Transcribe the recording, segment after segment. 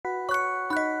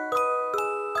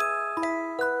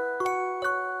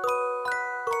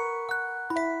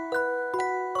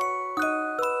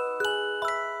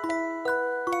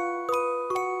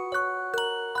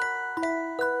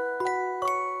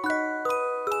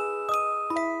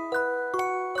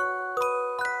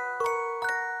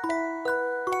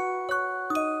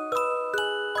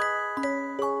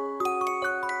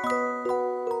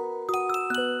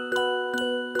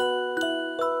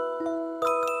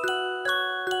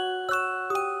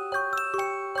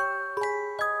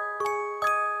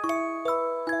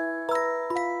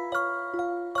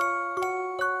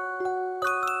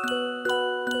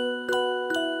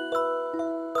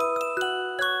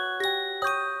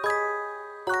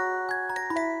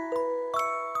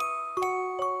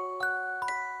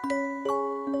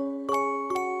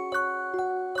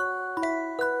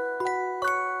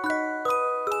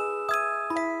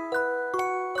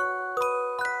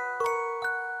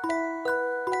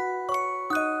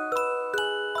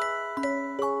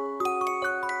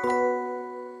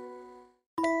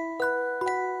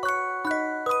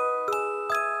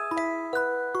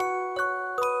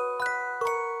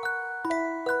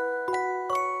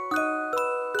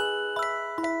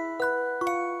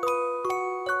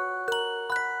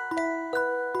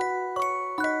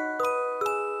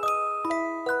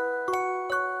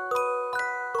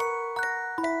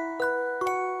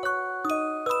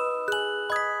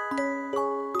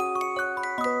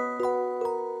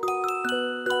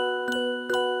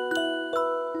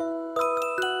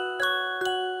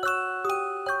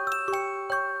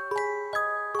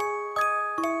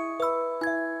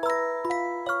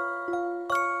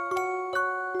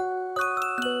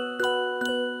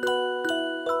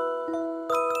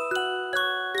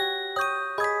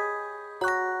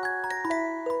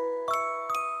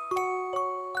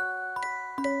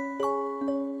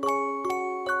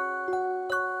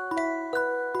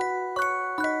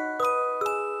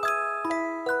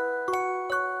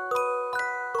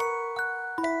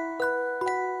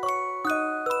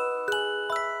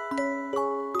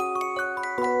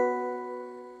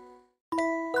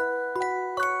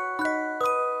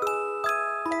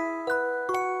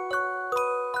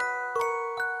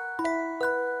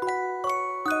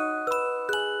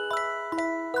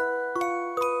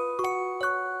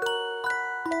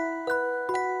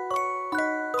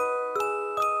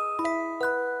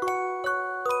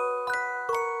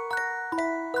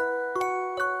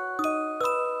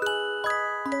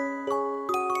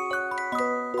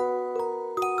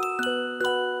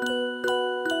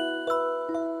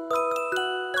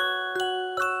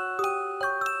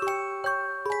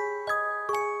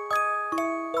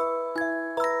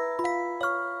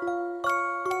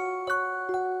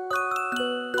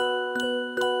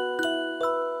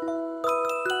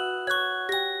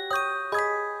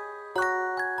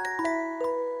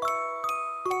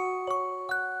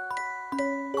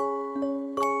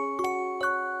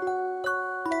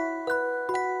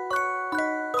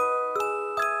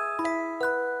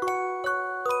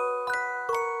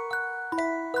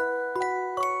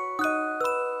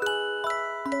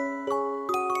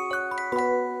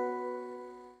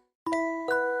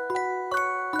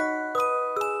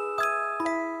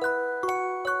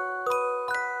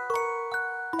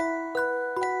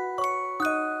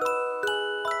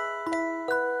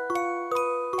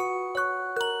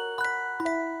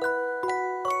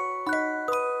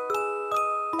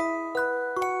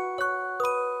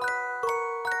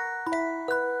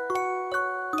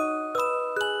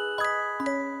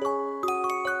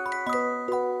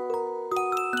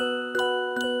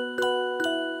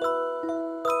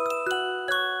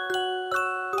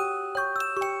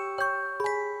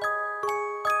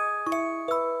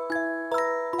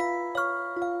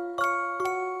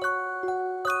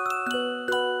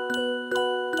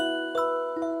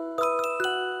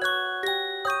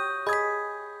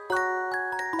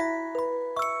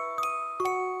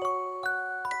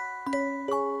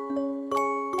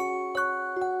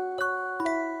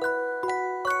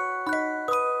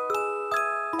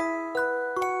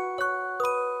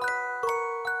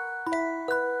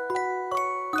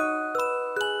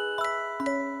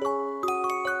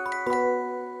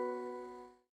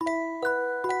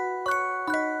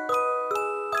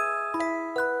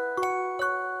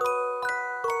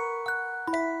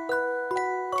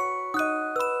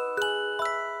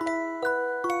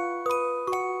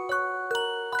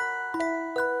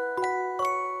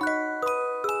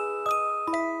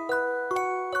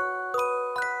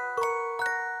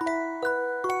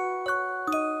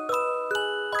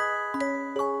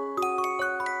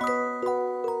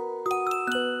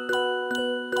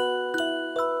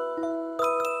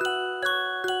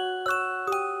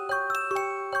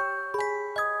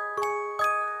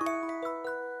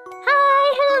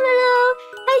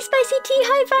spicy tea.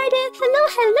 Hi, Vardith. Hello,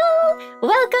 hello.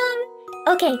 Welcome.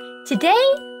 Okay, today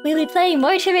we'll be playing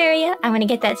more Terraria. I'm gonna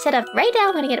get that set up right now.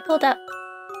 I'm gonna get it pulled up.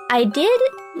 I did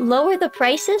lower the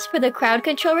prices for the crowd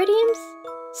control redeems,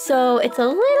 so it's a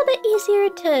little bit easier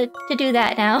to do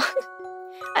that now.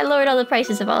 I lowered all the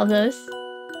prices of all of those.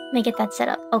 Let me get that set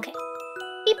up. Okay.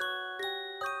 Beep.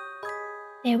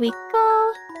 There we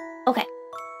go. Okay.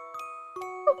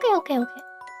 Okay.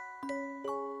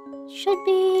 Should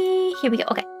be... Here we go.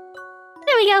 Okay.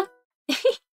 There we go.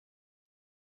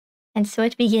 And so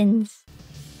it begins.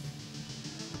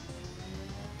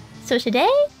 So today,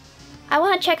 I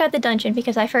want to check out the dungeon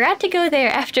because I forgot to go there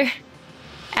after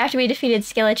we defeated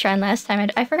Skeletron last time.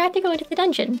 I forgot to go into the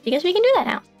dungeon because we can do that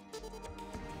now.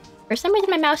 For some reason,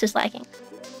 my mouse is lagging.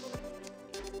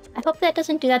 I hope that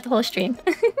doesn't do that the whole stream.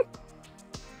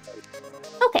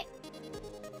 Okay.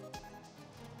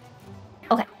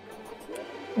 Okay.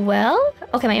 Well,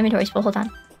 okay, my inventory's full. Hold on.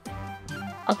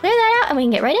 I'll clear that out and we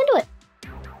can get right into it.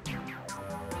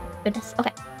 Goodness.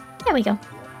 Okay. There we go.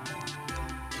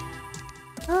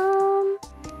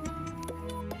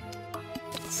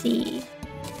 Let's see.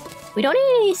 We don't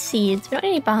need any seeds. We don't need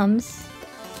any bombs.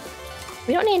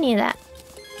 We don't need any of that.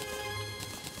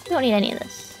 We don't need any of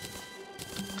this.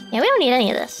 Yeah, we don't need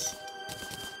any of this.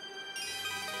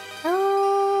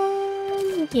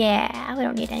 Yeah, we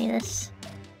don't need any of this.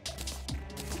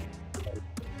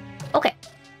 Okay.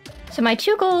 So my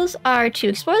two goals are to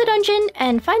explore the dungeon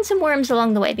and find some worms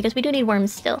along the way, because we do need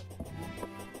worms still.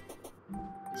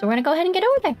 So we're gonna go ahead and get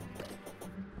over there.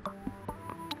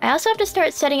 I also have to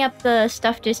start setting up the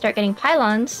stuff to start getting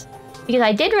pylons, because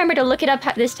I did remember to look it up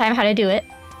this time how to do it.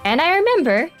 And I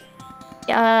remember,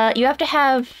 you have to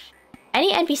have...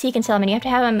 Any NPC can sell them, and you have to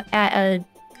have them at a...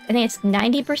 I think it's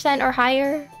 90% or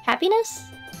higher happiness?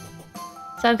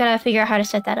 So I've got to figure out how to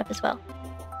set that up as well.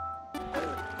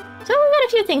 So we got a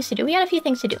few things to do.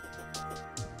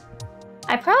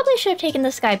 I probably should have taken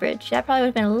the sky bridge. That probably would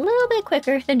have been a little bit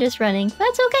quicker than just running. But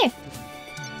that's okay.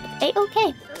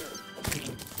 A-okay.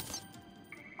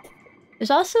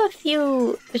 There's also a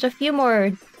few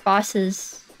more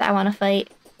bosses that I want to fight.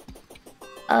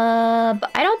 But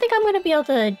I don't think I'm going to be able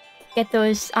to get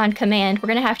those on command. We're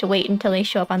going to have to wait until they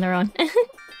show up on their own.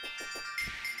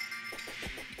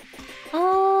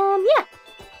 Yeah.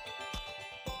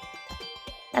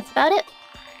 That's about it.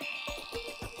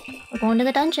 We're going to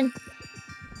the dungeon.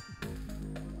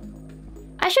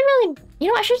 I should really... You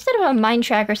know, I should set up a mine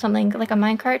track or something, like a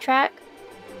minecart track.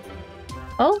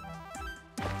 Oh?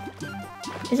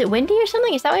 Is it windy or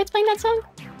something? Is that why it's playing that song?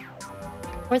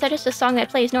 Or is that just a song that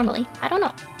plays normally? I don't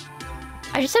know.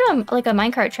 I should set up like a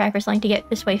minecart track or something to get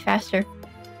this way faster.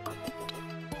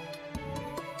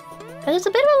 Because it's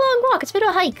a bit of a long walk. It's a bit of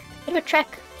a hike. Bit of a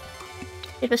trek.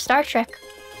 Bit of a Star Trek.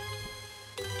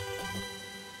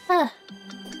 Why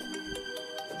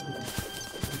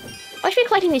should we be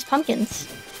collecting these pumpkins?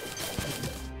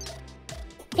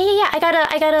 Yeah. I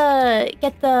gotta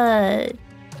get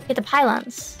the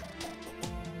pylons.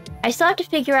 I still have to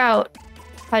figure out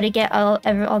how to get all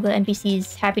the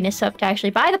NPCs' happiness up to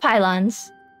actually buy the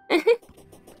pylons. there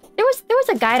was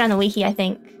a guide on the wiki, I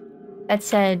think, that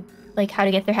said like how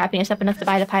to get their happiness up enough to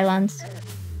buy the pylons.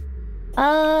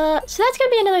 So that's gonna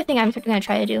be another thing I'm gonna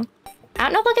try to do. I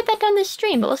don't know if I'll get that done this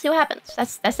stream, but we'll see what happens.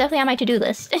 That's definitely on my to-do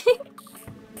list.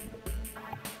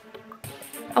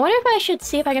 I wonder if I should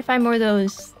see if I can find more of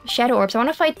those shadow orbs. I want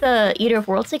to fight the Eater of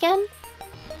Worlds again,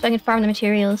 so I can farm the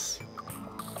materials.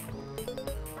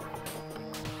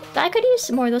 I could use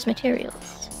some more of those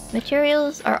materials.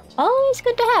 Materials are always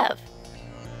good to have.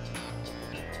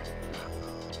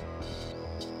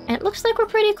 And it looks like we're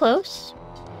pretty close.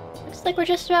 Looks like we're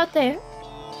just about there.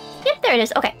 Yep, there it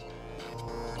is. Okay.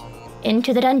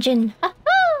 Into the dungeon.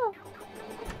 Ha-ha!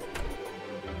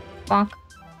 Bonk.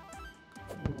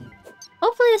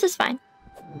 Hopefully this is fine.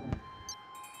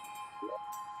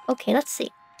 Okay, let's see.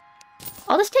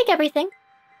 I'll just take everything.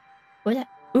 What is that?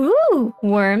 Ooh!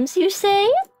 Worms, you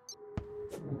say?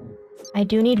 I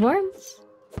do need worms.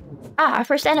 Ah, our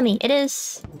first enemy. It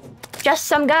is... just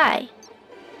some guy.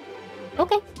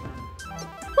 Okay.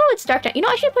 Oh, it's dark down. You know,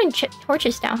 I should put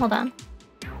torches down. Hold on.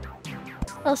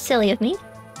 A little silly of me.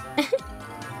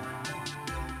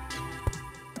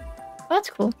 Oh, that's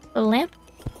cool. Little lamp.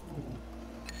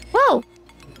 Whoa!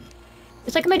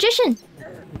 It's like a magician.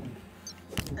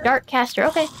 Dark caster.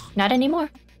 Okay, not anymore.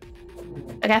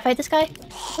 I gotta fight this guy.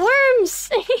 Worms!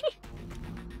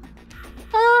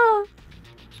 Oh.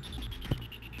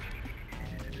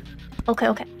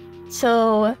 Okay.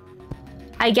 So,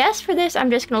 I guess for this, I'm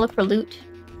just gonna look for loot.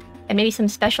 And maybe some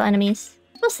special enemies.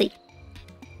 We'll see.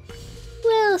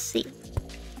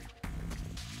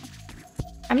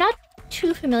 I'm not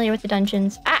too familiar with the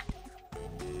dungeons. Ah!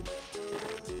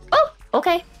 Oh!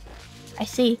 Okay. I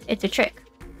see. It's a trick.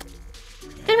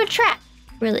 Bit of a trap,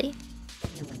 really.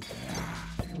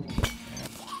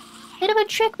 Bit of a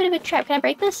trick, bit of a trap. Can I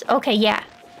break this? Okay, yeah.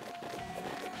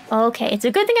 Okay, it's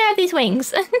a good thing I have these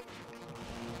wings.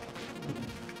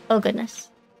 Oh, goodness.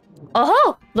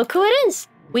 Oh, look who it is!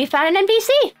 We found an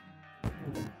NPC!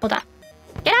 Hold on.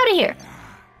 Get out of here!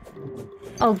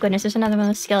 Oh, goodness, there's another one of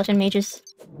those skeleton mages.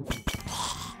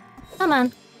 Come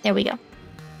on. There we go.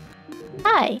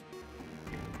 Hi.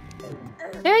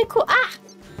 Very cool. Ah!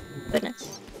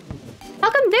 Goodness. How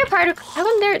come their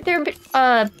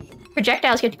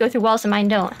projectiles get to go through walls and mine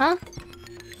don't, huh?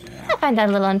 I find that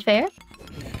a little unfair.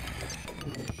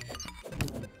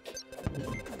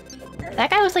 That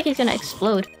guy looks like he's gonna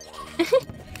explode.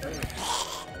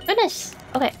 Goodness.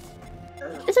 Okay.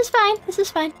 This is fine. This is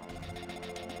fine.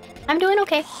 I'm doing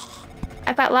okay.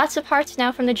 I've got lots of hearts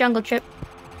now from the jungle trip.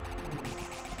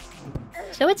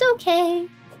 So it's okay.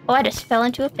 Oh, I just fell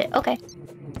into a pit. Okay.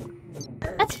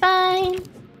 That's fine.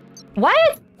 Why?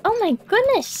 Oh my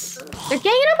goodness. They're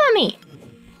ganging up on me.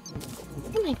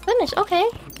 Oh my goodness. Okay.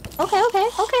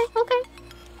 Okay.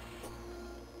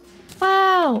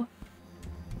 Wow.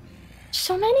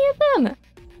 So many of them.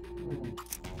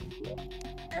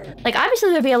 Like, obviously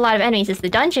there'd be a lot of enemies. It's the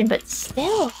dungeon, but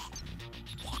still.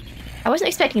 I wasn't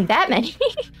expecting that many.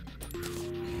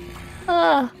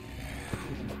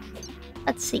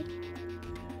 Let's see.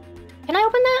 Can I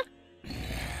open that?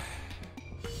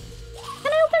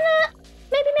 Can I open that?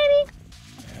 Maybe.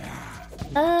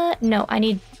 No, I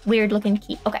need weird looking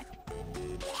key. Okay.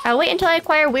 I'll wait until I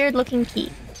acquire weird looking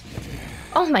key.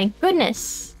 Oh my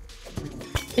goodness.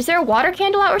 Is there a water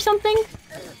candle out or something?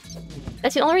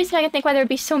 That's the only reason I can think why there would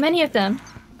be so many of them.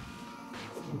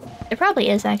 There probably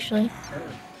is, actually.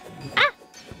 Ah!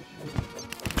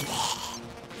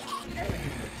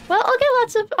 Well, I'll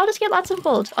just get lots of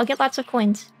gold. I'll get lots of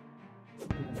coins.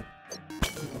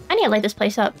 I need to light this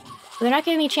place up. They're not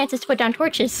giving me chances to put down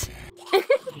torches.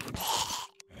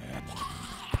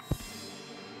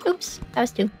 Oops, that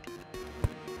was 2.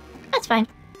 That's fine.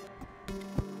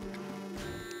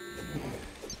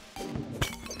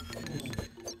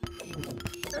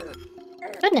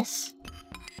 Goodness.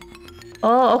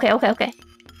 Oh, okay.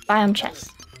 Biome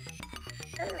chest.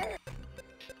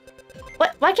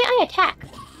 What? Why can't I attack?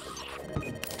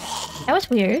 That was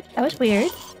weird.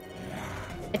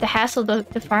 It's a hassle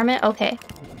to farm it? Okay.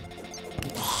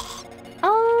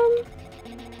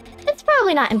 It's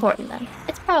probably not important then.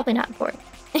 It's probably not important.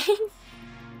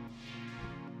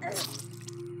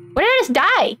 What did I just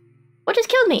die? What just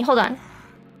killed me? Hold on.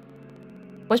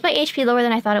 Was my HP lower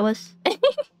than I thought it was?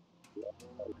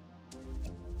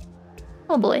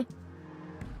 Oh boy.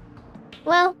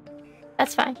 Well,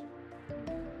 that's fine.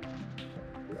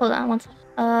 Hold on one second.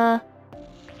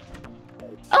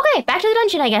 Okay, back to the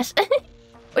dungeon, I guess.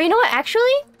 Well, you know what?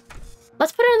 Actually,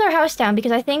 let's put another house down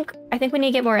because I think we need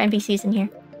to get more NPCs in here.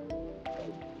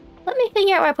 Let me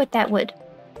figure out where I put that wood.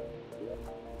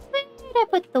 Where did I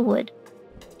put the wood?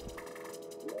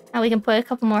 Now we can put a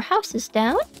couple more houses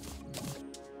down.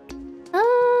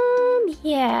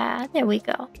 Yeah, there we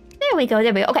go.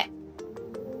 Okay.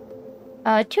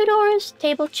 2 doors,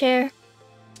 table, chair.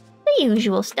 The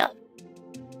usual stuff.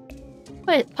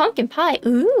 What? Pumpkin pie.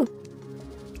 Ooh.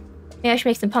 Maybe I should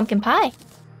make some pumpkin pie.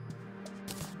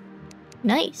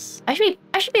 Nice. I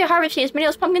should be harvesting as many of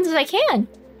those pumpkins as I can.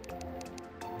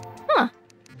 Huh.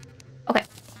 Okay.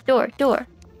 Door.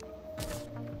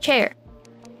 Chair.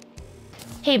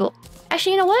 Table.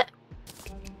 Actually, you know what?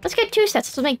 Let's get 2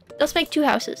 sets. Let's make 2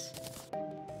 houses.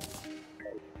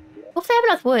 Hopefully I have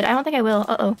enough wood. I don't think I will.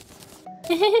 Uh-oh.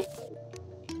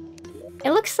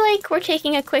 It looks like we're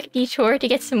taking a quick detour to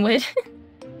get some wood.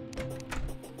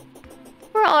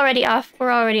 We're already off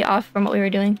from what we were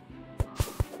doing.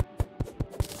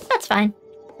 That's fine.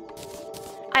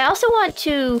 I also want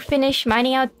to finish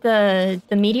mining out the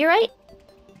meteorite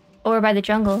over by the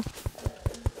jungle.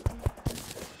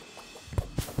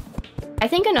 I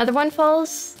think another one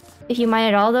falls if you mine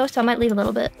it all though, so I might leave a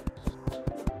little bit.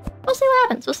 We'll see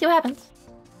what happens.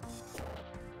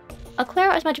 I'll clear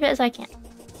out as much of it as I can.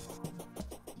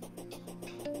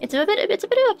 It's a bit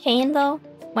of a pain though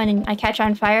when I catch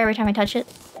on fire every time I touch it.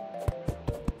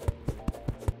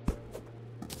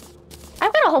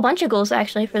 I've got a whole bunch of goals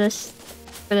actually for this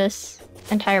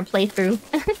entire playthrough.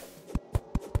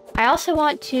 I also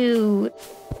want to.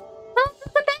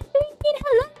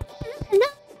 Hello.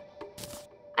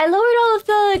 I lowered all of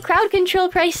the crowd control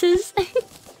prices.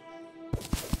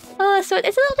 So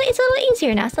it's a little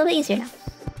easier now.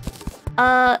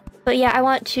 But yeah, I've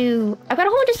got a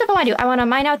whole bunch of stuff I want to do. I want to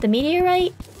mine out the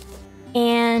meteorite.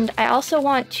 And I also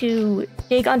want to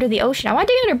dig under the ocean. I want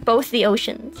to dig under both the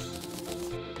oceans.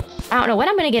 I don't know when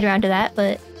I'm going to get around to that,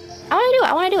 but I want to do it.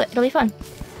 I want to do it. It'll be fun.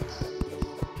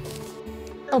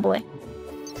 Oh boy.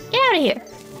 Get out of here.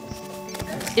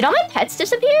 Did all my pets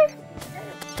disappear?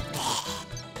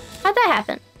 How'd that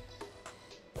happen?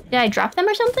 Did I drop them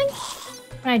or something?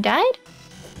 When I died?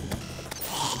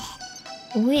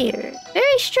 Weird.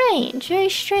 Very strange. Very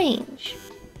strange.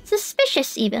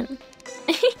 Suspicious, even.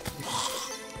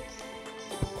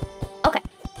 Okay.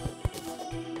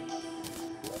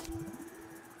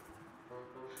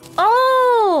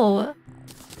 Oh!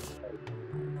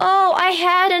 Oh, I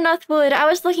had enough wood. I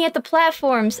was looking at the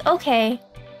platforms. Okay.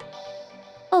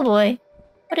 Oh boy.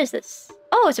 What is this?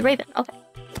 Oh, it's a raven. Okay.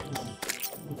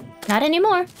 Not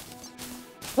anymore.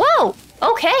 Whoa!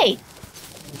 Okay!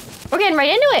 We're getting right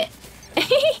into it!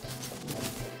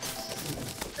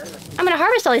 I'm gonna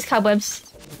harvest all these cobwebs.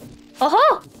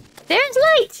 Oh-ho! There's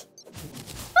light!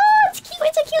 Oh, it's cute!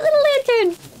 It's a cute little lantern!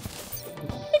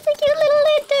 It's a cute little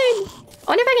lantern! I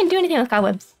wonder if I can do anything with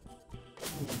cobwebs.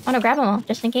 I wanna grab them all,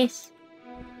 just in case.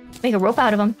 Make a rope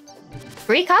out of them.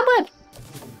 Free cobweb!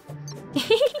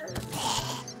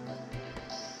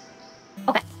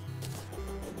 Okay.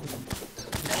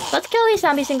 Let's kill these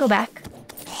zombies and go back.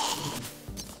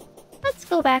 Let's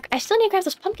go back. I still need to grab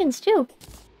those pumpkins too.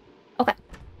 Okay.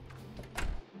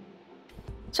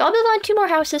 So I'll build on 2 more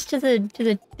houses to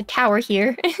the tower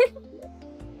here.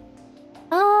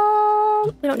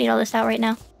 We don't need all this out right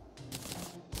now.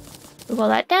 Move all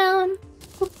that down.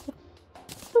 Boop,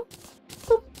 boop,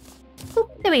 boop,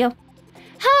 boop. There we go.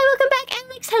 Hi, welcome back,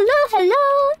 Alex. Hello, hello.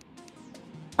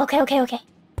 Okay, okay, okay.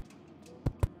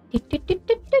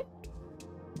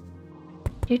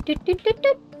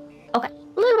 Okay,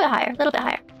 a little bit higher, a little bit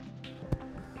higher.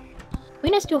 We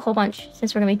can just do a whole bunch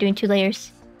since we're gonna be doing 2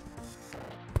 layers.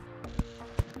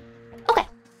 Okay.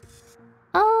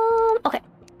 Okay.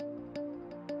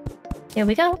 There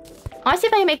we go. I wanna see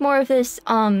if I can make more of this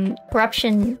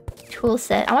corruption tool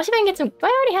set. I wanna see if I can get some. Do I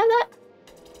already have that?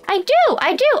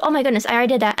 I do! Oh my goodness, I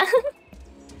already did that.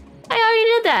 I already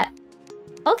did that.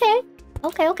 Okay.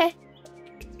 Okay, okay.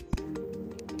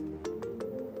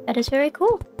 That is very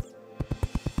cool.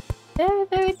 Very,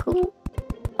 very cool.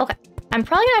 Okay. I'm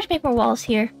probably gonna have to make more walls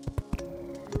here.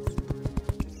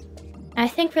 I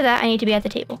think for that I need to be at the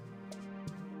table.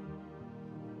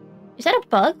 Is that a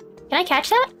bug? Can I catch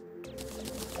that?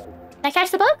 Can I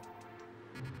catch the bug?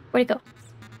 Where'd it go?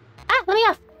 Ah, let me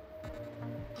off.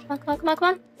 Come on, come on, come on, come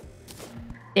on.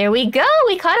 There we go!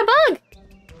 We caught a bug!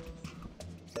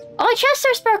 Oh, my chests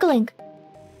are sparkling!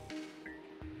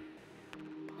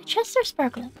 My chests are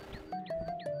sparkling.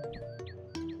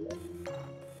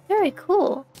 Very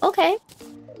cool. Okay.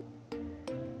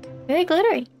 Very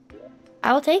glittery.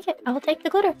 I will take it. I will take the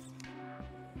glitter.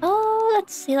 Oh,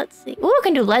 let's see, let's see. Ooh, I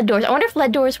can do lead doors. I wonder if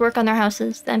lead doors work on their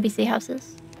houses, the NPC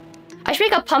houses. I should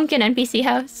make a pumpkin NPC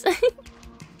house.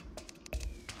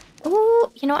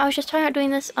 Ooh, you know, I was just talking about doing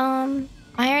this, iron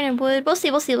and wood. We'll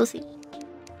see, we'll see, we'll see.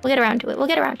 We'll get around to it. We'll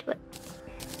get around to it.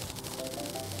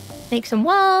 Make some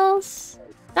walls.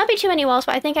 Not be too many walls,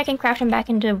 but I think I can craft them back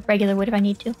into regular wood if I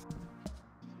need to.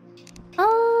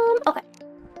 Okay.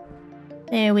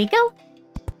 There we go.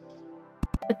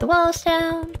 Put the walls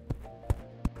down.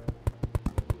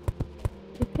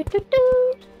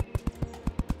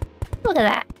 Look at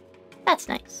that. That's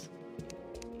nice.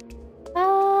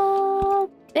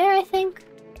 There, I think.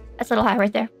 That's a little high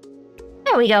right there.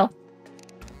 There we go.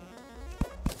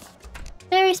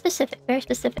 Very specific, very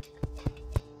specific.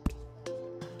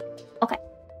 Okay.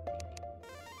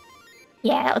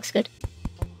 Yeah, that looks good.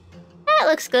 That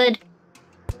looks good.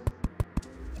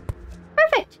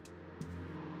 Perfect.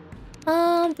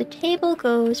 The table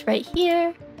goes right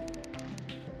here.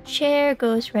 Chair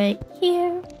goes right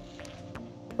here.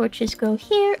 Torches go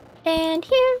here and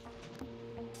here.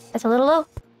 That's a little low.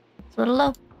 It's a little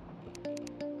low.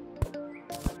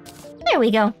 There we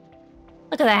go.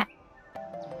 Look at that.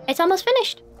 It's almost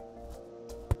finished.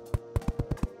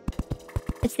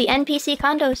 It's the NPC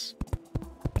condos.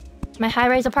 My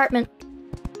high-rise apartment.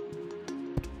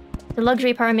 The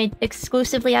luxury apartment made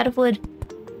exclusively out of wood.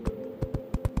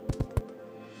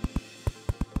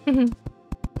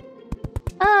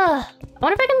 I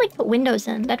wonder if I can, like, put windows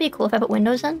in. That'd be cool if I put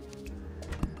windows in.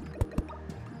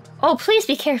 Oh, please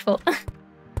be careful.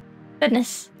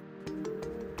 Goodness.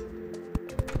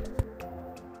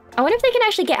 I wonder if they can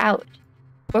actually get out.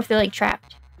 Or if they're, like,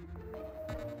 trapped.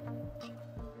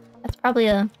 That's probably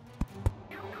a...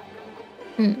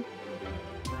 They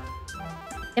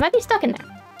might be stuck in there.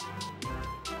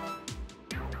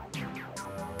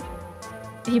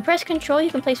 If you press control,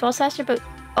 you can place walls faster, but...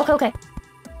 Okay, okay.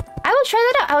 I will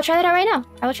try that out. I will try that out right now.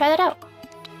 I will try that out.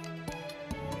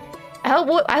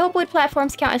 I hope wood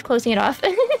platforms count as closing it off.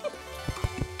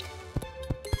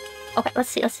 Okay, let's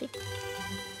see, let's see.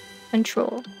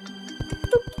 Control.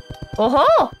 Oh ho!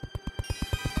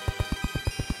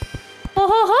 Oh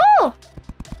ho ho!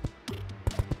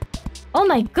 Oh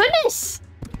my goodness!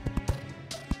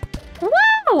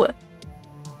 Wow!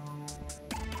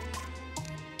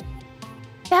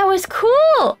 That was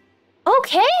cool!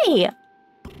 Okay!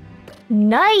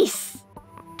 Nice!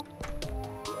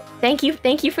 Thank you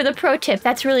for the pro tip.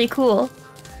 That's really cool.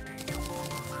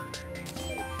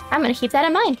 I'm gonna keep that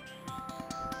in mind.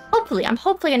 Hopefully, I'm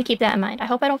hopefully gonna keep that in mind. I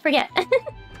hope I don't forget.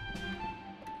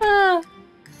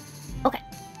 Okay.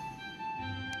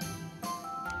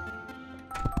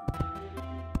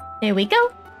 There we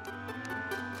go.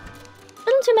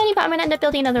 Little too many, but I'm gonna end up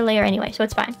building another layer anyway, so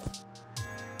it's fine.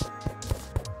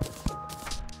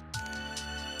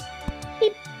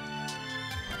 Beep.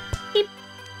 Beep.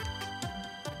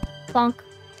 Bonk.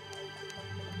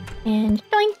 And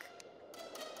doink.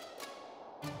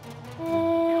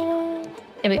 And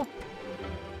there we go.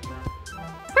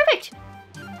 Perfect!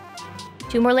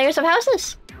 2 more layers of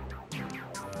houses.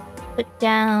 Put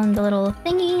down the little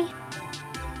thingy.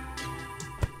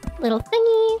 Little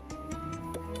thingy.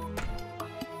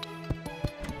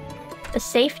 The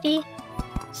safety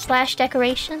 /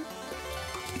 decoration.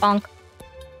 Bonk.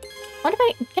 What if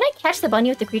can I catch the bunny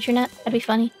with the creature net? That'd be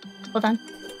funny. Hold on.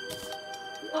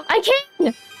 I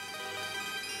can!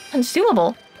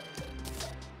 Consumable.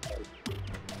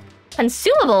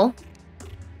 Consumable?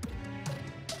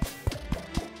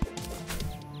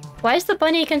 Why is the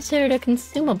bunny considered a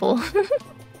consumable?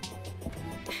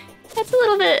 That's a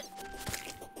little bit...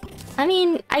 I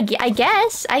mean, I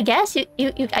guess you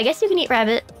can eat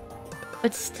rabbit.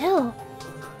 But still.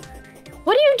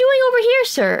 What are you doing over here,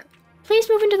 sir? Please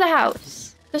move into the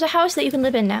house. There's a house that you can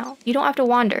live in now. You don't have to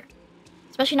wander.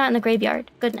 Especially not in the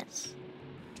graveyard. Goodness.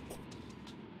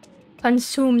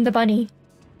 Consume the bunny.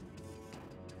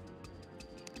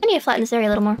 I need to flatten this area a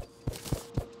little more.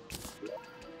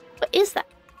 What is that?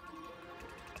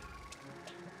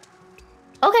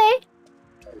 Okay.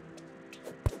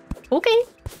 Okay.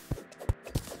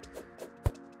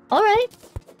 Alright.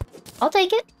 I'll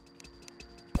take it.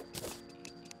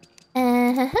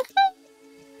 I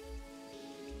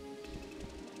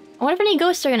wonder if any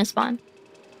ghosts are gonna spawn.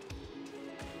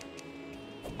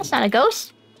 That's not a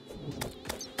ghost.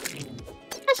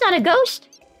 That's not a ghost.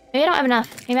 Maybe I don't have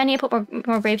enough. Maybe I need to put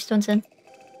more gravestones in.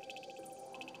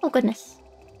 Oh goodness.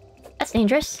 That's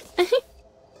dangerous.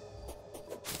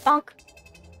 Bonk.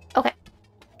 Okay.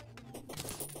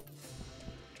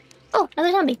 Oh,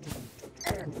 another zombie.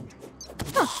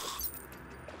 Oh.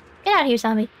 Get out of here,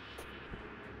 zombie.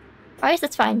 Alright,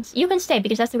 that's fine. You can stay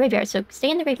because that's the graveyard, so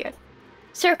stay in the graveyard.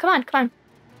 Sir, come on, come on.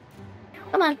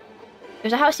 Come on.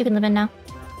 There's a house you can live in now.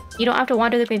 You don't have to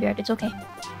wander the graveyard, it's okay.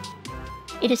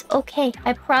 It is okay,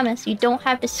 I promise. You don't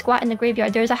have to squat in the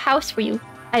graveyard. There's a house for you.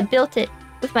 I built it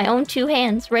with my own 2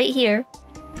 hands, right here.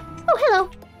 Oh, hello.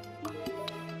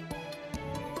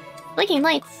 Blinking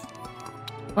lights.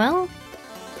 Well...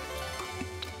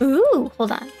 Ooh,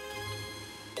 hold on.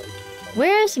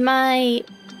 Where's my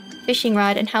fishing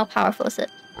rod and how powerful is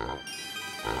it?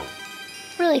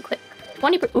 Really quick.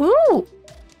 20%. Ooh!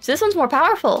 So this one's more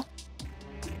powerful.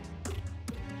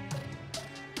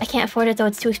 I can't afford it though,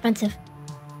 it's too expensive.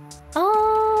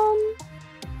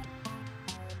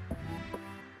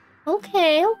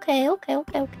 Okay. Well,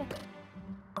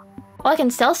 I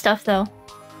can sell stuff though.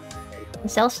 I can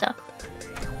sell stuff.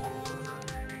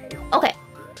 Okay.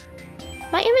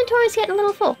 My inventory's getting a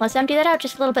little full. Let's empty that out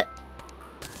just a little bit.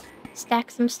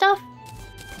 Stack some stuff.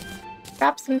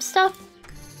 Drop some stuff.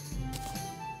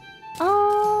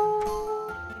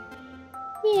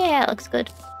 Yeah, it looks good.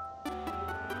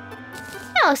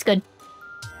 That looks good.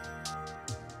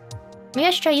 Maybe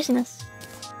I should try using this.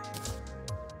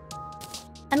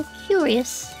 I'm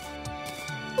curious.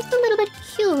 Just a little bit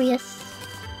curious.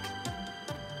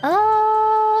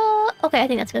 Okay, I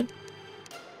think that's good.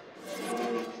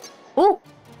 Oh!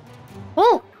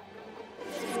 Oh!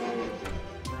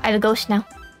 I have a ghost now.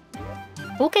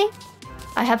 Okay.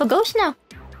 I have a ghost now.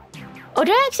 Oh,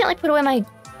 did I accidentally put away my...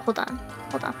 Hold on.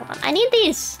 I need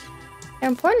these. They're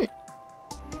important.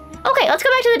 Okay, let's go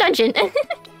back to the dungeon.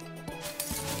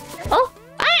 Oh!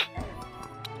 Ah!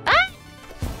 Ah!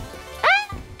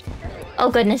 Ah! Oh,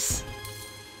 goodness.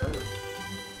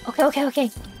 Okay.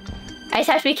 I just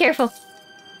have to be careful.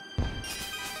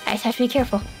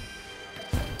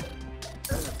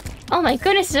 Oh my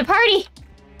goodness, it's a party!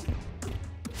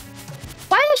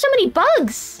 Why are there so many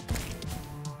bugs?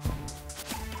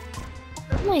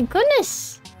 Oh my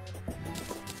goodness.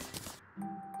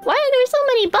 Why are there so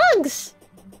many bugs?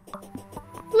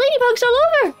 Ladybugs all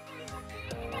over.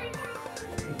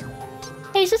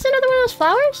 Hey, is this another one of those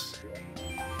flowers?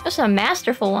 That's a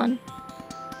masterful one.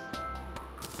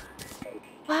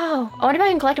 Wow. I wonder if I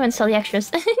can collect them and sell the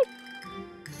extras.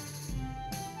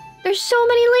 There's so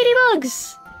many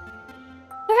ladybugs.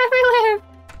 They're everywhere.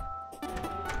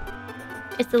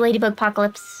 It's the ladybug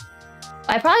apocalypse.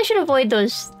 I probably should avoid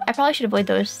those.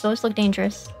 Those look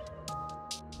dangerous.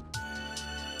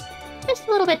 Just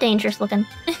a little bit dangerous looking.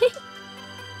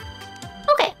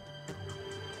 Okay.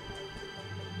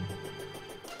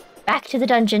 Back to the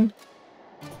dungeon.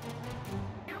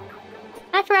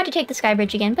 I forgot to take the sky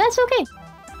bridge again, but that's okay.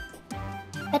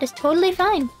 That is totally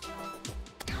fine.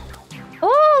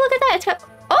 Oh, look at that! It's got...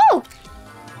 Oh!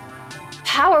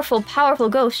 Powerful, powerful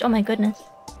ghost. Oh my goodness.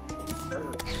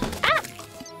 Ah!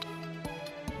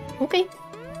 Okay.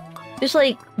 There's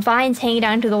like vines hanging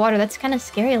down into the water. That's kind of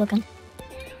scary looking.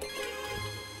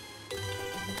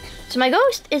 So my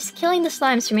ghost is killing the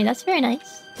slimes for me. That's very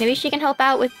nice. Maybe she can help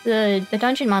out with the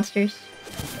dungeon monsters.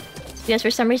 Because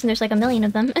for some reason there's like a million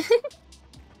of them.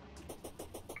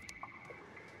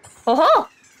 Oh ho!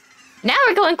 Now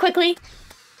we're going quickly!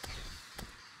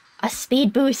 A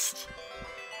speed boost.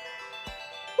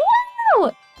 Wow!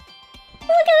 Look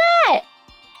at that!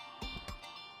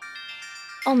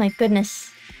 Oh my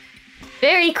goodness.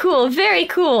 Very cool, very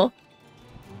cool.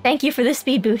 Thank you for the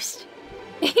speed boost.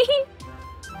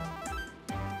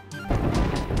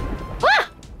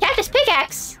 Ah! Cactus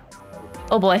pickaxe!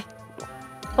 Oh boy.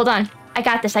 Hold on. I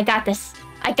got this, I got this.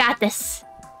 I got this.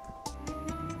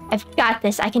 I've got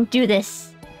this. I can do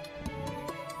this.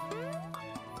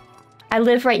 I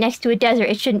live right next to a desert.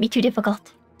 It shouldn't be too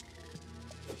difficult.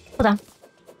 Hold on.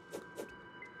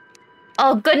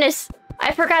 Oh, goodness.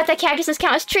 I forgot that cactuses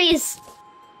count as trees.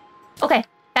 Okay.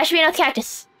 That should be enough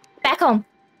cactus. Back home.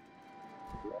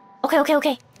 Okay, okay,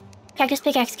 okay. Cactus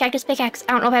pickaxe, cactus pickaxe.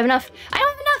 I don't know if I have enough. I don't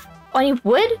have enough. Oh, I need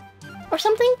wood? Or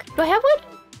something? Do I have wood?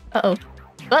 Uh-oh.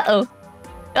 Uh-oh.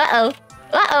 Uh-oh.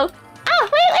 Uh-oh. Oh,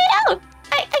 wait, no!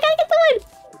 I gotta get the wood!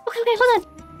 Okay, okay, hold on.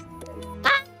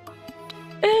 Ah!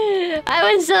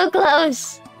 I was so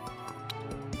close.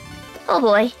 Oh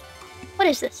boy. What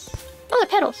is this? Oh, the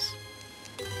petals.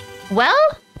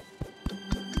 Well?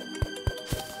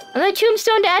 Another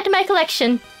tombstone to add to my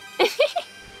collection.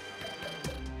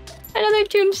 Another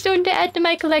tombstone to add to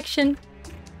my collection.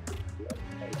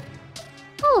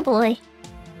 Oh boy.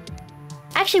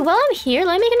 Actually, while I'm here,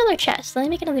 let me make another chest. Let me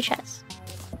make another chest.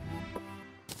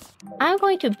 I'm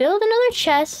going to build another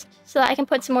chest so that I can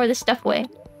put some more of this stuff away.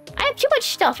 I have too much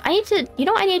stuff. I need to... You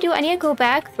know what I need to do? I need to go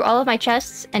back through all of my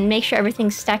chests and make sure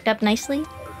everything's stacked up nicely.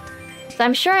 So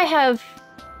I'm sure I have...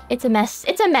 It's a mess.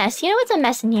 It's a mess. You know, it's a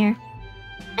mess in here.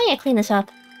 I need to clean this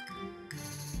up.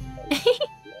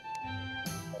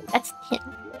 That's tin.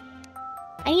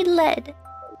 I need lead. Do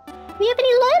we have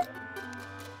any lead?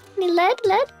 Any lead?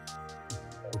 Lead?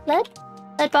 Lead?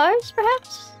 Lead bars,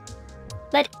 perhaps?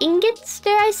 Lead ingots,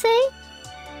 dare I say?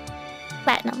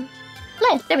 Platinum.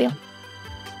 Lead, there we go.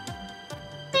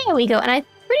 There we go, and I'm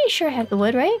pretty sure I have the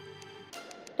wood, right?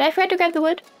 Did I forget to grab the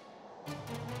wood?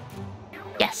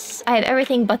 Yes, I have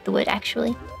everything but the wood,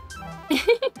 actually.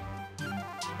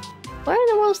 Where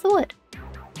in the world's the wood?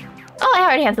 Oh, I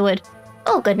already have the wood.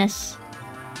 Oh, goodness.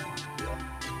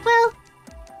 Well,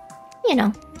 you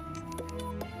know.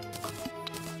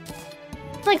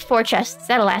 Like 4 chests,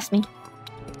 that'll last me.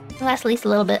 It'll last at least a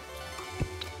little bit.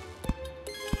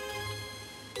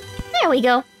 There we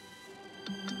go.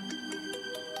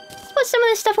 Let's put some of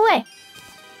this stuff away.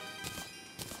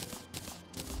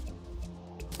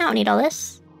 I don't need all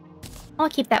this. I'll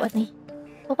keep that with me.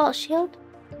 Cobalt shield?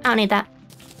 I don't need that.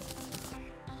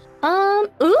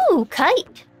 Ooh,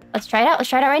 kite. Let's try it out. Let's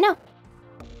try it out right now.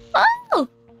 Oh,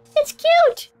 it's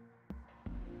cute.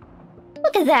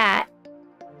 Look at that.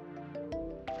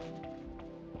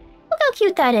 Look how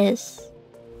cute that is.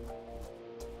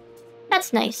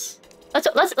 That's nice. Let's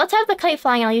have the kite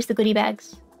flying and I'll use the goodie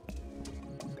bags.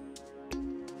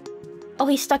 Oh,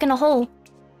 he's stuck in a hole.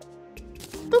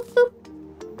 Boop, boop.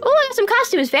 Oh, I got some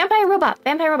costumes. Vampire robot.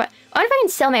 Vampire robot. I wonder if I can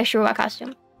sell my extra robot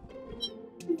costume.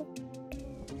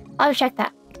 I'll have to check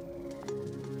that.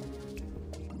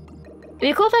 It'd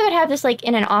be cool if I could have this like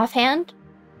in an offhand.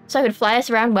 So I could fly us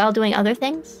around while doing other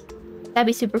things. That'd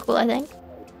be super cool, I think.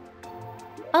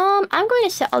 I'm going to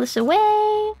set all this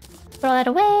away. Put all that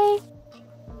away.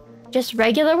 Just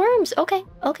regular worms. Okay.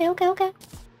 Okay, okay, okay.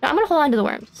 No, I'm gonna hold on to the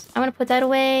worms. I'm gonna put that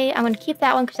away. I'm gonna keep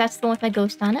that one because that's the one with my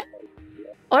ghost on it.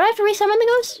 Or do I have to resummon the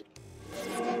ghost?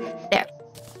 There.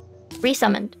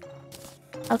 Resummoned.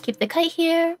 I'll keep the kite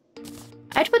here.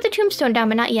 I have to put the tombstone down,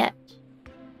 but not yet.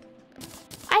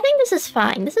 I think this is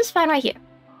fine. This is fine right here.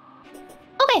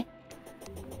 Okay.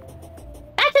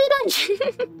 Back to the dungeon.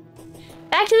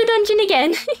 Back to the dungeon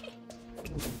again.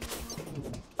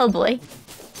 Oh boy.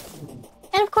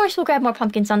 And of course, we'll grab more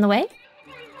pumpkins on the way.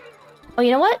 Oh,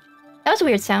 you know what? That was a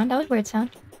weird sound. That was a weird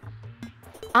sound.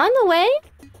 On the way,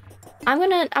 I'm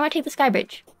gonna take the sky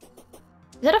bridge.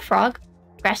 Is that a frog?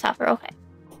 Grasshopper, okay.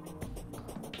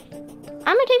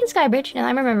 I'm gonna take the sky bridge, now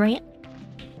I'm remembering it.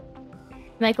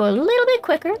 Might go a little bit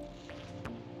quicker.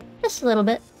 Just a little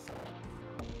bit.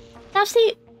 Now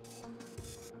see...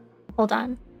 Hold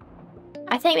on.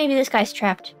 I think maybe this guy's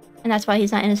trapped, and that's why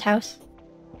he's not in his house.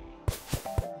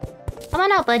 Come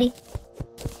on out, buddy.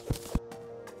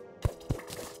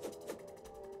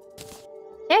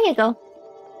 There you go.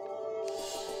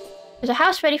 There's a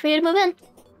house ready for you to move in.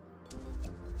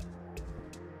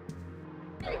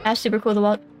 That's super cool, the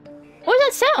wall. What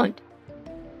was that sound?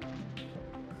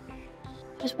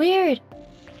 It's weird.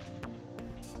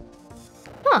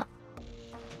 Huh.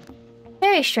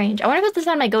 Very strange. I wonder what the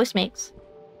sound my ghost makes.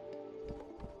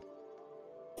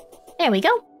 There we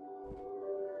go.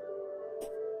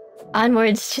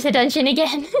 Onwards to the dungeon again.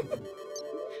 Oh, and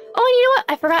you know what?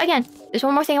 I forgot again. There's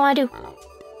one more thing I want to do.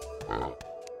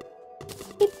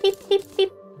 Beep, beep, beep,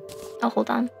 beep. Oh,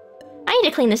 hold on. I need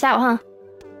to clean this out, huh?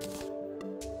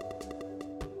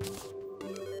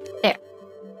 There.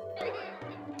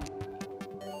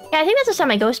 Yeah, I think that's the sound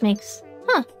my ghost makes.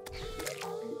 Huh.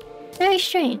 Very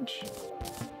strange.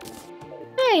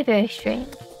 Very, very strange.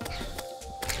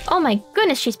 Oh my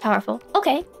goodness, she's powerful.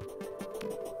 Okay.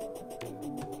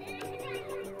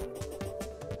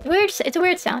 It's a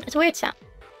weird sound. It's a weird sound.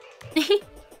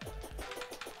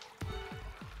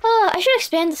 Oh, I should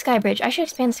expand the sky bridge. I should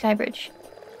expand the sky bridge.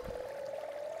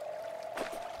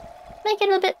 Make it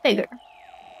a bit bigger.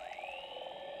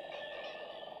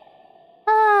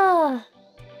 Ah.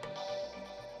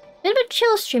 Bit of a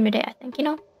chill stream today, I think, you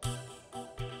know?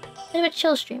 Bit of a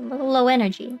chill stream, a little low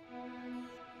energy.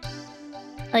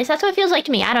 At least that's what it feels like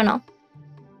to me, I don't know.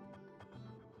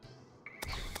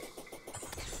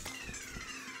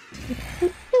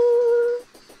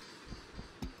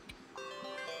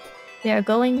 We are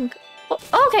going...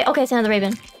 Oh, okay, okay, it's another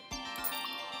raven.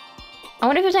 I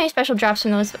wonder if there's any special drops from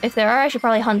those. If there are, I should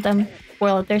probably hunt them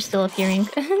while they're still appearing.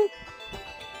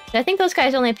 I think those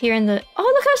guys only appear in the... Oh,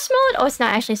 look how small it... Oh, it's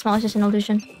not actually small, it's just an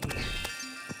illusion.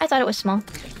 I thought it was small.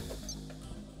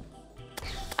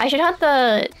 I should hunt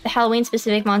the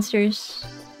Halloween-specific monsters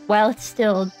while it's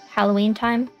still Halloween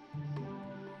time.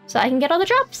 So I can get all the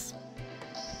drops.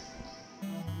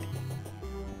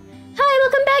 Hi,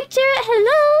 welcome back, Jarrett.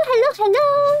 Hello, hello,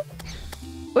 hello.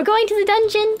 We're going to the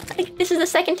dungeon. This is the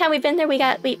second time we've been there. We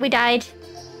died.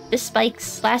 The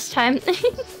spikes last time.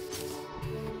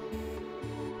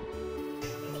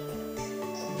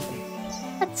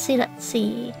 Let's see, let's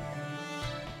see.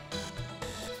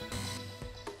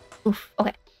 Oof,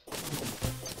 okay.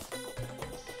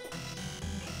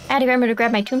 I had to remember to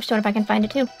grab my tombstone if I can find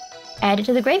it too. Add it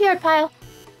to the graveyard pile.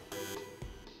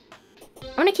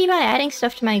 I'm gonna keep on adding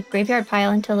stuff to my graveyard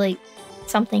pile until, like,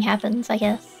 something happens, I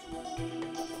guess.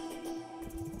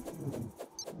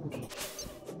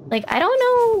 Like, I don't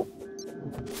know...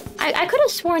 I could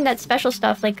have sworn that special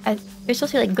stuff, like, there's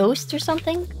supposed to be, like, ghosts or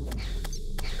something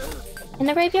in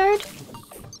the graveyard.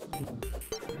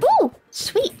 Ooh!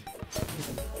 Sweet!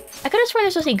 I could have sworn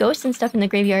there's supposed to be ghosts and stuff in the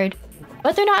graveyard,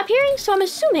 but they're not appearing, so I'm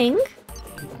assuming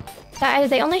that either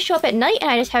they only show up at night and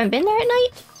I just haven't been there at night,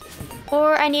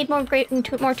 or I need more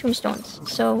tombstones.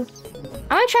 So I'm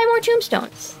gonna try more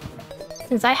tombstones,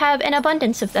 since I have an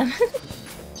abundance of them.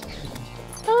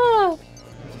 Oh.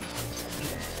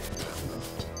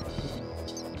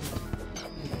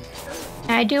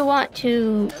 I do want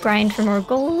to grind for more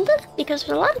gold, because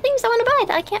there's a lot of things I want to buy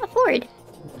that I can't afford.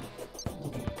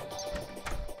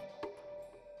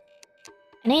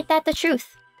 And ain't that the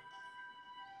truth?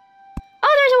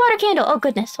 Oh, there's a water candle! Oh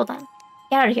goodness, hold on.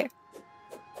 Get out of here.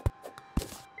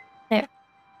 There.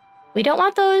 We don't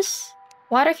want those.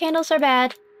 Water candles are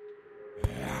bad.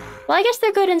 Well, I guess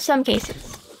they're good in some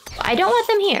cases. But I don't want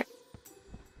them here.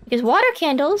 Because water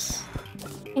candles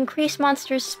increase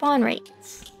monsters' spawn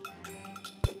rates.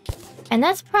 And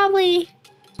that's probably...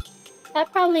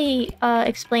 That probably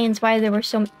explains why there were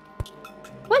so...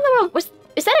 What in the world was...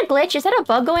 Is that a glitch? Is that a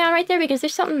bug going on right there? Because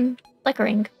there's something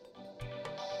flickering.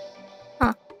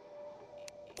 Huh.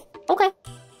 Okay.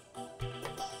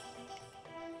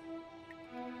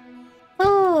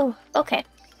 Oh, okay.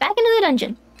 Back into the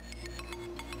dungeon.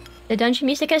 The dungeon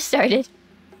music has started.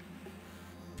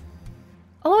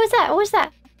 Oh, what was that? What was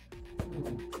that?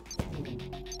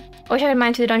 I wish I could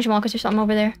mine through the dungeon wall because there's something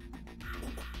over there.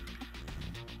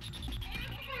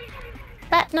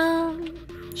 Platinum.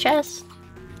 Chest.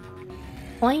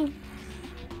 Coin.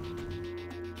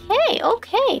 Okay,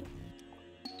 okay.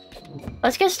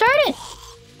 Let's get started.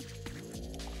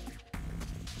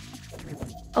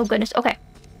 Oh goodness, okay.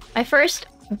 My first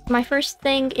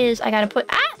thing is I gotta put...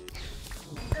 Ah!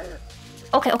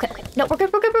 Okay, okay, okay. No, we're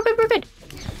good, we're good, we're good, we're good.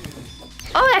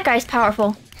 Oh, that guy's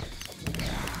powerful.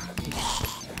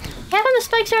 How come the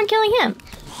spikes aren't killing him?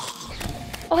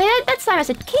 Oh, hey, that slime has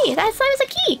a key. That slime has a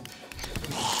key.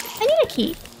 I need a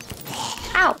key.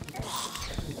 Ow.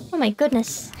 Oh my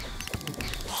goodness.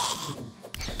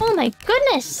 Oh my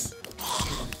goodness.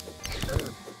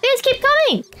 These keep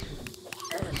coming.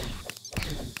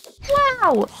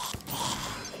 Wow.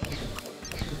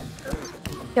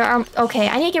 There are... Okay,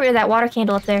 I need to get rid of that water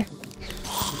candle up there.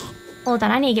 Hold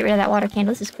on, I need to get rid of that water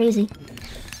candle. This is crazy.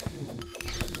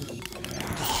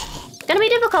 It's gonna be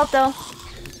difficult, though.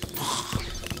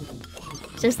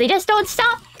 Since they just don't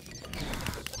stop.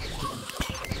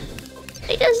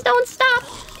 They just don't stop.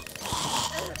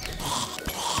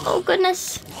 Oh,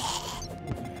 goodness.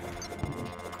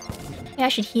 Yeah, I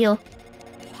should heal.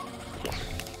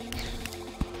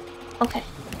 Okay.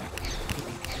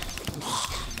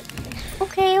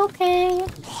 Okay, okay.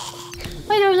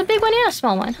 Wait, there was a big one and a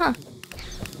small one, huh?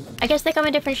 I guess they come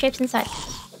in different shapes and sizes.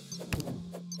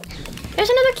 There's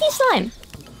another key slime!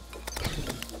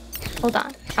 Hold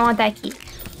on. I want that key.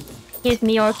 Give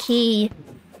me your key.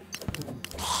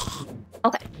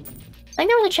 Okay. I think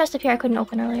there was a chest up here I couldn't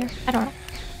open earlier. I don't know.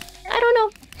 I don't know.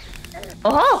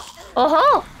 Oh-ho!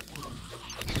 Oh-ho!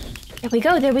 There we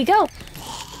go, there we go.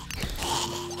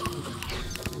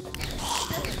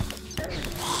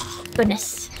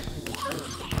 Goodness.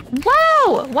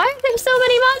 Wow! Why are there so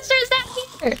many monsters down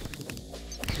here?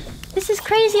 This is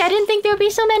crazy. I didn't think there would be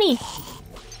so many.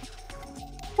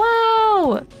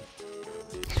 Wow!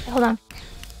 Hold on.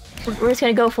 We're just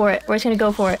gonna go for it. We're just gonna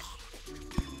go for it.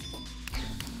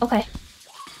 Okay.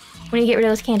 We need to get rid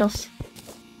of those candles.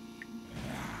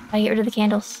 I get rid of the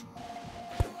candles.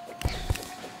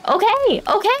 Okay!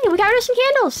 Okay! We got rid of some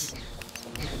candles!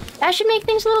 That should make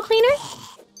things a little cleaner.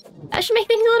 That should make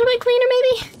things a little bit cleaner,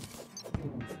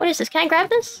 maybe? What is this? Can I grab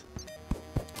this?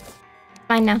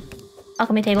 Fine now.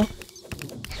 Alchemy table.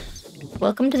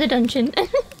 Welcome to the dungeon.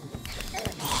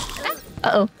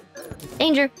 Uh-oh.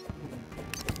 Danger.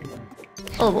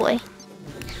 Oh boy.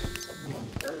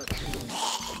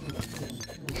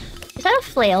 Is that a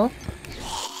flail?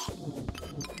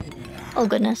 Oh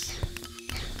goodness.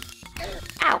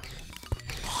 Ow.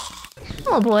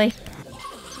 Oh boy.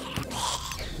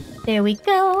 There we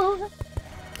go.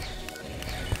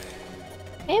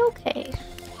 Okay, okay.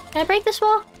 Can I break this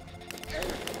wall?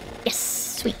 Yes,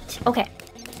 sweet. Okay.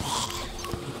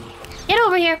 Get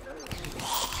over here.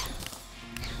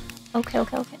 Okay,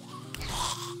 okay, okay.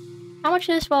 How much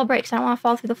of this wall breaks? I don't want to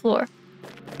fall through the floor.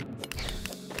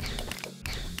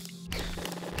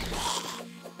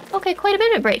 Okay, quite a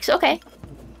bit of it breaks. Okay.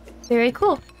 Very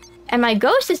cool. And my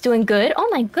ghost is doing good. Oh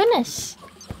my goodness.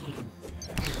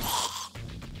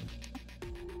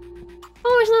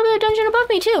 Oh, there's a little bit of dungeon above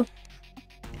me too.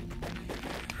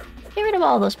 Get rid of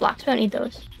all those blocks. We don't need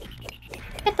those.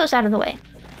 Get those out of the way.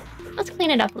 Let's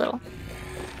clean it up a little.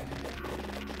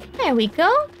 There we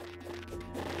go.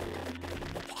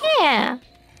 Yeah.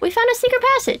 We found a secret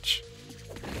passage.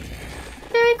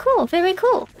 Very cool. Very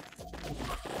cool.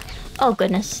 Oh,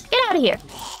 goodness. Get out of here.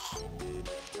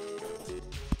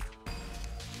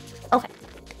 Okay.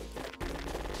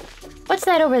 What's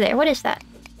that over there? What is that?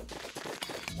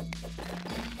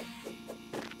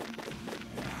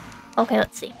 Okay,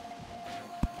 let's see.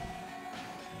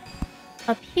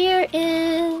 Up here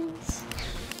is...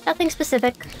 nothing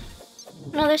specific.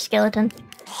 Another skeleton.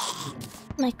 Oh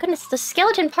my goodness, the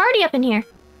skeleton party up in here.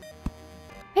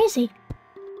 Crazy.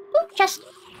 Ooh, chest.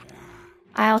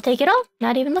 I'll take it all,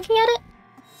 not even looking at it.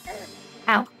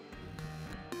 Ow.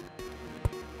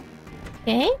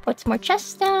 Okay, put some more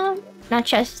chests down. Not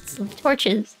chests,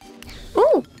 torches.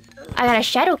 Ooh, I got a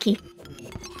shadow key.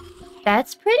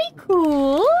 That's pretty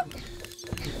cool.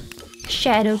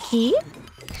 Shadow key.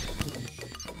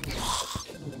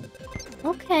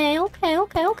 Okay, okay,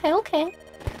 okay, okay, okay.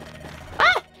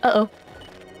 Ah! Uh-oh.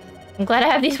 I'm glad I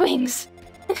have these wings.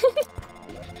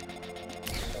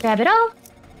 Grab it all.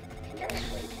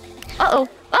 Uh-oh.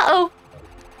 Uh-oh.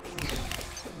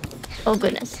 Oh,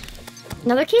 goodness.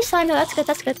 Another key slime. No, that's good,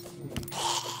 that's good.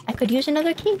 I could use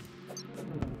another key.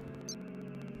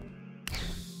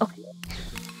 Okay.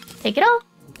 Take it all.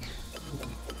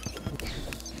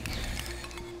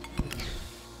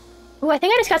 Ooh, I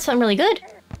think I just got something really good.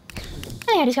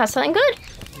 I think I just got something good.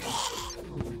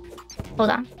 Hold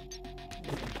on.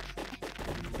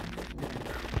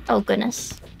 Oh,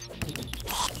 goodness.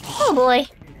 Oh, boy.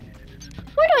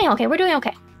 We're doing okay. We're doing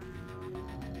okay.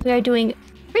 We are doing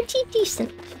pretty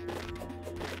decent.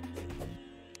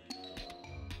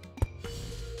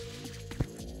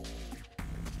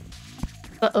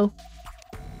 Uh-oh.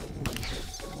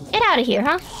 Get out of here,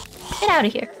 huh? Get out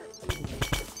of here.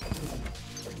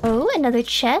 Oh, another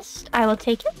chest. I will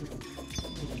take it.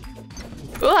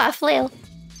 Ooh, a flail.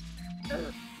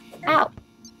 Ow.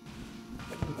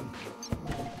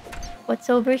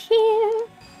 What's over here?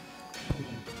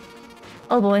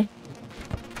 Oh boy.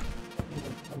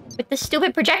 With the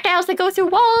stupid projectiles that go through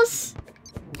walls!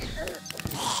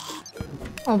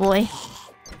 Oh boy.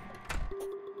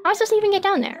 How am I supposed to even get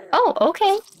down there? Oh,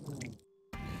 okay.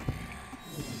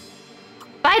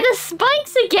 By the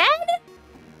spikes again?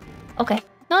 Okay.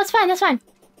 No, that's fine, that's fine.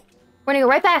 We're gonna go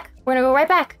right back. We're gonna go right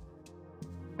back.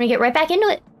 We're gonna get right back into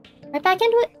it. Right back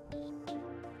into it.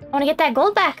 I wanna get that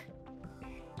gold back.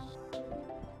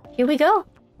 Here we go.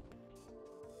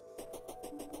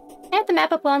 Can I have the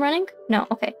map up while I'm running? No,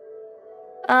 okay.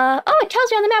 Oh, it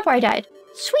tells me on the map where I died.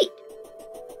 Sweet.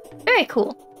 Very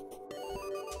cool.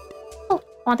 Oh,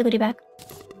 I want the goodie back.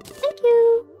 Thank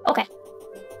you. Okay.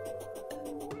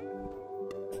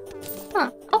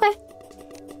 Huh, okay.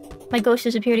 My ghost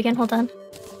disappeared again, hold on.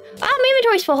 Ah, my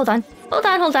inventory's full, hold on. Hold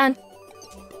on, hold on.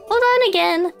 Hold on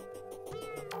again.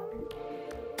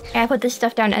 I put this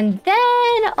stuff down and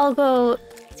then I'll go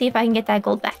see if I can get that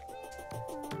gold back.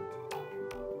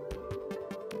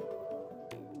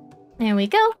 There we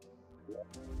go.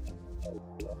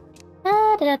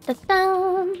 Da, da, da,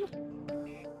 da.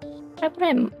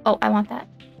 Oh, I want that.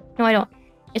 No, I don't.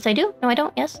 Yes, I do. No, I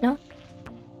don't. Yes, no.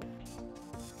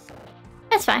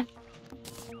 That's fine.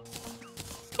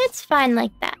 It's fine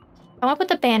like that. I want to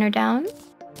put the banner down.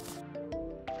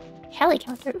 Heli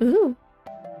counter. Ooh.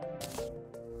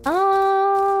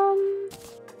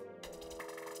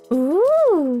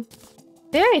 Ooh.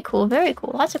 Very cool, very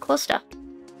cool. Lots of cool stuff.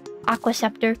 Aqua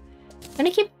scepter. I'm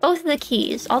gonna keep both of the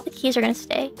keys. All the keys are gonna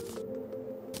stay.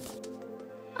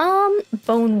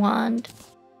 Bone wand.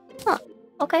 Huh.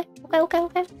 Okay, okay, okay,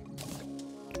 okay.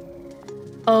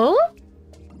 Oh?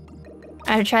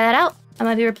 I have to try that out. I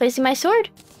might be replacing my sword.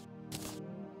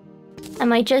 I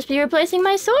might just be replacing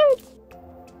my sword.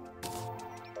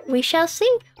 We shall see.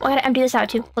 Oh, I gotta empty this out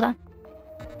too. Hold on.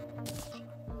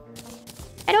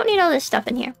 I don't need all this stuff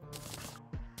in here.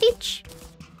 Teach.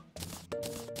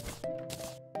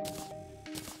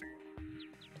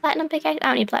 Platinum pickaxe? I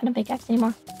don't need platinum pickaxe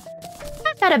anymore.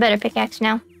 I've got a better pickaxe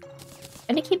now.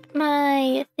 Gonna keep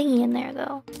my thingy in there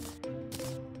though.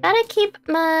 Gotta keep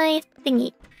my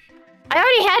thingy. I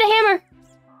already had a hammer!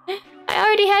 I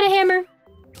already had a hammer.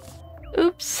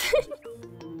 Oops.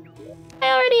 I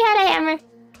already had a hammer.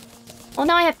 Well,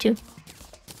 now I have two.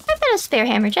 I've got a spare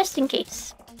hammer just in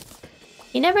case.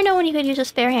 You never know when you could use a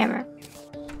spare hammer.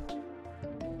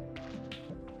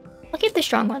 I'll keep the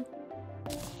strong one.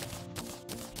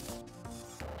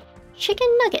 Chicken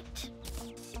nugget.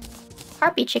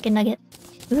 Harpy chicken nugget.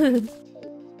 Ooh.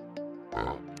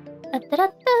 Da, da, da, da.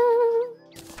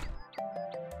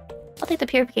 I'll take the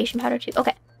purification powder too.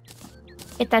 Okay.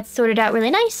 Get that sorted out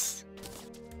really nice.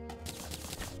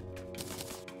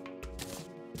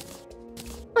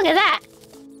 Look at that.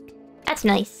 That's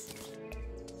nice.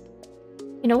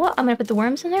 You know what? I'm gonna put the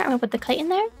worms in there. I'm gonna put the kite in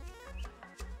there.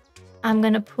 I'm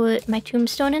gonna put my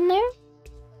tombstone in there.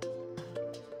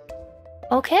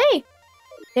 Okay.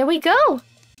 There we go.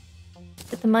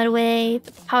 Put the mud away.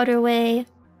 Put the powder away.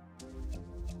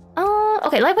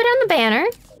 Okay, let's put down the banner.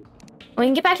 We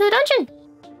can get back to the dungeon.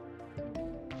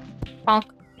 Bonk.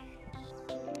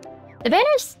 The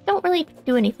banners don't really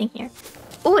do anything here.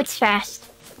 Oh, it's fast.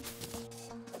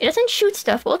 It doesn't shoot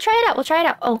stuff. We'll try it out. We'll try it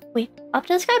out. Oh, wait. Up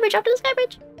to the sky bridge. Up to the sky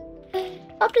bridge.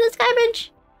 Up to the sky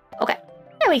bridge. Okay.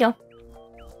 There we go.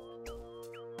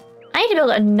 I need to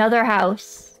build another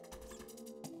house.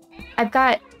 I've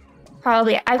got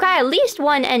at least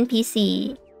one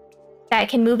NPC that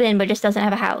can move in but just doesn't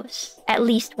have a house. At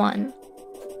least one.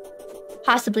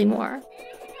 Possibly more.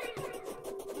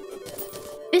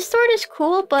 This sword is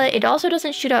cool, but it also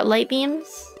doesn't shoot out light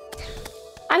beams.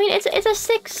 I mean, it's a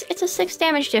 6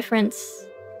 damage difference.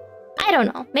 I don't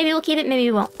know. Maybe we'll keep it, maybe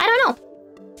we won't. I don't know.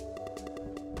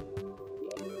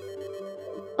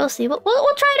 We'll see. We'll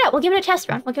try it out. We'll give it a test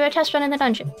run. We'll give it a test run in the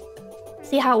dungeon.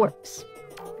 See how it works.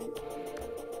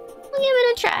 We'll give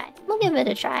it a try. We'll give it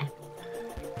a try.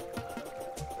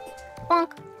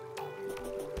 Bonk.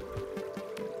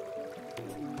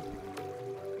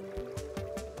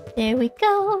 There we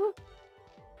go.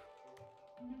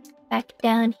 Back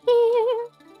down here.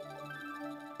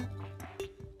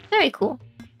 Very cool.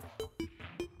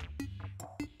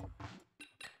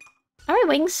 Are my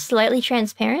wings slightly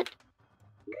transparent?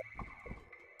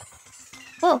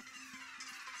 Whoa. Are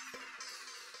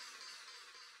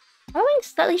my wings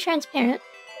slightly transparent?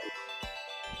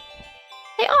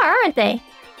 They are, aren't they?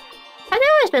 Have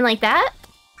they always been like that?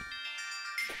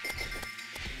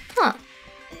 Huh.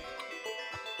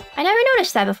 I never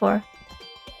noticed that before.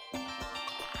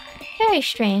 Very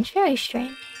strange, very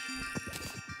strange.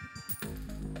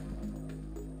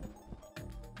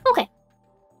 Okay.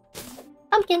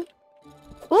 Pumpkin.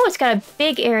 Ooh, it's got a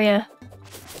big area.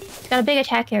 It's got a big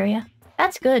attack area.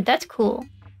 That's good, that's cool.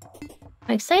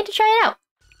 I'm excited to try it out.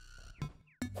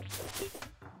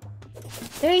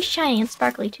 Very shiny and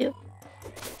sparkly too.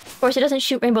 Of course, it doesn't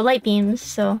shoot rainbow light beams,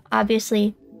 so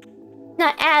obviously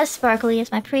not as sparkly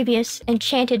as my previous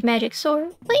enchanted magic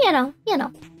sword. But you know,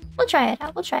 we'll try it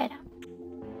out, we'll try it out.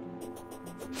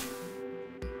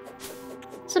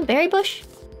 It's a berry bush?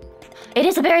 It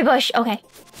is a berry bush! Okay.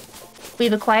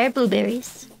 We've acquired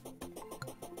blueberries.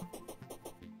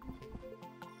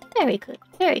 Very good,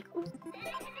 very cool.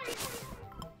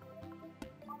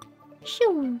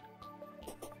 Shoo!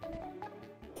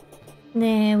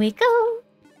 There we go.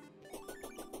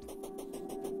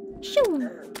 Shoo!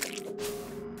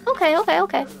 Okay, okay,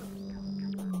 okay.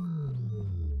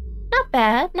 Not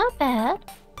bad, not bad.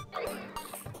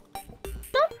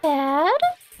 Not bad.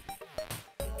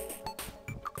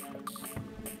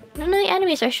 None of the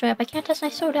enemies are showing up. I can't test my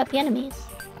sword at the enemies.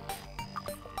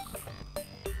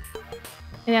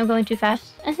 Maybe I'm going too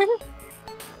fast.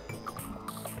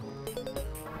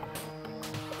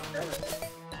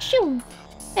 Shoo!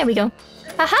 There we go.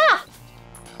 Haha!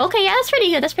 Okay, yeah, that's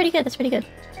pretty good. That's pretty good. That's pretty good.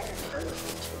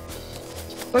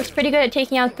 Works pretty good at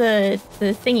taking out the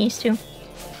thingies too.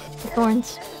 The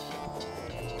thorns.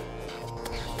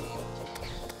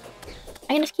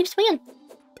 I can just keep swinging.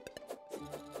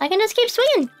 I can just keep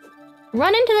swinging.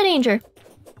 Run into the danger.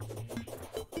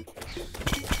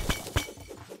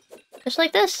 Just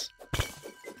like this.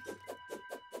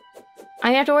 I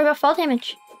don't have to worry about fall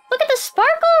damage. Look at the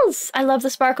sparkles! I love the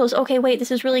sparkles. Okay, wait, this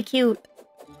is really cute.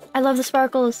 I love the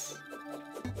sparkles.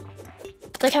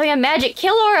 It's like having a magic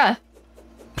kill aura.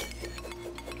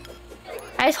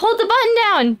 I just hold the button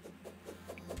down.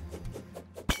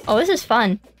 Oh, this is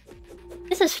fun.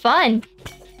 This is fun.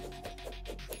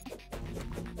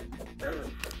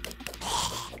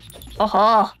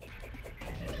 Oh,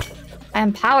 I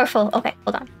am powerful. Okay,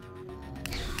 hold on.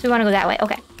 So we want to go that way.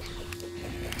 Okay.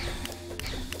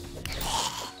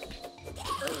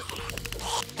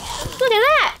 Look at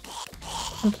that!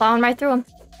 I'm plowing right through him.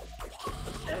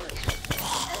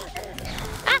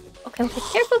 Ah! Okay, okay.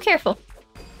 Careful, careful.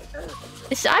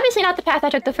 This is obviously not the path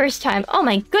I took the first time. Oh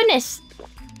my goodness!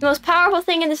 The most powerful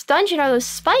thing in this dungeon are those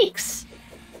spikes.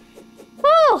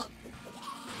 Whoa!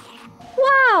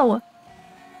 Wow!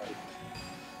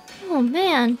 Oh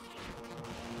man.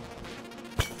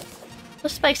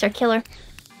 Those spikes are killer.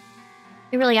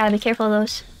 You really gotta be careful of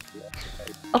those.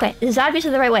 Okay, this is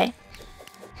obviously the right way.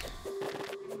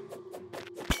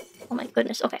 Oh my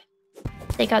goodness, okay.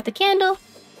 Take out the candle.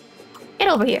 Get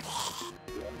over here.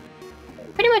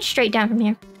 Pretty much straight down from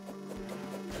here.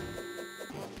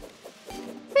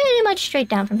 Pretty much straight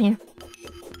down from here.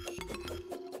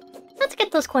 Let's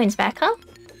get those coins back, huh?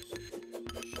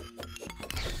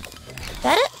 Is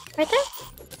that it? Right there?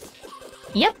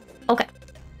 Yep. Okay.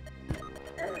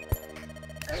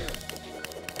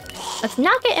 Let's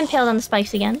not get impaled on the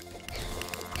spikes again.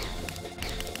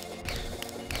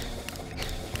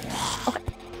 Okay.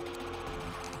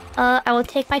 I will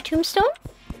take my tombstone.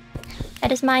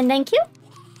 That is mine, thank you.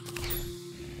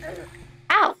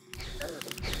 Ow!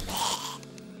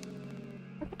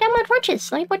 Put down more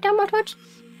torches. Let me put down more torches.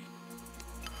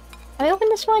 Have I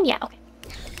opened this one? Yeah, okay.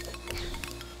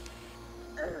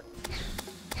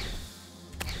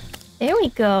 There we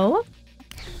go.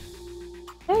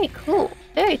 Very cool.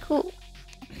 Very cool.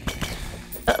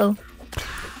 Uh-oh.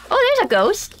 Oh, there's a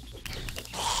ghost!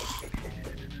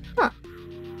 Huh.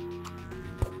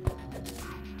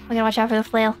 I gotta watch out for the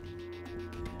flail.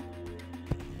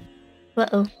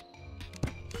 Uh-oh.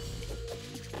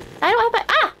 I don't have my...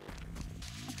 Ah!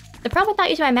 The problem with not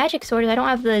using my magic sword is I don't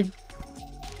have the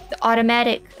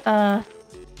automatic,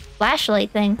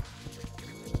 flashlight thing.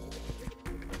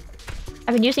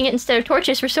 I've been using it instead of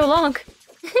torches for so long.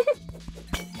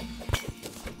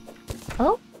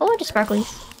 Oh, a bunch of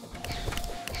sparklies.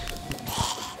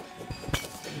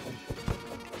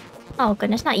 Oh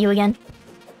goodness, not you again.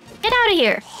 Get out of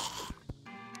here!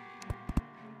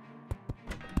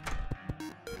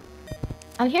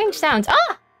 I'm hearing sounds.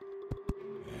 Ah!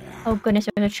 Oh goodness,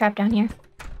 there's a trap down here.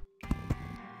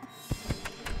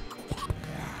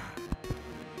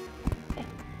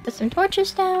 Put some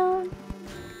torches down.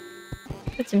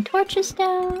 Put some torches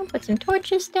down. Put some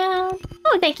torches down.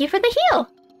 Oh, thank you for the heal.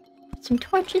 Put some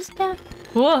torches down.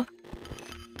 Whoa.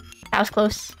 That was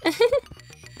close.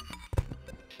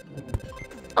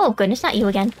 Oh, goodness, not you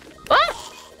again.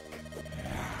 Ah!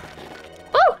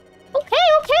 Oh!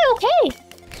 Okay.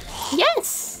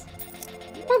 Yes!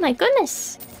 Oh my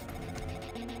goodness.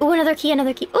 Ooh, another key.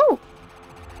 Ooh!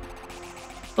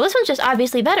 Well, this one's just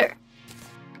obviously better.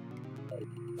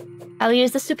 I'll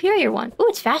use the superior one. Ooh,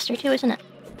 it's faster too, isn't it?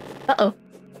 Uh-oh.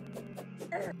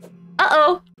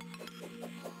 Uh-oh!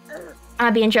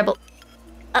 I'll be in trouble.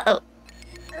 Uh-oh.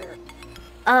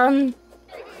 Can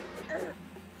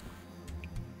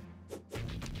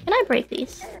I break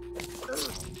these?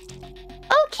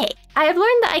 Okay, I have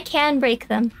learned that I can break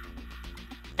them.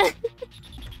 But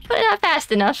not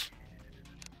fast enough.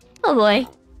 Oh boy.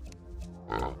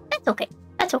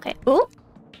 That's okay. Ooh!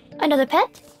 Another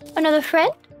pet? Another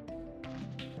friend?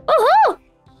 Oh-ho!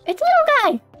 It's a little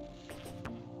guy!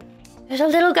 There's a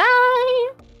little guy!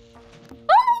 Oh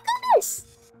my goodness!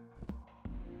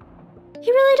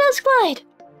 He really does glide!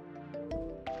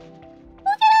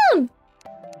 Look at him!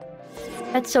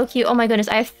 That's so cute. Oh my goodness,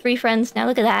 I have 3 friends now.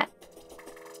 Look at that.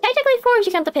 Technically 4 if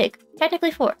you count the pig.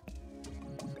 Technically 4.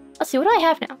 Let's see, what do I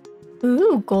have now?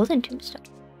 Ooh, golden tombstone.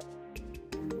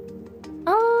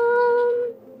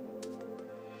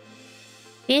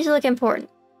 These look important.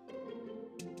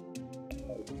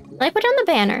 Let me put down the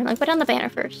banner. Let me put down the banner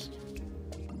first.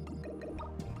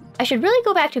 I should really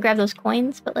go back to grab those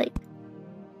coins, but like...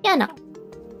 yeah, no.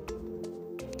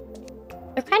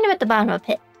 They're kind of at the bottom of a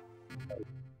pit.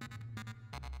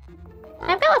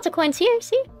 I've got lots of coins here,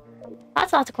 see?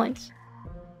 Lots of coins.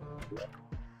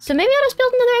 So maybe I'll just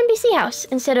build another NPC house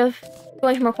instead of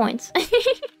going for more coins.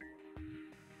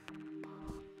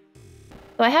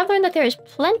 So I have learned that there is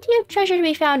plenty of treasure to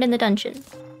be found in the dungeon.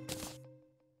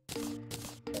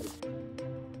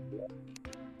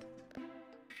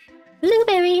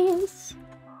 Blueberries!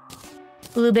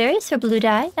 Blueberries for blue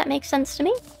dye, that makes sense to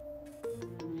me.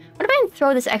 What if I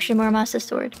throw this extra Muramasa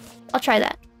sword? I'll try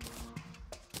that.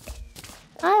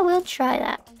 I will try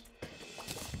that.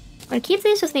 I'm gonna keep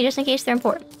these with me just in case they're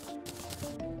important.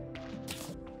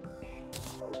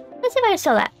 Let's see if I can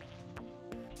sell that.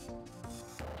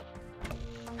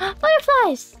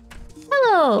 Butterflies!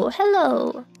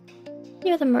 Hello.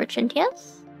 You're the merchant,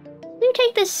 yes? You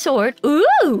take this sword.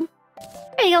 Ooh!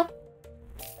 There you go.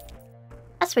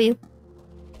 That's for you.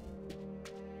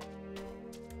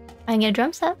 I can get a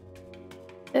drum set.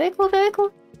 Very cool.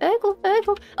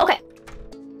 Okay.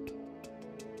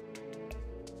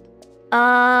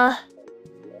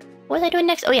 What was I doing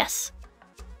next? Oh, yes.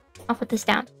 I'll put this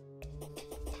down.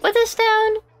 Put this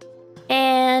down.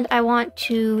 And I want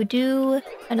to do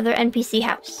another NPC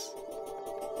house.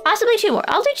 Possibly 2 more.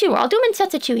 I'll do 2 more. I'll do them in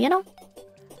sets of 2, you know?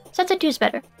 Sets of 2 is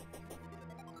better.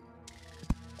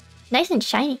 Nice and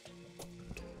shiny.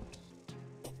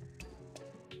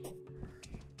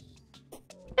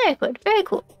 Very good. Very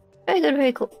cool.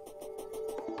 Very cool.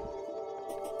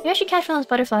 Maybe I should catch one of those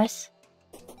butterflies.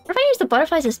 What if I use the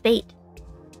butterflies as bait?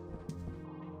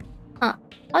 Huh.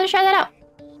 I'll just try that out.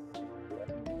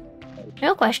 The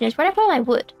real question is, where did I put all my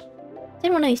wood? It's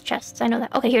in one of these chests, I know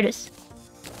that. Okay, here it is.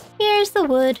 Here's the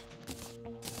wood.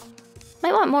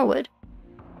 Might want more wood.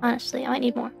 Honestly, I might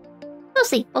need more. We'll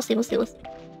see.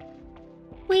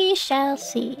 We shall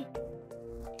see.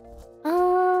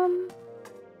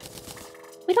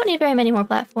 We don't need very many more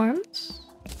platforms.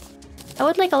 I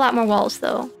would like a lot more walls,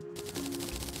 though.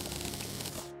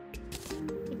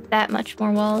 That much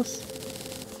more walls.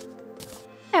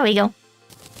 There we go.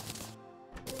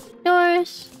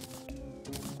 Doors.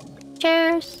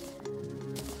 Chairs.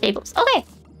 Tables. Okay.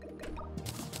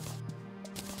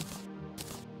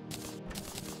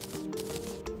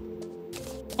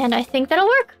 And I think that'll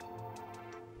work.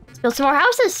 Let's build some more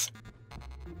houses.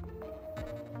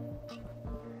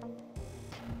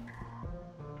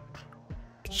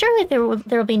 Surely there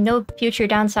will be no future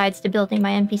downsides to building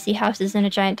my NPC houses in a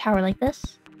giant tower like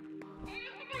this.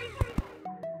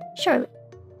 Surely.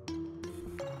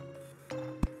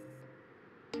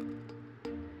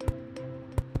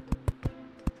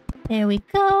 There we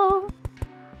go.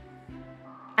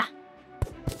 Ah.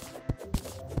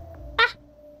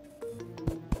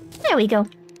 There we go.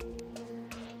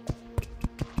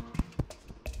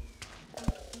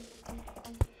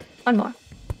 One more.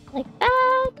 Like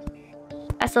that.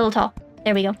 That's a little tall.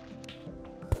 There we go.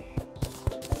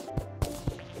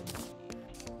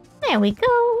 There we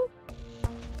go.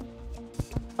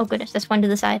 Oh goodness, that's one to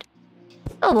the side.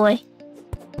 Oh boy.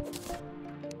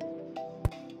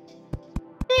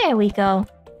 There we go.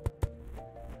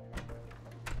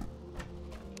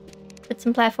 Get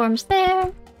some platforms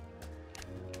there.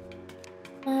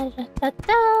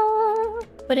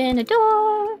 Put in a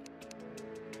door.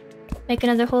 Make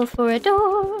another hole for a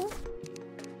door.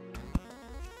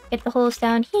 Get the holes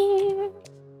down here.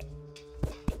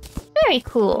 Very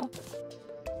cool.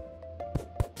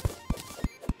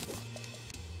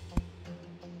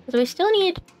 So we still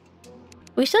need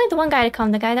the one guy to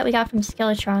come, the guy that we got from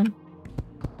Skeletron.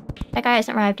 That guy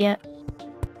hasn't arrived yet.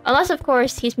 Unless, of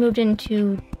course, he's moved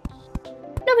into...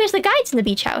 No, because the guide's in the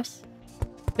beach house.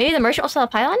 Maybe the merchant will sell a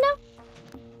pylon now?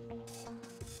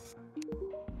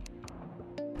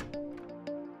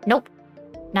 Nope.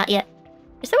 Not yet.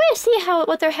 Is there a way to see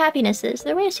what their happiness is? Is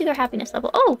there a way to see their happiness level?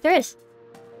 Oh, there is.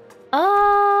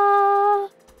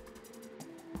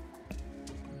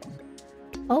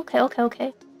 Okay.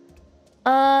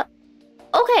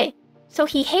 Okay. So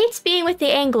he hates being with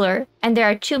the angler, and there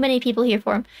are too many people here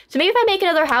for him. So maybe if I make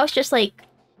another house just, like,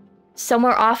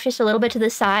 somewhere off just a little bit to the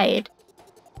side.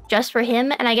 Just for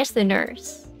him, and I guess the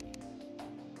nurse.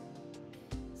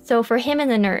 So for him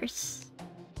and the nurse.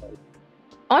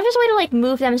 I want just a way to, like,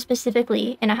 move them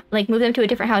specifically, and, like, move them to a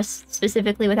different house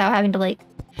specifically without having to, like...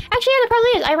 Actually, yeah, the probably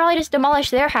is. I probably just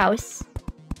demolish their house.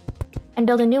 And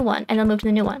build a new one, and then move to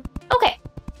the new one. Okay.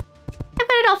 I've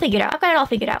got it all figured out. Have it all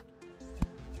figured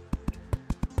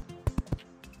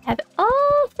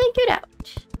out.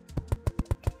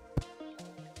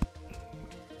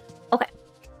 Okay.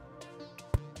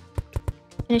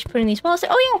 Finish putting these walls.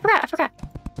 Oh yeah, I forgot.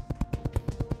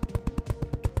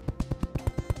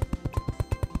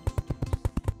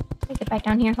 Let me get back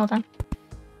down here. Hold on.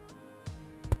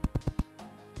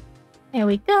 There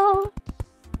we go.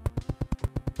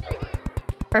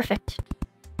 Perfect.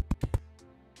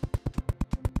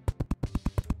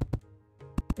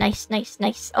 Nice.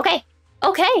 Okay.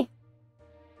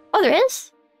 Oh, there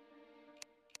is?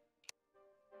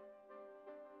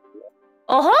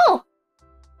 Oh-ho!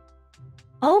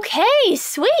 Okay,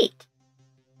 sweet!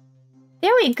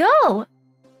 There we go!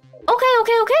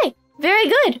 Okay. Very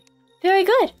good.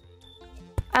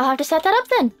 I'll have to set that up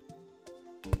then.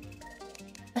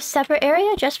 A separate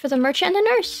area just for the merchant and the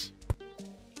nurse.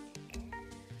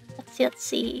 Let's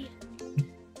see.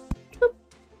 Boop.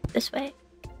 This way.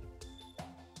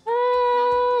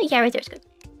 Yeah, right there's good.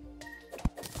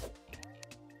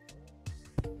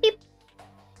 Beep.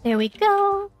 There we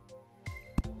go.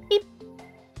 Beep.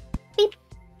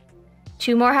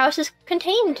 2 more houses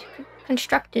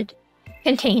constructed.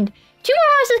 There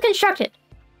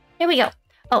we go.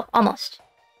 Oh, almost.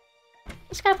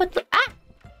 Just gotta put the...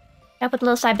 Gotta put the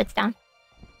little side bits down.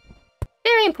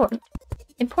 Very important.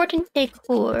 Important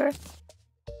decor.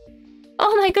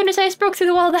 Oh my goodness, I just broke through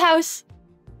the wall of the house.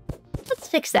 Let's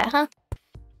fix that, huh?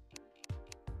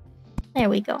 There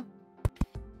we go.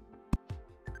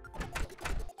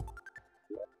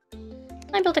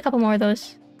 I built a couple more of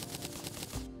those.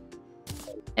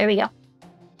 There we go.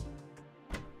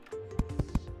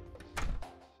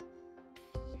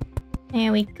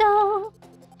 There we go.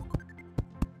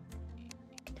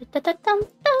 Da-da-da-dum-dum.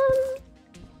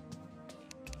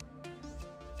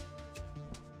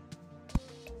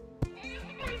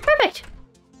 Perfect!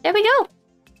 There we go!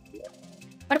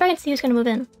 What if I can see who's gonna move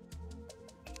in?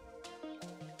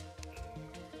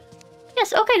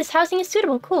 Yes, okay, this housing is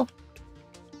suitable. Cool.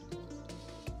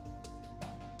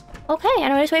 Okay, I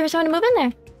know, just wait for someone to move in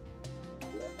there.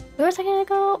 Where was I gonna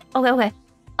go? Okay.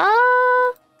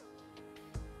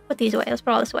 Put these away. Let's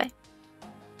put all this away.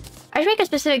 I should make a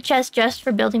specific chest just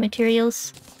for building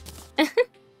materials.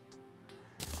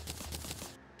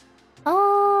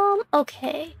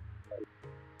 Okay.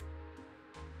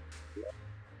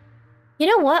 You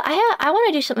know what? I want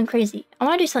to do something crazy.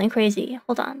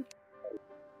 Hold on.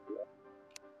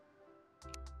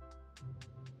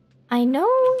 I know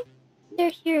they're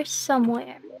here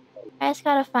somewhere. I just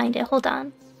gotta find it. Hold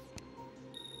on.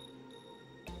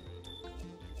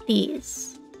 These.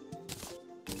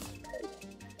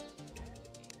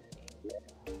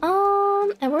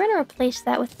 And we're gonna replace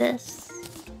that with this.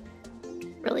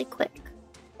 Really quick.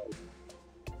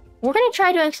 We're gonna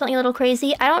try doing something a little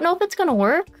crazy. I don't know if it's gonna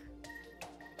work.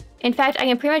 In fact, I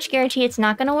can pretty much guarantee it's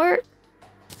not gonna work.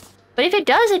 But if it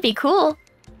does, it'd be cool.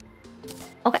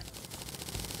 Okay.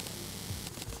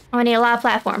 I'm gonna need a lot of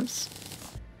platforms.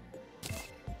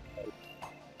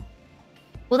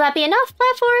 Will that be enough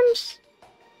platforms?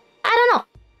 I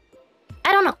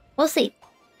don't know. We'll see.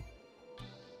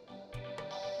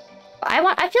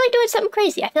 I feel like doing something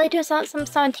crazy. I feel like doing something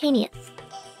spontaneous.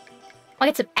 I'll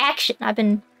get some action. I've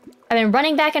been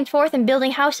running back and forth and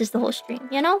building houses the whole stream,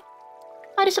 you know?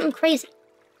 I'll do something crazy.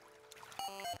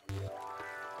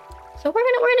 So we're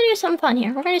gonna do something fun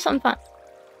here.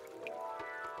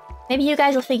 Maybe you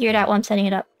guys will figure it out while I'm setting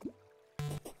it up.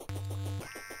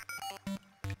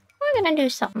 We're gonna do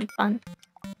something fun.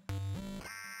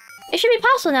 It should be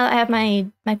possible now that I have my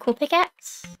cool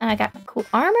pickaxe and I got my cool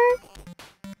armor.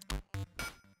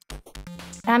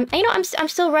 You know, I'm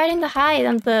still riding the high.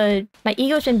 My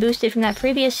ego's been boosted from that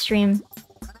previous stream,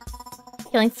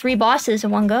 killing 3 bosses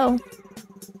in one go.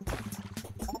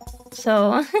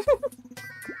 So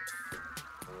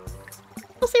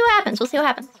we'll see what happens. We'll see what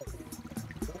happens.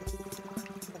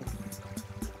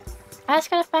 I just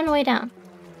gotta find a way down.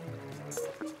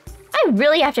 I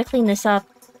really have to clean this up.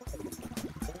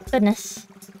 Goodness.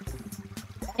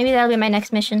 Maybe that'll be my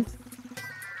next mission.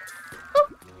 Oh,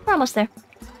 we're almost there.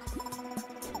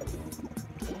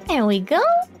 There we go.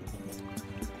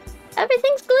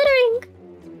 Everything's glittering.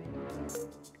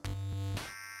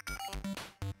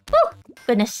 Oh,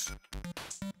 goodness.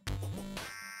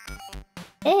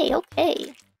 Hey,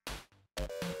 okay.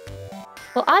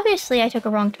 Well, obviously I took a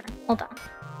wrong turn. Hold on.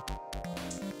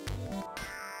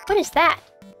 What is that?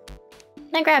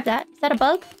 Can I grab that? Is that a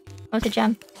bug? Oh, it's a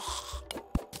gem.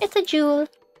 It's a jewel.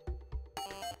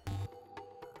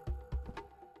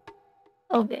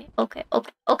 Okay, okay,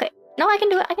 okay, okay. No, I can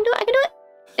do it, I can do it, I can do it!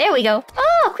 There we go!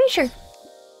 Oh, creature!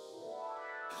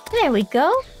 There we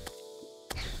go!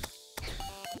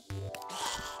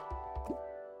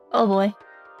 Oh boy.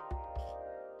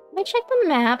 Let me check the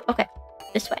map. Okay,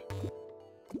 this way.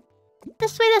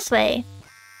 This way, this way.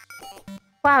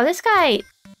 Wow, this guy,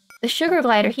 the sugar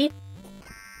glider, he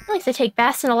likes to take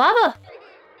baths in the lava.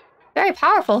 Very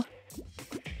powerful.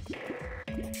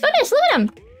 Goodness, look at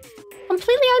him!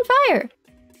 Completely on fire.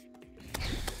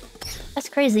 That's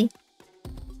crazy.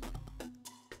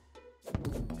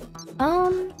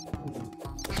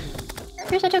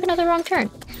 Here's I took another wrong turn.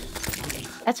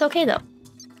 That's okay though.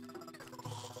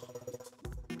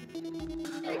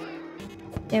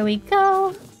 There we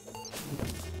go.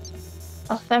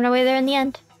 I'll find my way there in the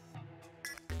end.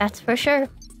 That's for sure.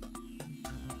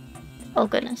 Oh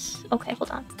goodness. Okay,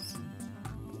 hold on.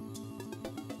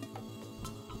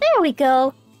 There we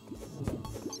go.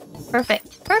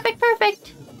 Perfect. Perfect,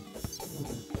 perfect.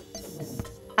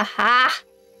 Aha!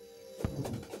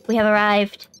 We have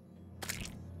arrived.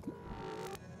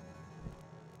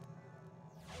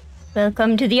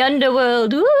 Welcome to the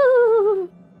Underworld. Woo!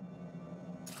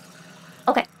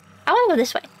 Okay, I want to go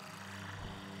this way.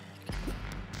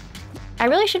 I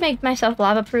really should make myself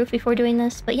lava-proof before doing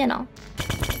this, but you know.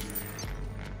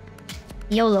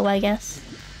 YOLO, I guess.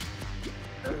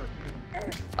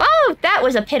 Oh, that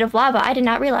was a pit of lava. I did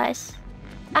not realize.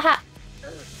 Aha.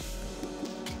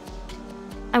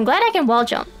 I'm glad I can wall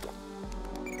jump.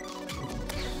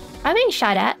 I'm being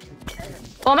shot at.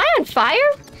 Oh, am I on fire?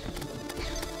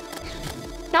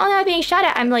 Not only am I being shot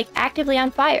at, I'm like actively on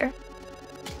fire.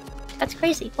 That's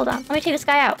crazy. Hold on. Let me take this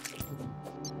guy out.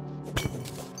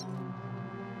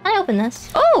 Can I open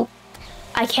this? Oh!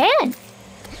 I can!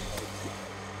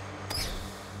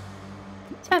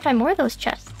 Let's try to find more of those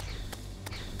chests.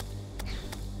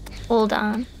 Hold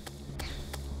on.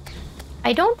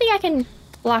 I don't think I can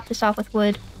block this off with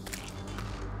wood.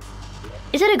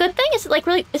 Is it a good thing? Is it like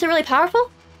really? Is it really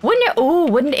powerful?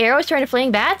 Wooden arrows turn to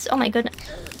flaming bats? Oh my goodness!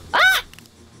 Ah!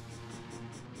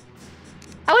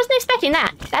 I wasn't expecting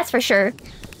that. That's for sure.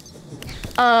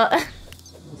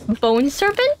 Bone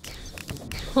serpent?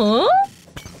 Huh?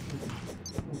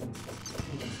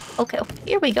 Okay,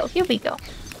 here we go. Here we go.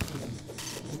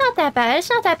 It's not that bad. It's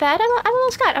not that bad. I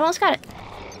almost got it. I almost got it.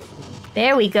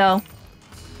 There we go.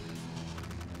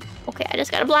 Okay, I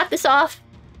just gotta block this off.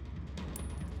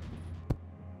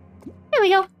 There we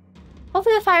go.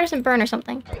 Hopefully the fire doesn't burn or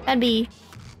something. That'd be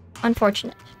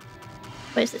unfortunate.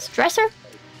 What is this? Dresser?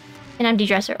 An empty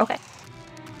dresser. Okay.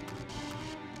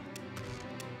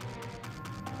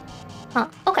 Huh.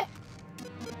 Okay.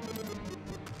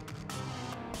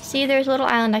 See, there's a little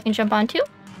island I can jump onto.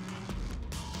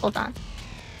 Hold on.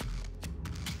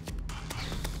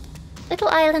 Little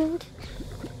island.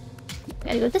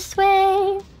 Gotta go this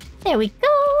way. There we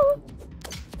go.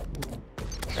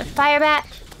 The fire bat.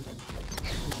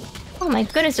 Oh my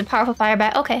goodness, a powerful fire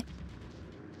bat. Okay.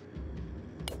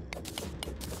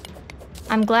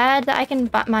 I'm glad that I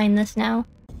can mine this now.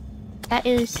 That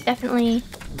is definitely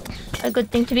a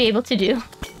good thing to be able to do.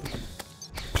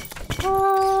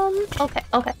 Okay,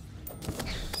 okay.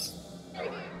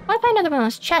 I want to find another one of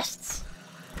those chests.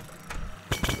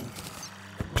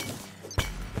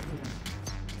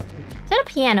 Is that a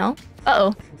piano?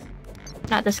 Uh-oh.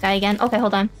 Not this guy again. Okay,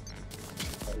 hold on.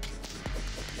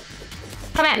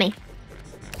 Come at me.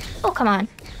 Oh, come on.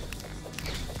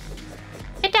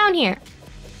 Get down here.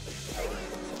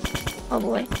 Oh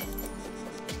boy.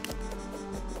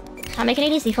 Not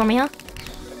making it easy for me, huh?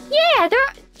 Yeah,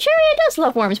 Terraria does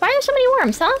love worms. Why are there so many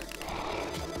worms, huh?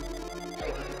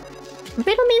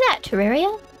 Riddle me that,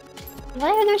 Terraria. Why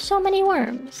are there so many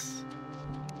worms?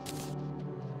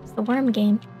 It's the worm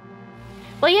game.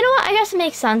 Well, you know what? I guess it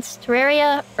makes sense.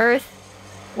 Terraria, Earth,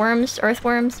 worms,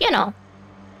 earthworms, you know.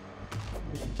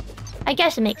 I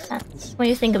guess it makes sense when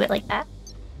you think of it like that.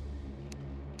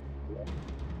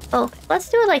 Okay, let's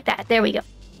do it like that. There we go.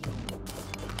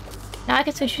 Now I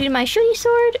can switch between my shooty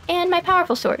sword and my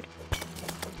powerful sword.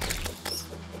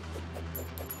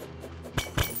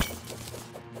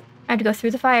 I have to go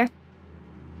through the fire.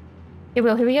 Here we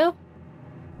go, here we go.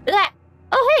 Look at that!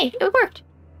 Oh, hey! It worked!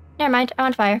 Never mind, I'm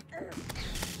on fire.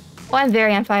 Oh, I'm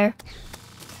very on fire.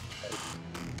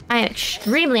 I am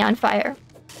extremely on fire.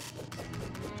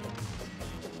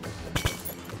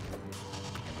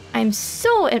 I am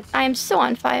so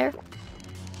on fire.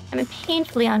 I'm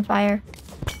painfully on fire.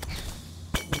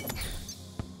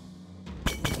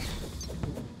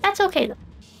 That's okay though.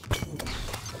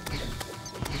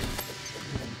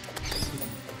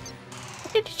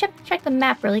 I need to check the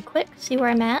map really quick, see where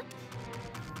I'm at.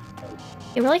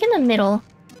 Okay, we're like in the middle.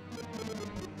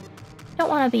 Don't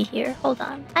want to be here. Hold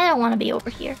on. I don't want to be over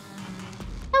here.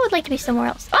 I would like to be somewhere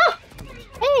else. Oh!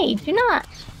 Hey, do not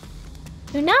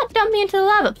dump me into the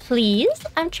lava, please.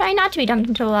 I'm trying not to be dumped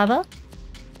into the lava.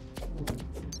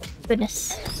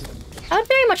 Goodness. I would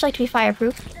very much like to be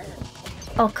fireproof.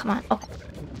 Oh, come on. Okay.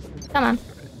 Come on.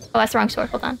 Oh, that's the wrong sword.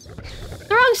 Hold on.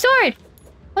 The wrong sword!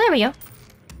 Oh, there we go.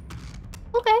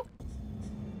 Okay.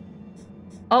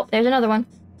 Oh, there's another one.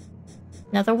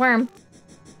 Another worm.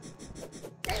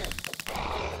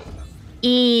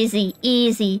 Easy,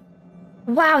 easy.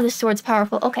 Wow, this sword's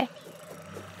powerful. Okay.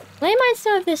 Let me mine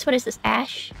some of this. What is this?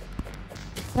 Ash?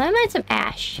 Let me mine some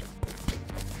ash.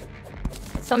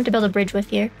 Something to build a bridge with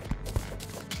here.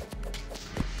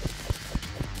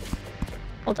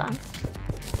 Hold on.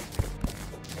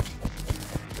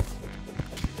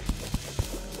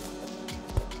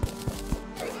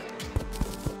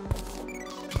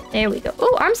 There we go.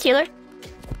 Ooh, arms healer.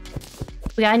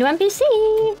 We got a new NPC.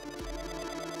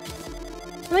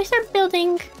 Let me start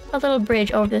building a little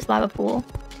bridge over this lava pool.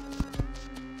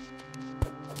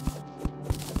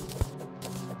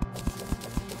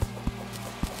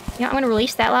 You know, I'm gonna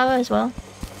release that lava as well.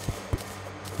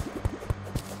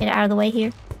 Get it out of the way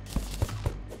here.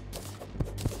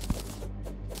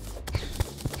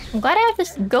 I'm glad I have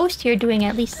this ghost here doing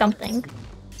at least something.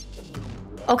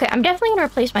 Okay, I'm definitely gonna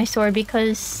replace my sword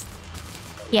because...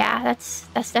 yeah, that's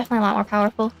definitely a lot more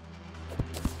powerful.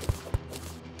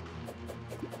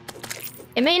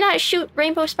 It may not shoot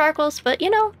rainbow sparkles, but you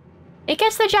know, it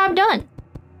gets the job done.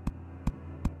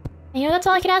 And you know, that's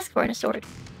all I can ask for in a sword.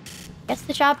 Gets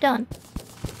the job done.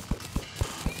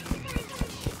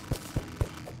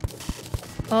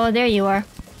 Oh, there you are.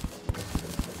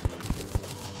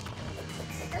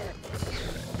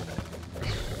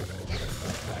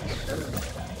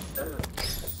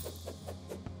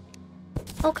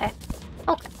 Okay.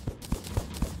 Okay.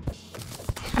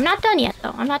 I'm not done yet,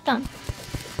 though. I'm not done.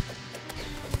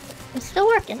 I'm still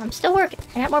working. I'm still working.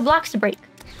 I got more blocks to break.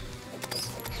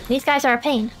 These guys are a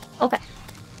pain. Okay.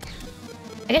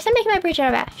 I guess I'm making my bridge out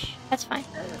of ash. That's fine.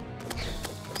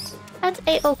 That's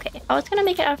a-okay. I was gonna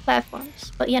make it out of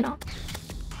platforms, but you know.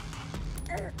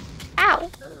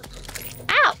 Ow!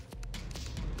 Ow!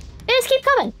 They just keep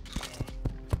coming!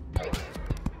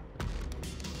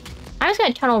 I'm just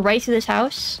gonna tunnel right through this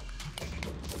house.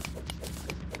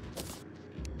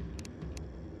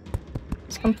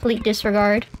 Just complete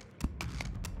disregard.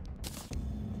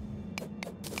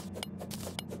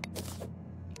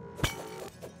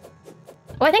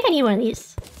 Oh, I think I need one of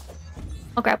these.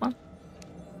 I'll grab one.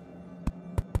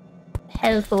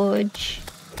 Hellforge.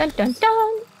 Dun dun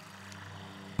dun!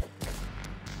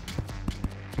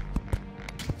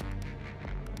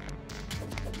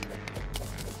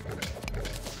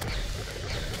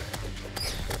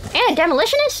 And a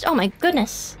demolitionist? Oh my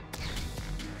goodness.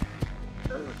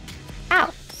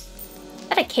 Ow. Is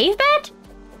that a cave bat?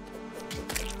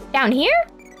 Down here?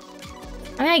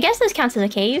 I mean, I guess this counts as a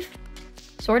cave.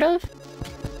 Sort of.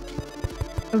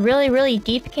 A really, really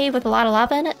deep cave with a lot of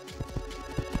lava in it.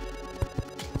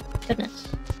 Goodness.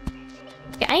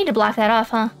 Yeah, I need to block that off,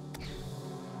 huh?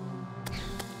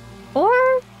 Or...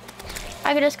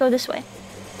 I could just go this way.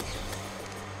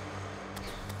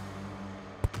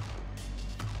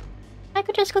 I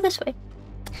could just go this way.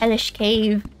 Hellish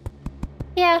cave.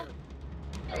 Yeah.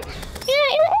 Yeah,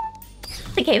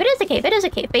 it's a cave. It is a cave. It is a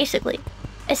cave, basically.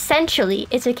 Essentially,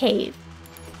 it's a cave.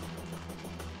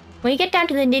 When you get down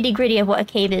to the nitty-gritty of what a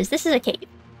cave is, this is a cave.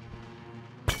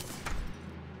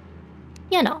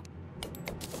 You know.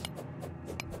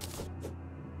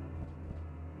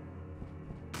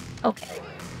 Okay.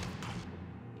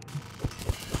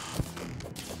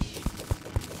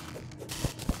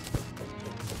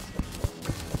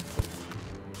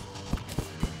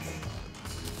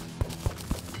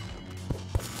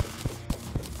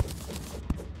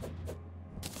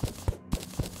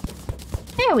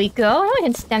 There we go. Now we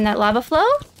can stem that lava flow.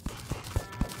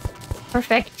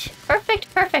 Perfect.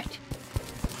 Perfect, perfect.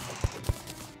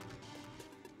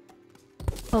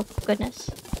 Oh, goodness.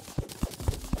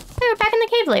 Hey, we're back in the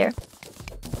cave layer.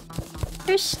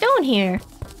 There's stone here.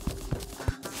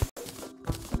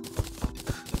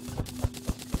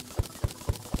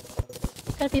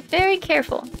 Gotta be very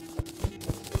careful.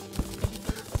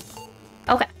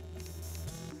 Okay.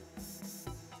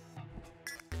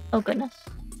 Oh, goodness.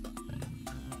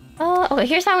 Okay,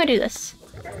 here's how I'm gonna do this.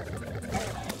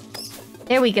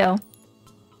 There we go.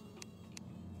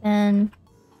 And...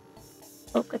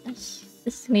 oh, goodness.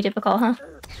 This is gonna be difficult, huh?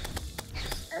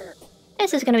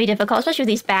 This is gonna be difficult, especially with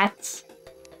these bats.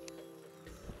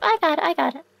 I got it, I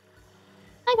got it.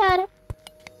 I got it.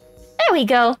 There we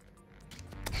go.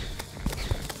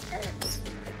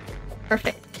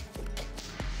 Perfect.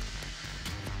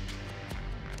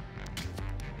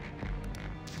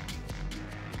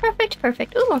 Perfect,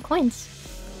 perfect. Ooh, more coins.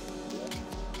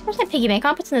 Where's my piggy bank?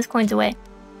 I'm putting those coins away.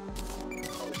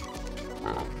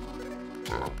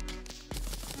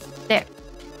 There.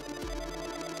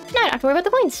 Now I don't have to worry about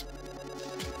the coins.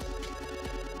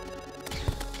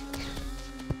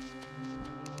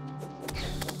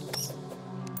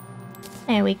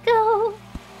 There we go.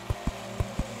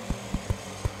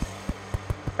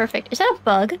 Perfect. Is that a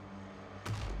bug?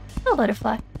 Oh,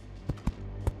 butterfly.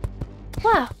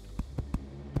 Wow.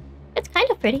 It's kind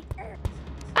of pretty.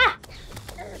 Ah!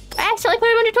 I accidentally put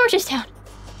a bunch of torches down.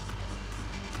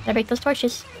 Gotta break those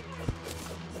torches.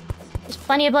 There's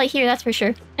plenty of light here, that's for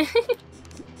sure. Okay.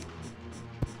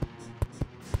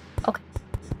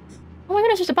 Oh my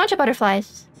goodness, there's a bunch of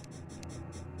butterflies.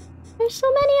 There's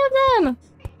so many of them!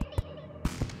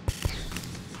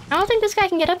 I don't think this guy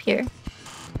can get up here.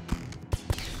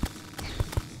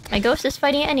 My ghost is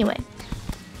fighting it anyway.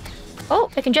 Oh,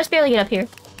 I can just barely get up here.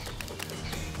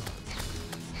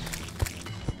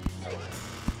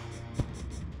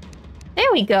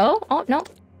 There we go. Oh, no.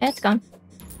 It's gone.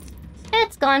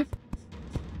 It's gone.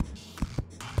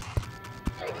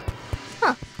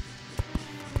 Huh.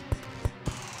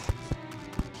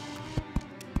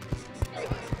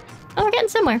 Oh, we're getting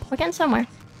somewhere. We're getting somewhere.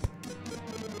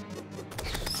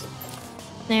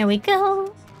 There we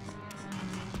go.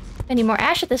 I need more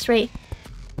ash at this rate.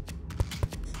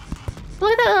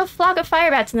 Look at that little flock of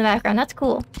fire bats in the background. That's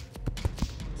cool.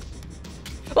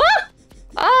 Oh!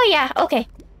 Oh, yeah. Okay.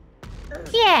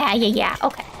 Yeah.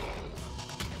 Okay.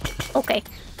 Okay.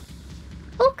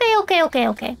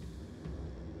 Okay.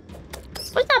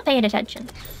 Was not paying attention.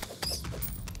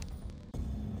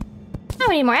 Now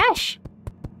we need more ash.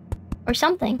 Or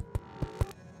something.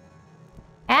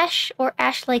 Ash or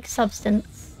ash-like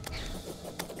substance.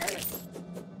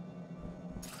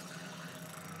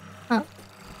 Huh.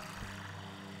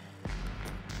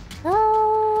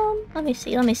 Let me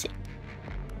see.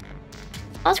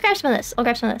 Let's grab some of this. I'll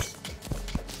grab some of this.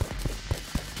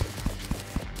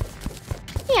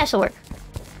 Yeah, this'll work.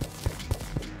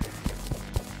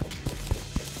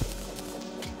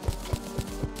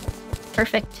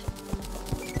 Perfect.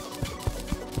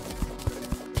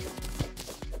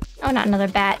 Oh, not another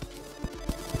bat.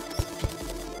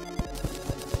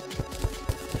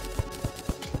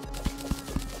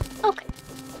 Okay.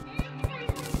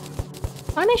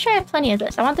 I want to make sure I have plenty of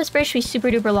this. I want this bridge to be super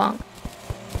duper long.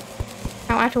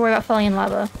 I don't have to worry about falling in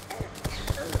lava.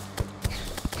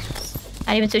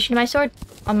 Not even switching to my sword.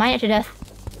 I'll mine it to death.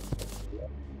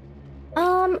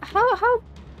 How?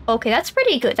 Okay, that's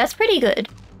pretty good. That's pretty good.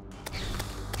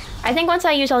 I think once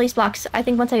I use all these blocks, I'll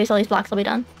be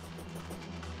done.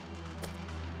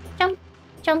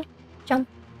 Jump.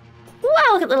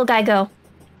 Wow, look at little guy go.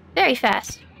 Very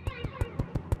fast.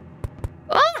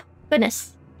 Oh,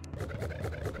 goodness.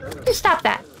 Just stop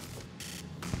that.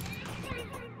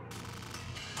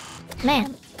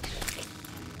 Man.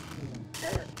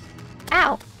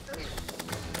 Ow.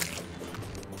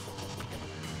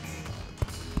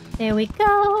 There we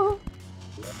go.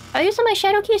 I used all my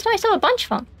shadow keys, so I still have a bunch of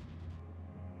them.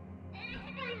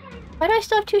 Why do I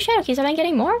still have 2 shadow keys? Am I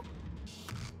getting more?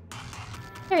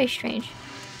 Very strange.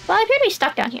 Well, I appear to be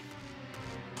stuck down here.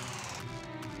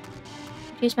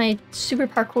 Use my super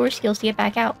parkour skills to get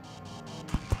back out.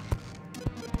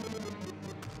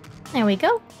 There we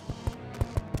go.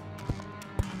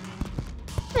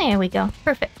 There we go.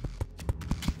 Perfect.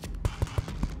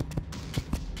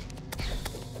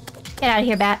 Get out of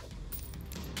here, bat.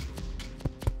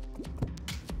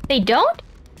 They don't?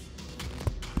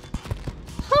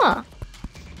 Huh.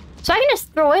 So I can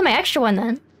just throw away my extra one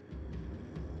then.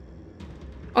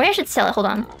 Or I should sell it. Hold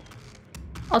on.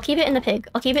 I'll keep it in the pig.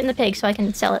 I'll keep it in the pig so I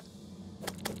can sell it.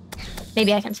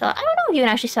 Maybe I can sell it. I don't know if you can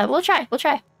actually sell it. We'll try. We'll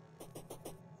try.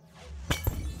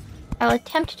 I'll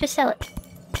attempt to sell it.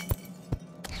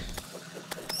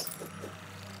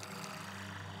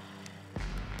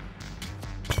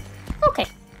 Okay.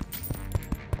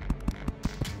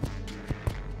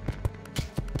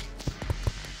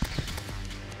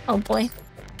 Oh boy.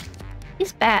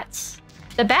 These bats.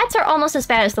 The bats are almost as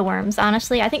bad as the worms,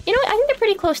 honestly. I think, you know what? I think they're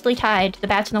pretty closely tied, the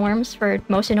bats and the worms, for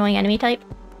most annoying enemy type.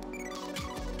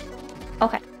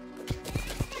 Okay.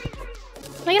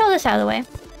 Let me get all this out of the way.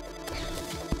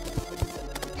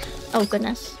 Oh,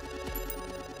 goodness.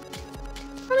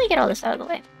 Let me get all this out of the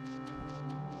way.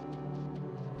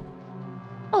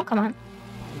 Oh, come on.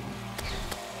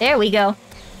 There we go.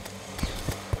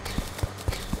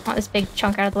 I want this big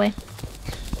chunk out of the way.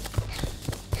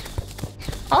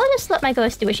 I'll just let my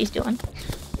ghost do what she's doing.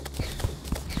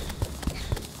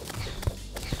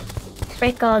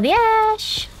 Break all the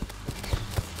ash.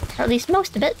 Or at least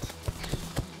most of it.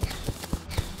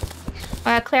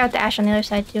 I gotta clear out the ash on the other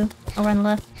side too. Over on the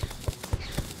left.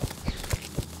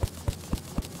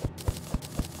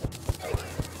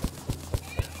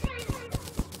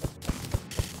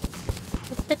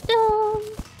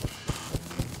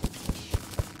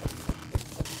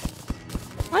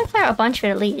 I want to clear out a bunch of it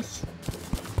at least.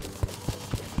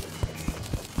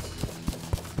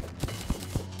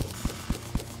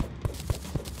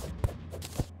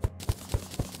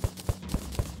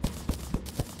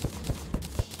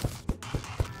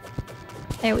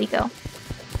 There we go.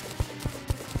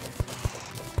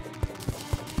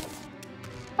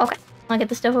 Okay, I'll get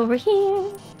the stuff over here. A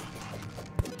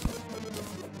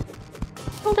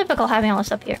little difficult having all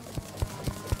this up here.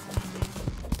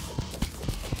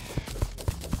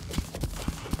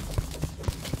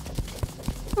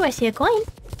 Oh, I see a coin.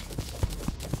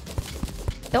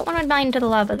 Don't want to mine into the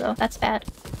lava though, that's bad.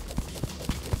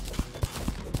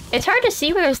 It's hard to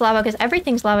see where there's lava because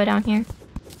everything's lava down here.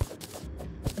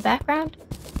 The background?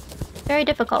 Very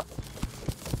difficult.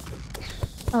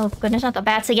 Oh goodness, not the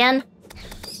bats again.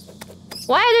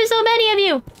 Why are there so many of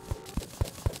you?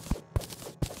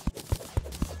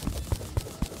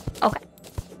 Okay.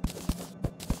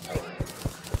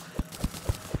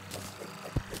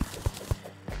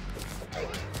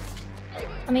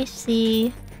 Let me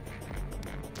see.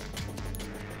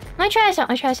 Let me try this out.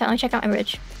 Let me try this out. Let me check out my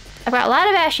bridge. I've got a lot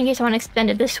of ash in case I want to extend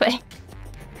it this way.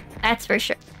 That's for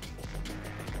sure.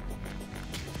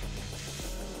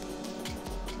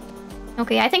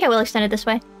 Okay, I think I will extend it this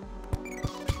way.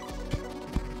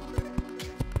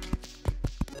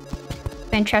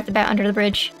 And trap the bat under the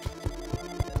bridge.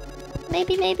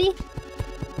 Maybe, maybe.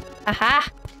 Aha!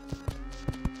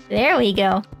 There we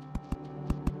go.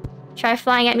 Try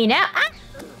flying at me now. Ah!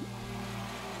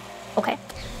 Okay.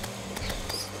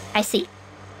 I see.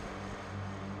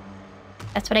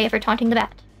 That's what I get for taunting the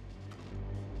bat.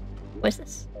 What is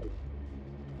this?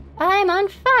 I'm on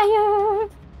fire!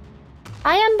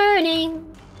 I am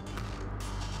burning!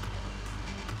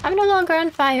 I'm no longer on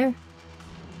fire.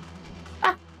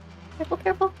 Ah! Careful,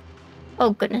 careful. Oh,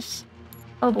 goodness.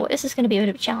 Oh boy, this is gonna be a bit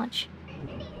of a challenge.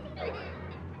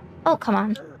 Oh, come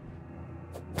on.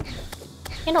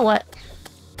 You know what?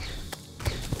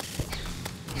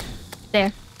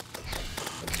 There.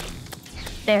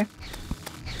 There.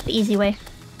 The easy way.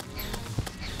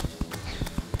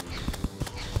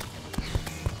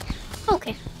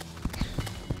 Okay.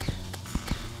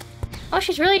 Oh,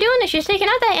 she's really doing this. She's taking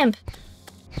out that imp.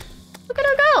 Look at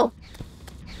her go.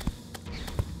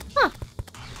 Huh.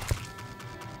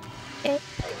 Okay.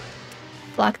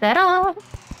 Block that off.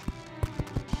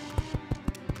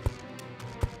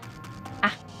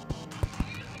 Ah.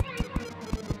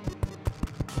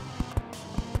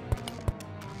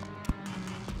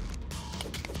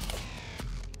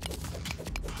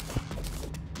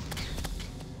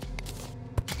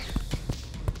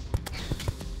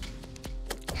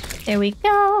 There we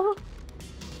go.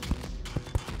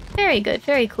 Very good,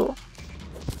 very cool.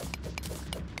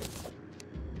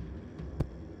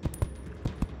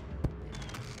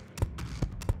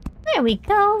 There we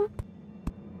go.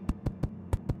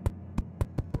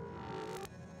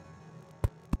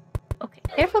 Okay,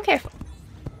 careful, careful.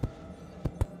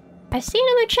 I see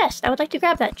another chest. I would like to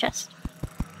grab that chest.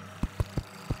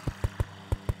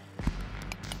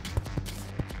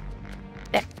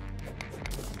 There.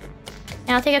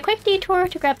 And I'll take a quick detour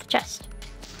to grab the chest.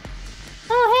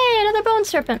 Oh, hey, another bone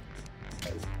serpent.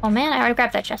 Oh man, I already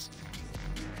grabbed that chest.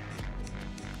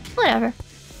 Whatever.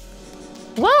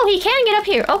 Whoa, he can get up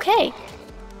here. Okay.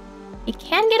 He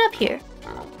can get up here.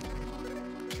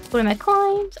 What are my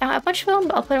coins? I don't have much of them,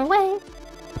 but I'll put them away.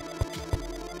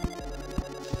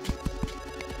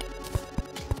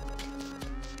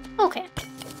 Okay.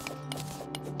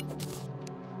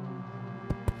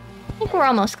 I think we're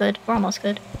almost good. We're almost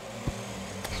good.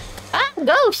 Ah,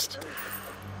 ghost!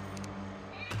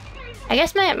 I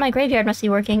guess my graveyard must be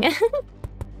working. It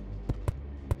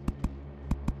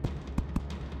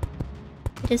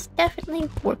is definitely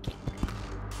working.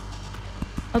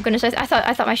 Oh goodness, I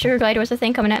thought my sugar glider was a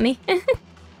thing coming at me.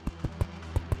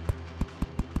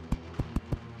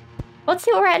 Let's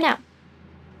see what we're at now.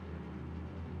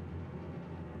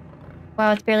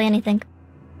 Wow, it's barely anything.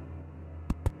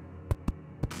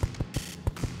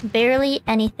 Barely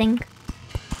anything.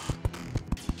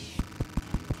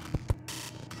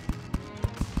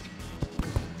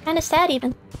 Kinda sad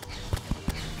even.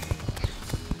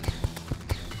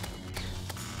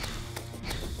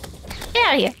 Get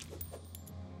out of here.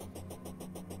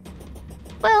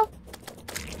 Well,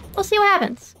 we'll see what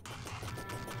happens.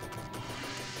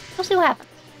 We'll see what happens.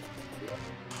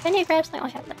 I need to grab something. I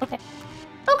have that. Okay.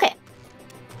 Okay.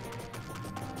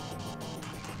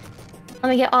 Let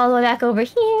me get all the way back over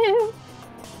here.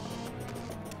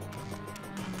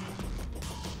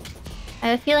 I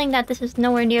have a feeling that this is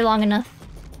nowhere near long enough.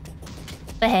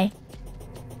 But hey.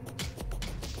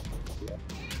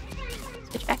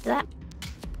 Switch back to that.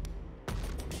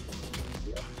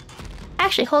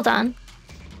 Actually, hold on.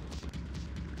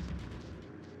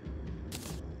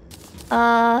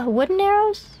 Wooden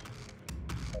arrows?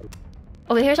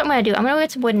 Okay, here's what I'm gonna do. I'm gonna go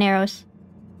get some wooden arrows.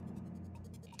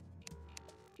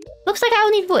 Looks like I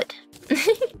will need wood.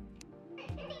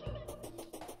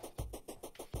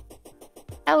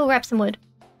 I will grab some wood.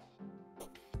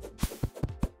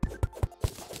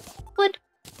 Wood.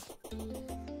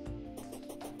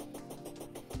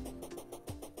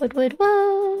 Wood, wood,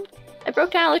 wood. I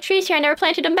broke down all the trees here. I never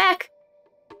planted them back.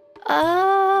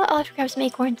 I'll have to grab some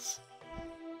acorns.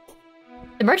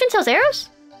 The merchant sells arrows?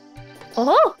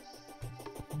 Oh!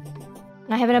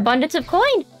 And I have an abundance of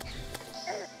coin.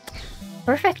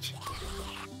 Perfect.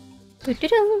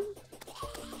 Doo-doo-doo.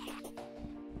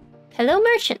 Hello,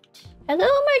 merchant. Hello,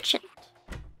 merchant.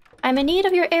 I'm in need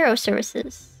of your arrow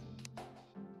services.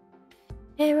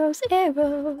 Arrows,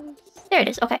 arrows. There it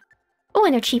is. Okay. Oh,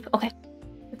 and they're cheap. Okay.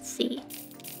 Let's see.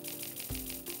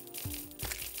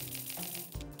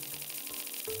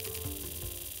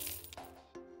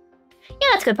 Yeah,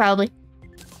 that's good, probably.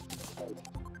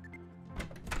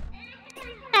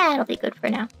 That'll be good for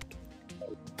now.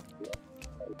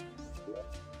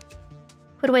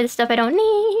 Put away the stuff I don't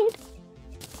need.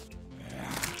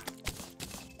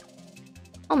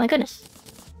 Oh my goodness.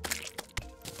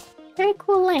 Very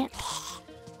cool lamp.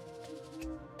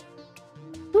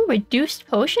 Ooh, reduced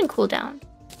potion cooldown.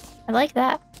 I like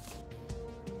that.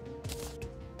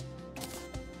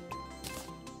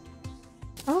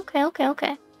 Okay, okay,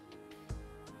 okay.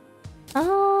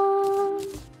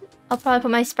 I'll probably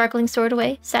put my sparkling sword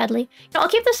away, sadly. No, I'll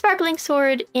keep the sparkling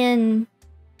sword in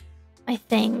my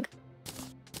thing.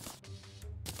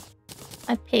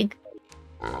 My pig.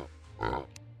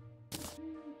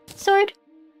 Sword.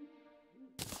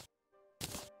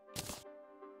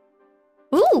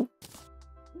 Ooh!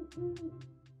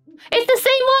 It's the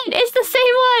same one! It's the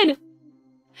same one!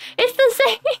 It's the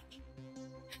same...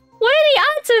 What are the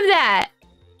odds of that?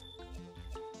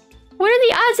 What are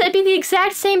the odds that'd be the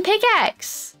exact same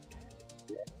pickaxe?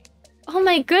 Oh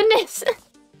my goodness.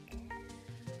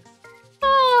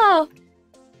 Oh.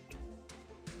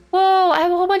 Whoa, I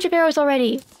have a whole bunch of arrows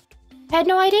already. I had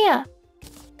no idea.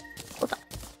 Hold on.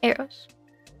 Arrows.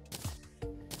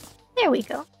 There we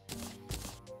go.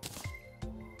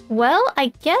 Well,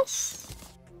 I guess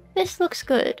this looks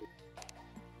good.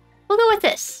 We'll go with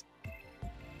this.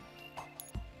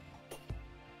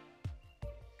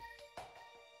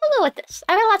 We'll go with this.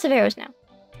 I got lots of arrows now.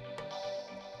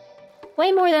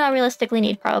 Way more than I'll realistically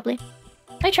need, probably.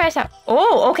 Let me try this out.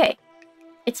 Oh, okay.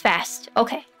 It's fast.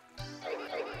 Okay.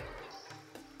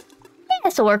 Yeah,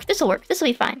 this'll work. This'll work. This'll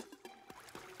be fine.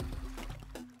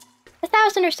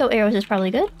 1,000 or so arrows is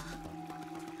probably good.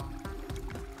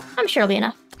 I'm sure it'll be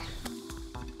enough.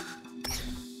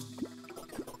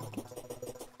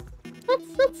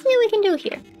 Let's see what we can do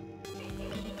here.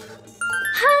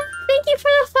 Hi, thank you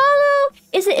for the follow.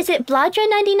 Is it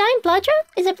Bladra99? Bladra?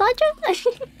 Is it Bladra?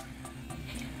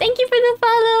 Thank you for the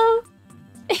follow.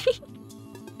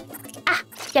 Ah,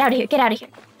 get out of here. Get out of here.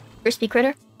 Crispy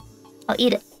critter. I'll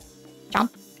eat it.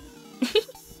 Jump.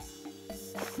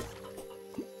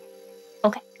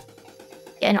 Okay.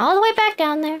 Getting all the way back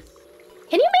down there.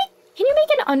 Can you make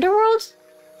an underworld?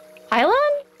 pylon?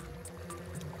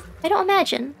 I don't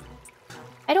imagine.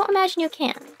 I don't imagine you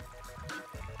can.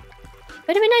 But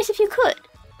it'd be nice if you could.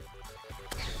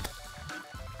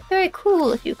 Very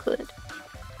cool if you could.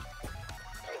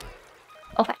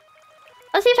 Okay.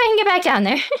 Let's see if I can get back down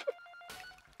there.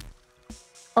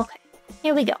 Okay.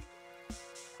 Here we go.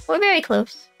 We're very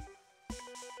close.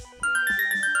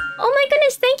 Oh my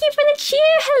goodness, thank you for the cheer!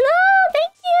 Hello!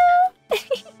 Thank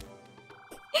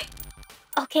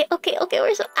you! Okay,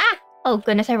 where's the... Ah! Oh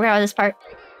goodness, I forgot this part.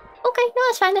 Okay, no,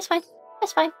 that's fine, that's fine.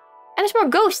 That's fine. And there's more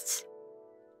ghosts!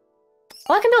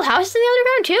 Oh, I can build houses in the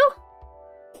underground too?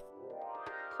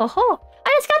 Ho ho!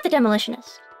 I just got the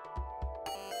demolitionist.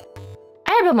 I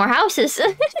gotta build more houses.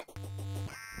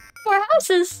 More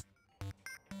houses!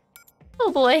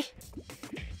 Oh boy.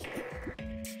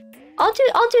 I'll do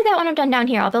that when I'm done down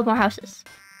here. I'll build more houses.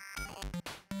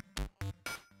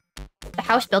 The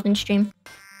house building stream.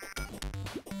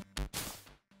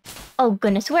 Oh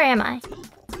goodness, where am I?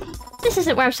 This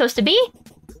isn't where I'm supposed to be.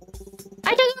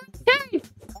 I took a turn.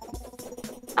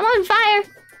 I'm on fire.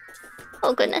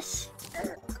 Oh goodness.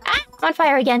 Ah, I'm on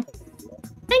fire again.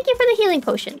 Thank you for the healing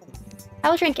potion. I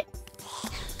will drink it.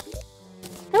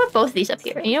 I'll put both of these up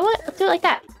here. And you know what? Let's do it like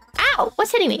that. Ow!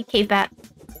 What's hitting me? Cave bat.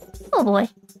 Oh boy.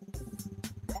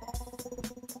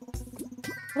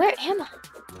 Where am I?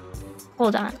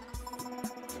 Hold on.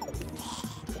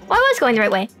 Oh, I was going the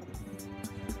right way.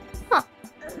 Huh.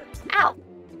 Ow.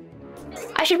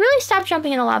 I should really stop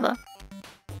jumping in the lava.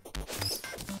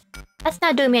 That's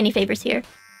not doing me any favors here.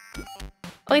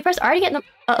 Oh, you press R to get in the...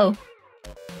 Uh-oh.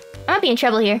 I might be in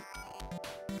trouble here.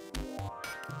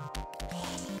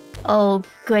 Oh,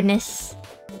 goodness.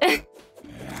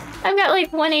 I've got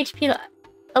like 1 HP...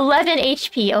 11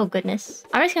 HP. Oh, goodness.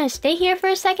 I'm just gonna stay here for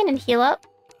a second and heal up.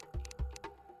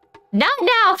 Not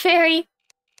now, fairy!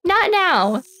 Not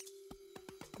now!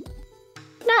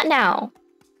 Not now.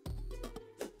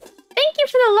 Thank you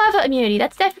for the lava immunity.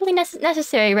 That's definitely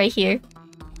necessary right here.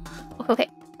 Okay,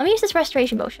 let me use this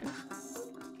restoration potion.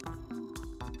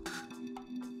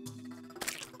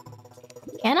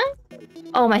 Can I?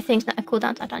 Oh, my thing's not...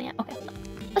 cooldown's not done yet. Okay,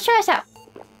 let's try this out.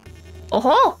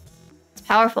 Oh-ho! It's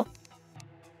powerful.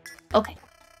 Okay.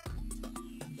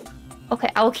 Okay,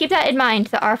 I will keep that in mind,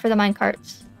 the R for the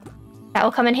minecarts. That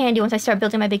will come in handy once I start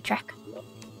building my big track.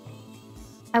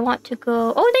 I want to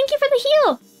go... Oh, thank you for the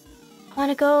heal! I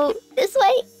want to go this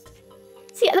way.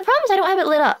 See, the problem is I don't have it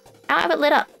lit up. I don't have it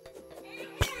lit up.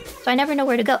 So I never know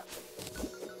where to go.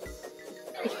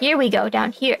 But here we go,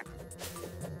 down here.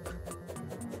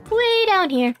 Way down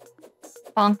here.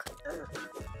 Bonk.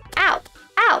 Ow!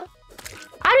 Ow!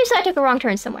 Obviously I took a wrong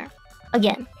turn somewhere.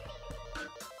 Again.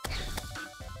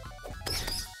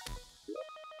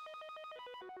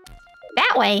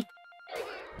 That way.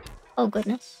 Oh,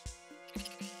 goodness.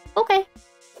 Okay.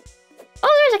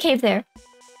 Oh, there's a cave there.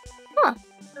 Huh.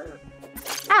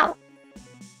 Ow.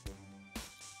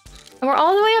 And we're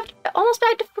all the way up, almost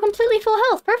back to completely full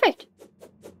health. Perfect.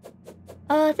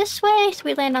 This way, so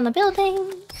we land on the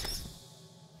building.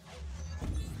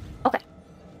 Okay.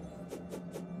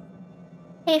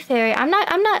 Hey, fairy. I'm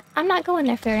not going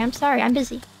there, fairy. I'm sorry. I'm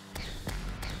busy.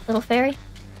 Little fairy.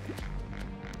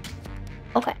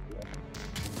 Okay.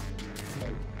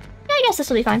 Yeah, I guess this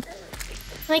will be fine.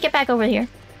 Let me get back over here.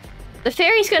 The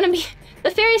fairy's gonna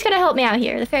help me out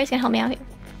here. The fairy's gonna help me out here.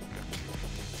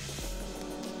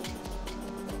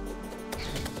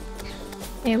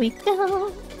 There we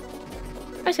go.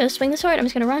 I'm just gonna swing the sword. I'm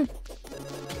just gonna run.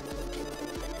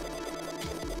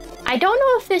 I don't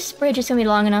know if this bridge is gonna be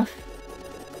long enough.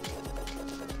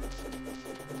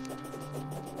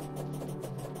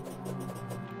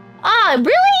 Ah,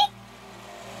 really?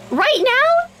 Right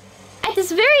now? At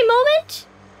this very moment?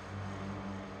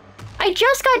 I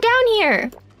just got down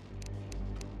here.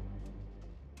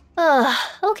 Ugh,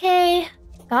 okay.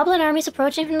 Goblin armies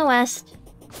approaching from the west.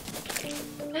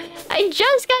 I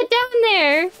just got down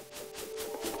there.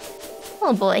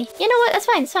 Oh boy. You know what? That's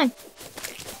fine, it's fine.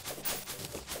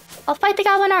 I'll fight the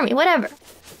goblin army, whatever.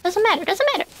 Doesn't matter, doesn't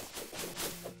matter.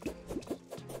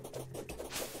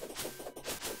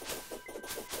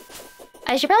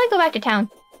 I should probably go back to town.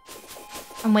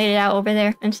 And wait it out over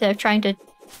there instead of trying to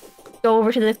go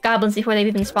over to the goblins before they've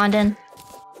even spawned in.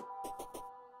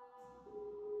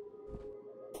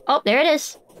 Oh, there it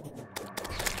is.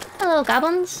 Hello,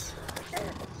 goblins.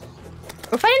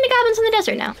 We're fighting the goblins in the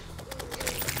desert now.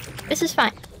 This is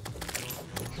fine.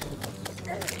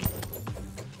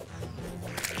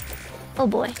 Oh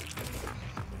boy.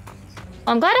 Well,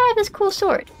 I'm glad I have this cool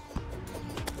sword.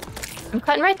 I'm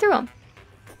cutting right through them.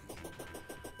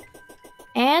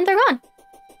 And they're gone.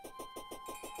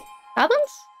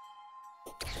 Goblins?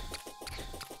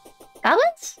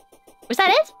 Goblins? Was that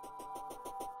it?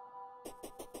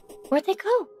 Where'd they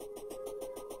go?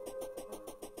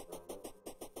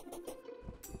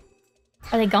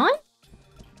 Are they gone?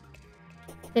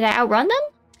 Did I outrun them?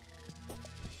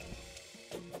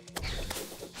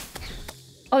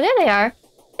 Oh, there they are.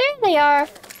 There they are.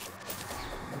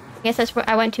 I guess that's where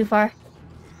I went too far.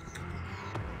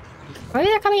 Maybe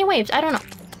they're coming in waves. I don't know.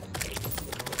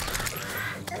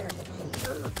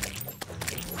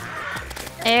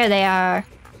 There they are.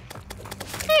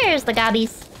 There's the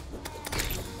gobbies.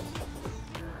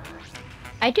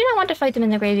 I do not want to fight them in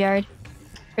the graveyard,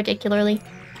 particularly.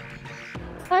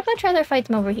 I'd much rather fight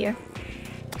them over here.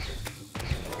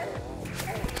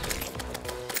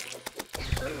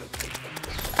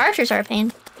 Archers are a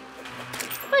pain.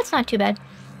 But it's not too bad.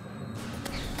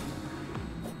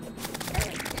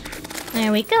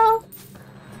 There we go.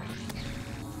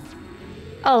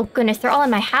 Oh goodness, they're all in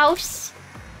my house.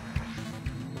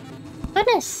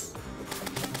 Goodness.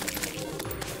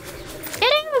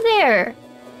 Get out of there!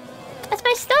 That's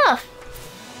my stuff!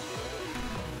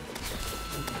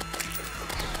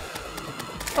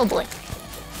 Oh boy.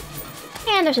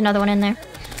 And there's another one in there.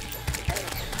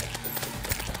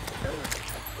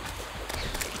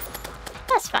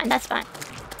 That's fine, that's fine.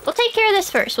 We'll take care of this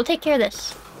first. We'll take care of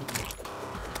this.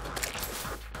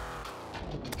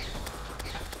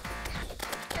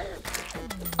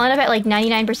 I'll end up at like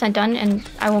 99% done, and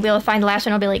I won't be able to find the last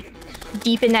one. I'll be like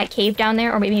deep in that cave down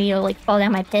there, or maybe it'll like fall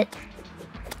down my pit.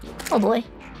 Oh boy.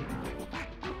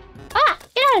 Ah!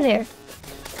 Get out of there!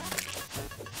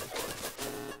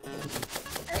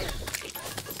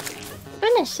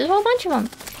 Goodness, there's a whole bunch of them.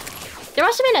 There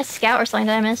must have been a scout or something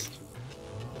that I missed.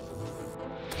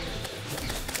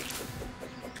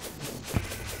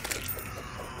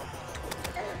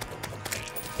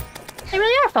 They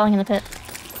really are falling in the pit.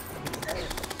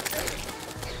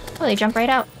 Oh, they jump right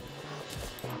out.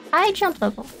 High jump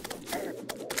level.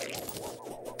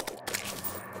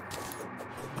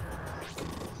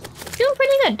 Doing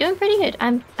pretty good, doing pretty good.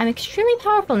 I'm extremely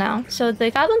powerful now, so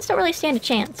the goblins don't really stand a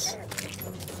chance.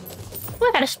 Oh,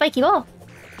 I got a spiky ball.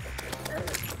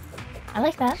 I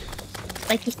like that.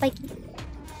 Spiky, spiky.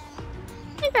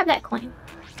 Let me grab that coin.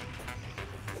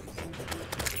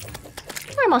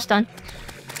 We're almost done.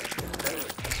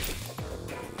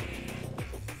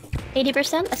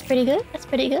 80%, that's pretty good, that's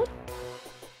pretty good.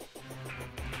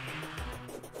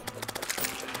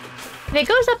 If it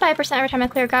goes up by 5% every time I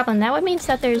clear a goblin, that would mean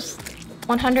that there's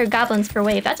 100 goblins per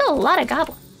wave. That's a lot of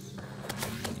goblins.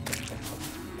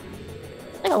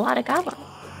 Like a lot of goblins.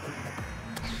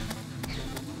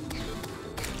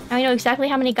 Now I know exactly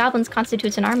how many goblins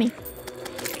constitutes an army.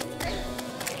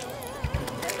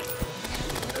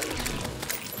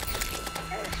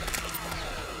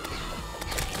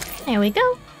 There we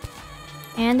go.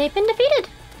 And they've been defeated.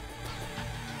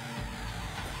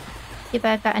 See if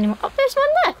I've got any more. Oh, there's one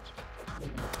left.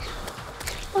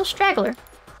 Little straggler.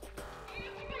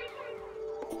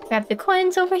 Grab the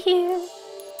coins over here.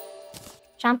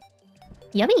 Chomp.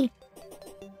 Yummy.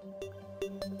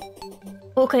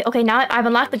 Okay, okay, now I've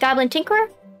unlocked the Goblin Tinkerer.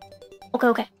 Okay,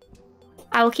 okay.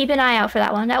 I will keep an eye out for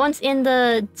that one. That one's in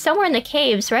the... somewhere in the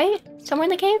caves, right? Somewhere in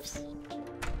the caves?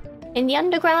 In the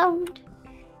underground?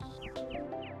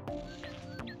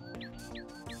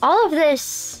 All of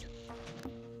this...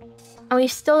 and we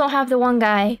still don't have the one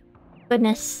guy.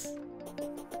 Goodness.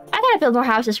 I gotta build more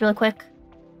houses really quick.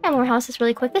 And more houses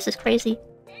really quick. This is crazy.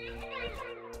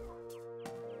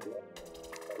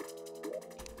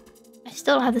 I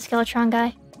still don't have the Skeletron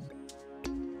guy.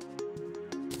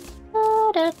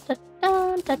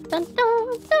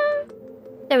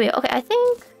 There we go. Okay, I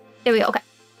think... there we go. Okay.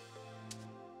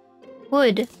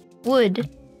 Wood. Wood.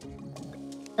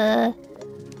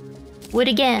 Wood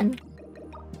again.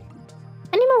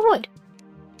 I need more wood.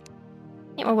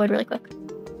 Need more wood really quick.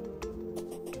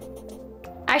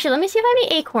 Actually, let me see if I have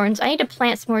any acorns. I need to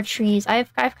plant some more trees.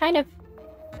 I've kind of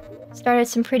started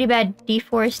some pretty bad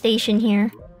deforestation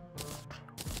here.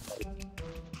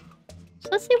 So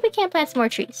let's see if we can't plant some more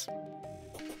trees.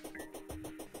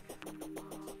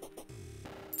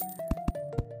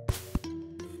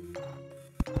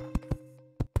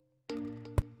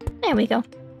 There we go.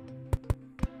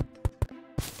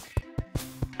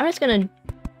 I'm just gonna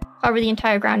cover the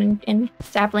entire ground in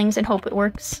saplings and hope it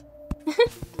works.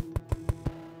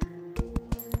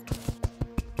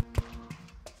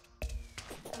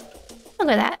 Look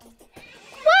at that.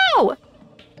 Wow!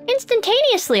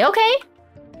 Instantaneously, okay.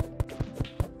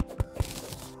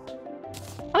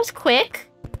 That was quick.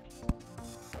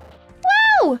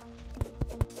 Wow!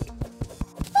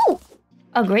 Oh!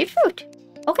 A grapefruit.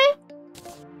 Okay.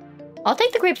 I'll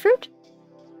take the grapefruit.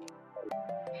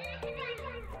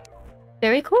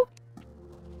 Very cool.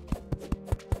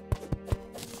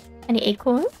 Any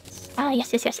acorns? Ah,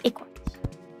 yes, yes, yes, acorns.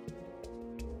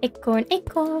 Acorn,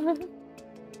 acorn.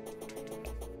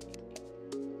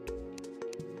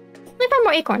 Let me find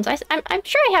more acorns. I'm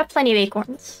sure I have plenty of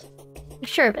acorns. I'm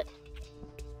sure of it.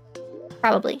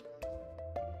 Probably.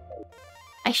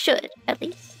 I should, at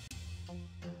least.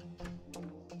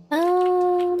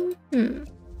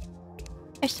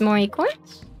 There's some more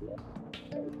acorns.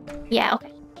 Yeah,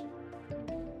 okay.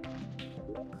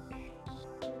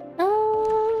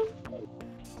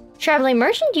 Traveling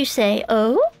merchant, you say?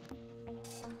 Oh?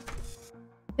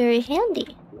 Very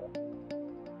handy.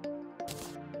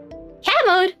 Cat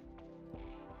mode!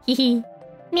 Hehe.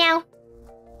 Meow.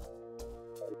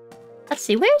 Let's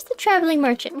see, where's the traveling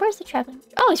merchant? Where's the traveling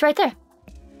merchant? Oh, he's right there.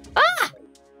 Ah!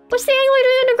 What's the angler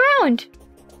doing underground?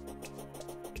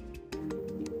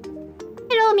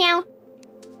 Hello, meow.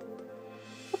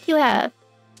 What do you have?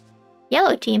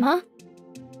 Yellow team, huh?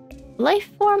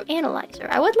 Life form analyzer.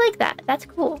 I would like that. That's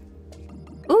cool.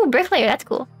 Ooh, bricklayer. That's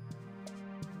cool.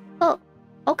 Oh,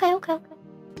 okay, okay, okay.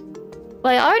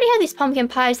 Well, I already have these pumpkin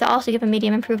pies that also give a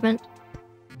medium improvement.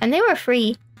 And they were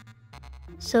free.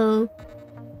 So...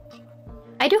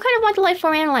 I do kind of want the life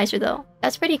form analyzer, though.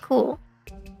 That's pretty cool.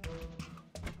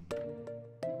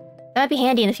 That would be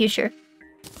handy in the future.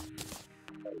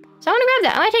 So I'm gonna grab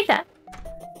that. I'm gonna take that.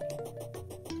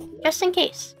 Just in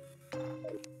case.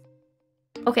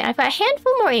 Okay, I've got a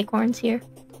handful more acorns here.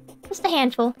 Just a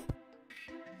handful.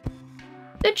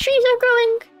 The trees are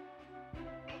growing!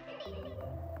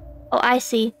 Oh, I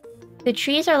see. The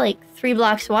trees are like 3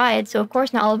 blocks wide, so of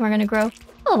course not all of them are gonna grow.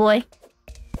 Oh boy.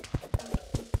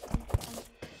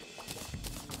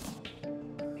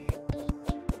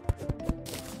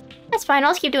 That's fine,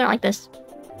 I'll just keep doing it like this.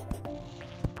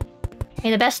 May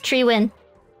the best tree win.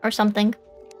 Or something.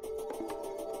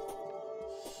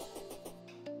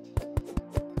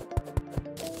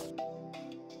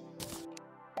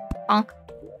 Bonk.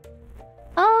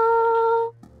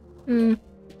 Oh. Well,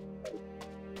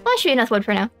 that should be enough wood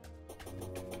for now.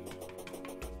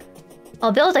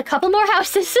 I'll build a couple more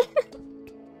houses. I'll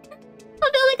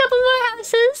build a couple more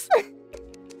houses.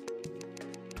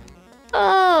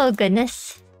 Oh,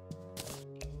 goodness.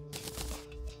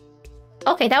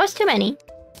 Okay, that was too many.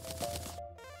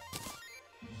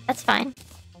 That's fine.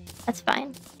 That's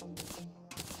fine.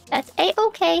 That's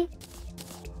a-okay.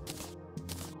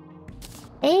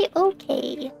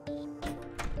 A-okay.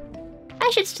 I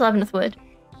should still have enough wood.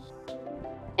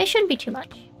 It shouldn't be too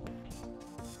much.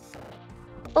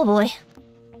 Oh boy.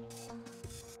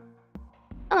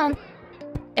 Come on.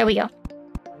 There we go.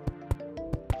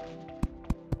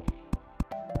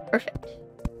 Perfect.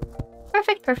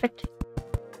 Perfect, perfect.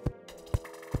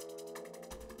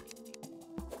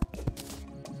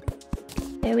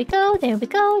 There we go, there we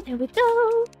go, there we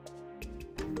go.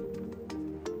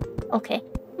 Okay.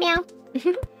 Meow.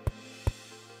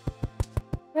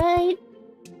 Right.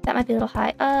 That might be a little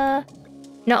high.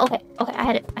 No, okay. Okay, I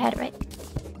had it right.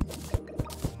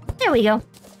 There we go.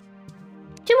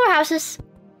 2 more houses.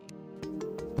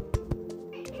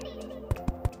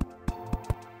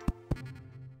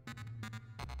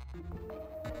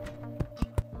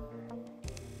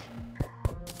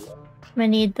 I'm gonna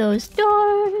need those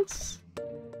doors.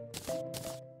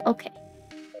 Okay.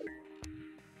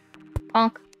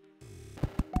 Bonk.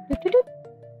 Doop-doop-doop.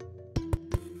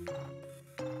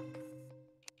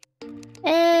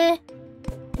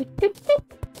 Doop-doop-doop.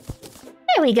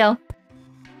 There we go.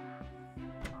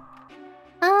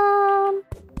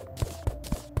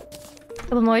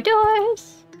 Couple more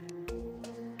doors.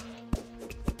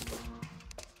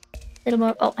 Little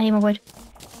more. Oh, I need more wood.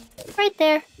 Right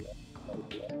there.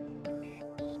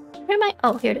 Where am I?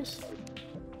 Oh, here it is.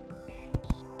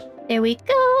 There we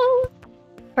go.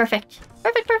 Perfect.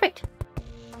 Perfect, perfect.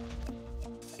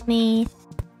 Let me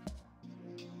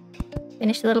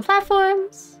finish the little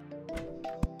platforms.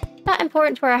 Not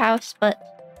important to our house, but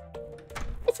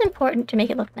it's important to make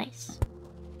it look nice.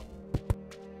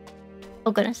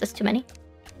 Oh goodness, that's too many.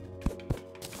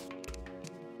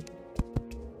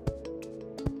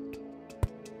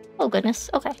 Oh goodness,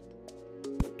 okay.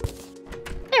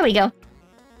 There we go.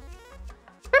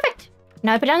 Perfect.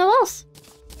 Now I put down the walls.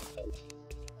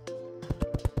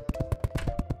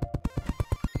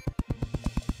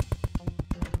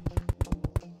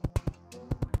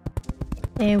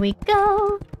 There we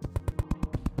go.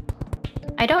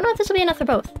 I don't know if this will be enough for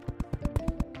both.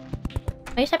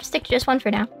 I just have to stick to just one for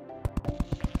now.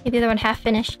 Leave the other one half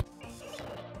finished.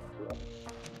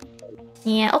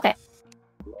 Yeah, okay.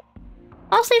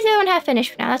 I'll leave the other one half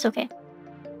finished for now, that's okay.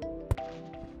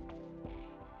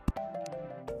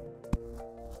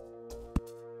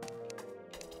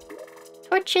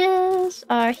 Torches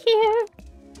are here.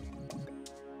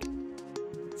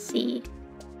 Let's see.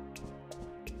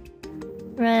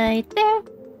 Right there.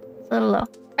 It's a little low.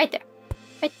 Right there.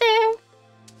 Right there.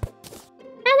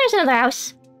 And there's another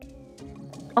house.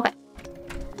 Okay.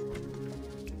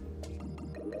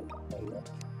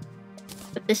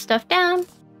 Put this stuff down.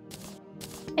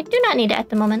 I do not need it at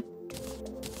the moment.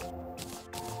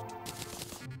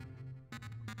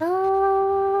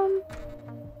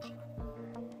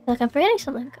 Like I'm forgetting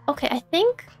something. Okay, I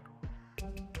think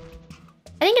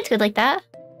it's good like that.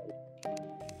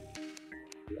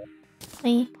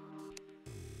 There.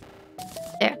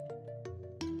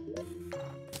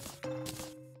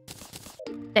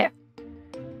 There.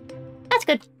 That's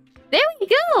good. There we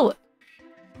go!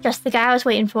 Just the guy I was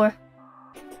waiting for.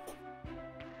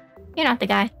 You're not the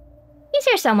guy. He's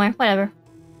here somewhere, whatever.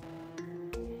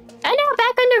 And now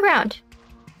back underground.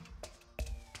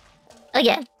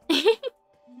 Again.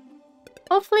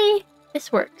 Hopefully this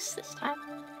works this time.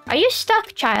 Are you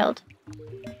stuck, child?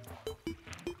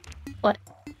 What?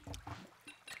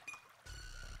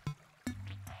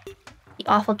 The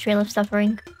awful trail of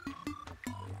suffering.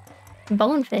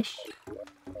 Bonefish.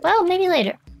 Well, maybe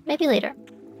later. Maybe later.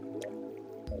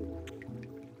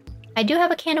 I do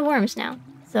have a can of worms now,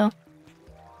 so...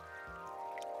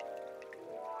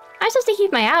 I'm supposed to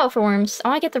keep my eye out for worms. I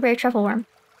want to get the rare truffle worm.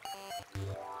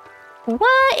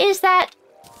 What is that?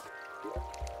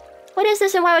 What is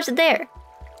this and why was it there?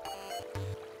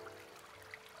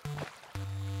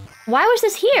 Why was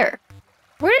this here?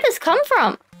 Where did this come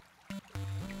from?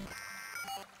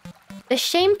 The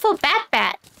shameful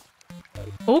bat.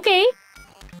 Okay.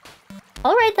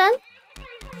 Alright then.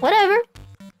 Whatever.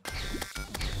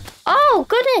 Oh,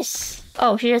 goodness.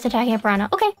 Oh, she's just attacking a piranha.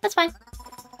 Okay, that's fine.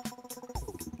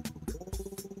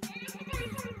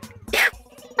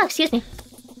 Oh, excuse me.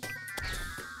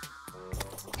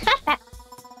 Bat.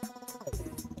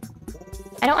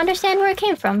 I don't understand where it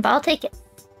came from, but I'll take it.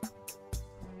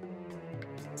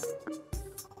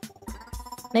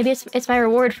 Maybe it's my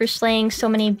reward for slaying so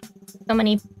many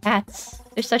bats.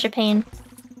 They're such a pain.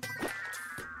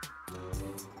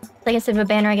 It's like instead of a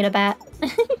banner, I get a bat.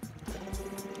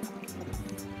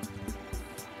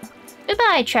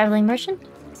 Goodbye, traveling merchant.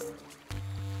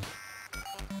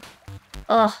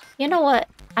 Ugh, you know what?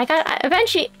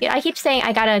 Eventually, I keep saying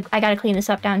I gotta clean this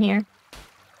up down here.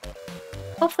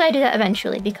 Hopefully I do that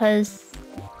eventually, because...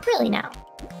 Really now.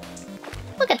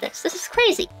 Look at this. This is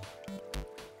crazy.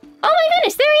 Oh my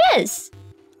goodness, there he is!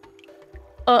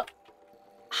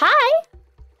 Hi?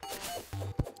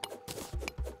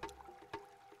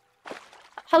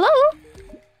 Hello?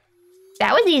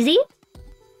 That was easy.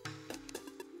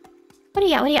 What do you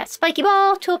got? What do you got? Spiky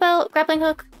ball, tool belt, grappling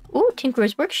hook. Ooh,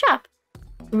 Tinkerer's workshop.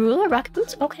 Ruler, rocket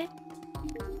boots, okay.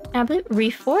 And I believe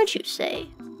reforge, you say?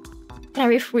 Can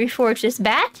I reforge this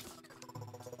bat?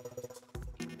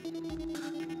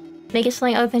 Make it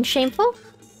something other than shameful?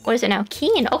 What is it now?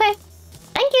 Keen, okay.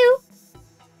 Thank you!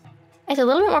 It's a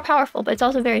little bit more powerful, but it's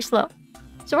also very slow.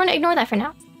 So we're gonna ignore that for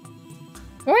now.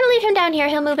 We're gonna leave him down here.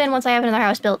 He'll move in once I have another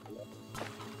house built.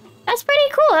 That's pretty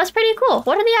cool, that's pretty cool.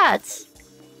 What are the odds?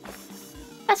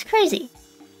 That's crazy.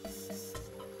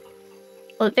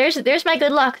 Well, there's my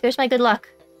good luck. There's my good luck.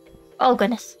 Oh,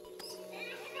 goodness.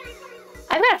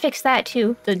 I've got to fix that,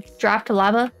 too. The drop to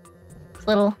lava. It's a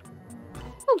little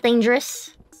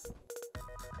dangerous.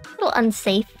 A little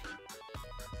unsafe.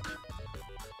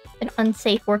 An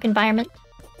unsafe work environment.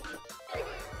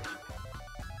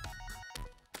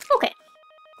 Okay.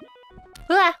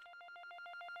 Blah.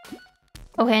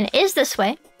 Okay, and it is this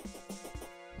way.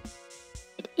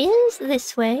 It is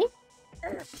this way.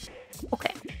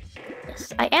 Okay.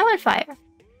 Yes, I am on fire. But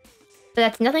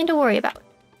that's nothing to worry about.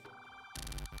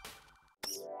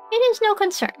 It is no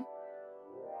concern.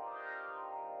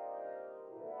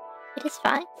 It is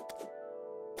fine.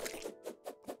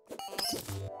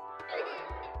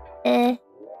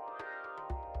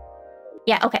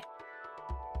 Yeah, okay.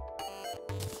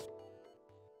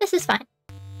 This is fine.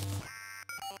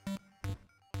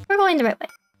 We're going the right way.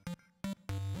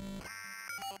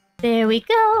 There we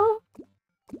go.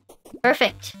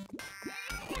 Perfect.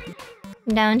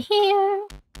 Down here.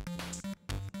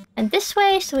 And this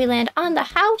way, so we land on the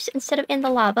house instead of in the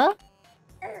lava.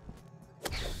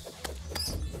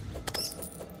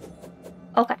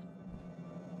 Okay.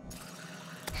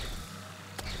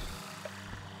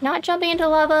 Not jumping into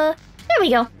lava. There we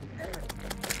go.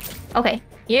 Okay.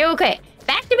 You're okay.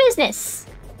 Back to business.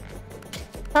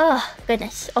 Oh,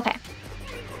 goodness. Okay.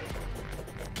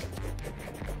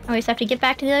 I always have to get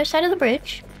back to the other side of the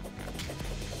bridge.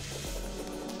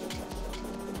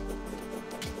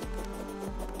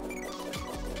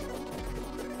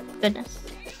 Goodness.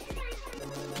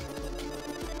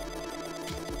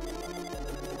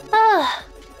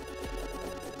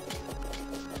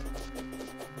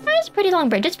 pretty long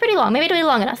bridge. It's pretty long. Maybe it'll be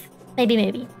long enough. Maybe,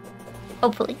 maybe.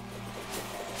 Hopefully.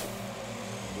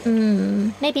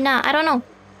 Maybe not. I don't know.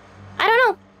 I don't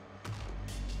know.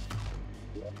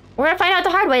 We're gonna find out the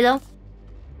hard way, though.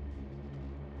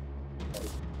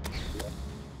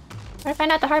 We're gonna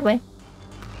find out the hard way.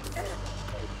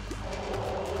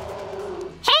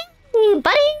 Hey,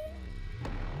 buddy!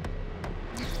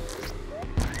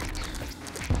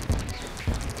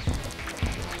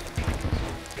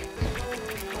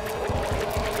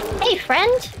 Hey,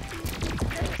 friend.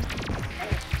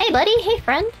 Hey, buddy. Hey,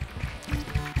 friend.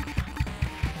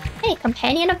 Hey,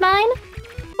 companion of mine.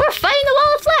 We're fighting the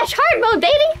wall of flesh. Hard mode,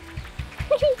 baby.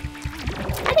 I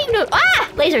think I'm doing... Ah!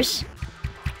 Lasers.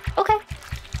 Okay.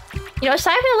 You know,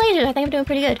 aside from the lasers, I think I'm doing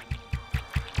pretty good.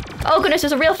 Oh, goodness.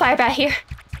 There's a real fire bat here.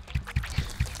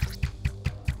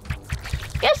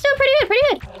 Yeah, it's doing pretty good. Pretty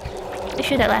good. Let's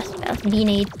shoot that last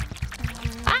grenade.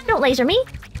 Ah, don't laser me.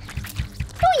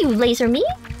 Don't you laser me.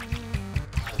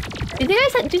 Do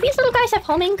these little guys have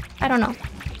homing? I don't know.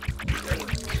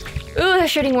 Ooh, they're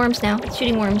shooting worms now. It's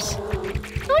shooting worms.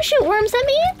 Don't shoot worms at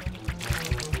me!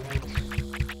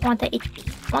 I want the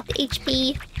HP. I want the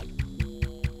HP.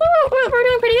 Ooh, we're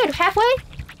doing pretty good. Halfway?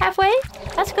 Halfway?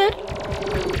 That's good.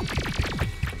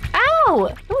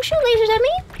 Ow! Don't shoot lasers at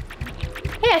me!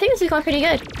 Hey, I think this is going pretty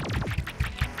good.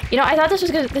 You know, I thought this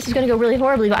was gonna go really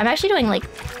horribly, but I'm actually doing, like,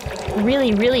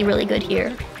 really, really, really good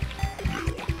here.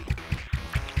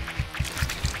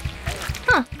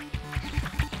 Huh.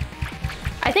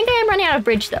 I think I am running out of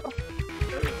bridge, though.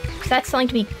 So that's something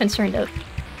to be concerned of.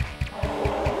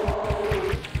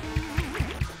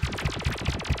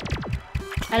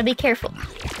 Gotta be careful.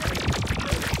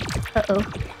 Uh-oh.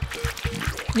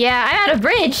 Yeah, I'm out of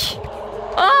bridge!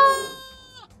 Oh!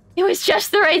 It was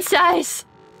just the right size!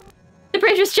 The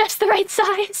bridge was just the right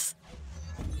size!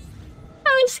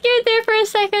 I was scared there for a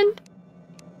second.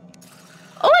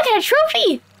 Oh, I got a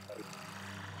trophy!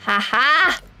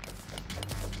 Haha!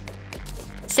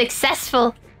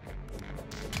 Successful!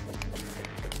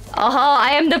 Oh,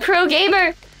 I am the pro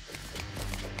gamer!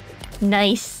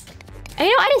 Nice. And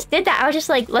you know, I just did that. I was just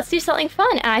like, let's do something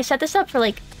fun. And I set this up for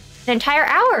like an entire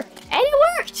hour. And it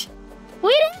worked! We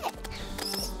did it!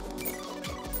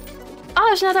 Oh,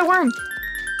 there's another worm.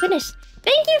 Goodness.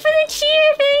 Thank you for the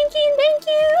cheer! Thank you, thank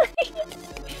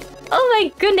you! Oh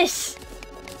my goodness.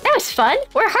 That was fun.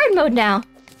 We're hard mode now.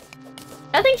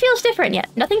 Nothing feels different yet.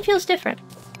 Nothing feels different.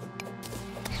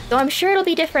 Though I'm sure it'll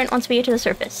be different once we get to the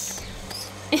surface.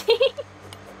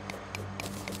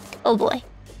 Oh boy.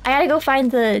 I gotta go find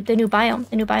the new biome.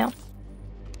 The new biome.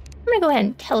 I'm gonna go ahead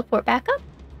and teleport back up.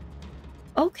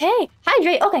 Okay.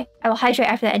 Hydrate. Okay. I will hydrate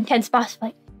after that intense boss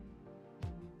fight.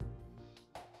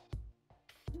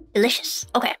 Delicious.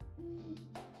 Okay.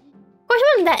 Of course, it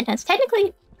wasn't that intense.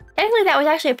 Technically that was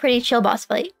actually a pretty chill boss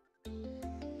fight.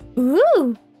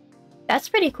 Ooh. That's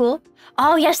pretty cool.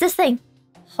 Oh, yes, this thing.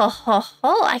 Ho ho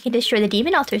ho. I can destroy the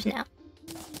demon altars now.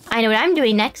 I know what I'm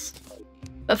doing next.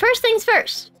 But first things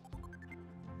first.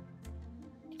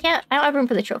 I don't have room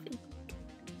for the trophy.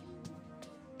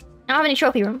 I don't have any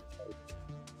trophy room.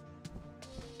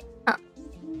 Huh.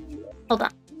 Hold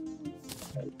on.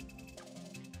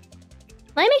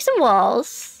 Let me make some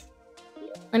walls.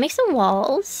 Let me make some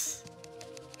walls.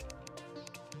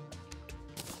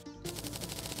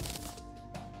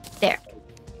 There.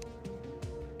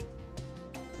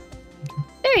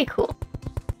 Very cool.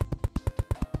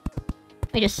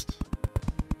 Let me just...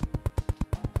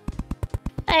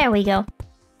 There we go.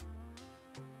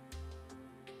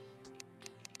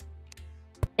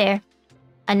 There.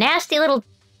 A nasty little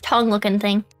tongue-looking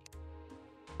thing.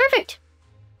 Perfect.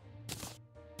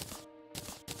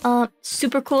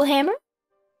 Super cool hammer.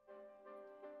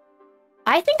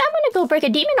 I think I'm gonna go break a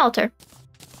demon altar.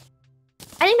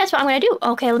 I think that's what I'm gonna do.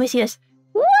 Okay, let me see this.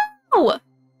 Whoa!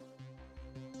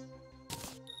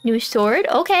 New sword.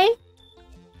 Okay.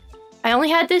 I only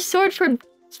had this sword for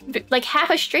like half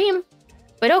a stream.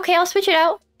 But okay, I'll switch it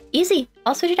out. Easy.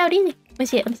 I'll switch it out easy. Let me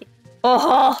see it. Let me see.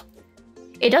 Oh!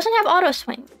 It doesn't have auto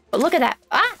swing. But look at that.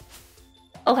 Ah!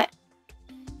 Okay.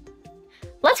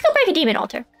 Let's go break a demon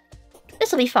altar.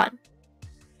 This'll be fun.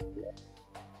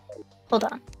 Hold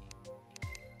on.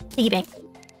 Piggy bank.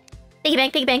 Piggy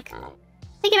bank, piggy bank.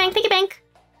 Piggy bank, piggy bank.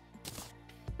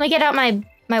 Let me get out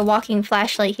my walking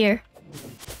flashlight here.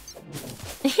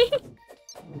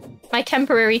 My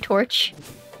temporary torch.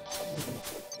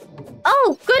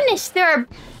 Oh, goodness, there are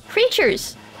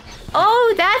creatures.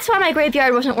 Oh, that's why my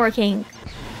graveyard wasn't working.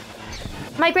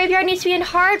 My graveyard needs to be in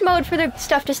hard mode for the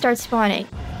stuff to start spawning.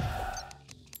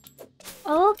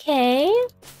 Okay.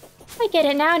 I get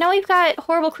it now. Now we've got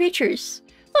horrible creatures.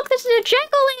 Look, this is a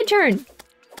jack-o'-lantern.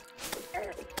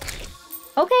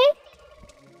 Okay.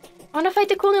 I want to fight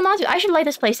the cool new monster. I should light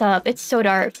this place up. It's so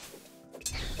dark.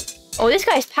 Oh, this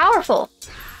guy's powerful.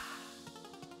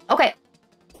 Okay.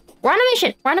 We're on a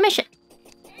mission. We're on a mission.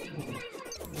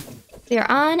 We are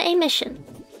on a mission.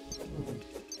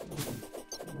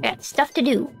 We got stuff to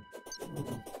do.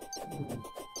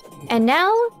 And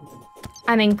now,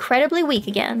 I'm incredibly weak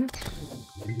again.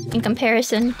 In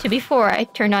comparison to before I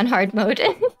turned on hard mode.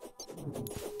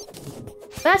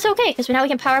 But that's okay, because now we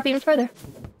can power up even further.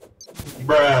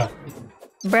 Bruh.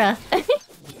 Bruh.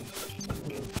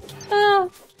 Oh.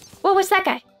 What was that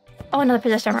guy? Oh, another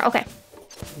possessed armor. Okay.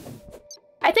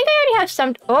 I think I already have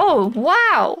some... Oh,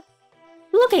 wow!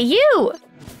 Look at you!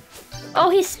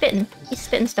 Oh, he's spitting. He's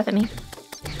spitting stuff at me.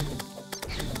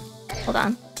 Hold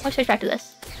on. Let's switch back to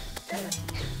this.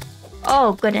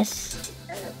 Oh, goodness.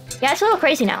 Yeah, it's a little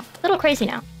crazy now. A little crazy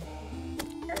now.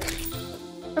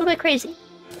 A little bit crazy.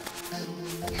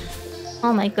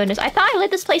 Oh my goodness. I thought I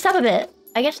lit this place up a bit.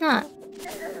 I guess not.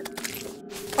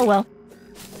 Oh well.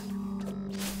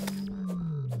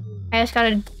 I just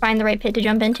gotta find the right pit to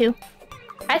jump into.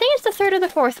 I think it's the third or the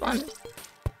fourth one.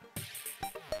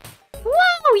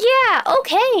 Whoa, yeah,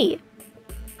 okay.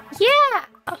 Yeah,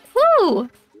 whoo.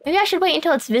 Maybe I should wait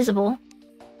until it's visible.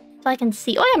 So I can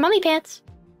see. Oh yeah, mummy pants.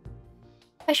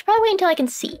 I should probably wait until I can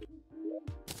see.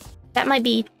 That might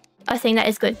be a thing that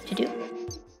is good to do.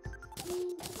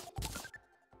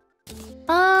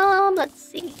 Let's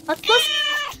see. Let's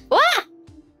ah!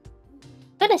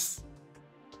 Goodness.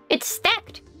 It's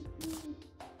stacked.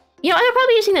 You know, I'm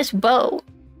probably using this bow.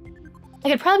 I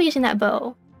could probably be using that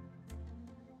bow.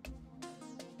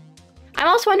 I'm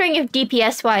also wondering if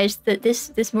DPS-wise, that this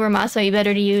Muramasa would be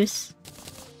better to use.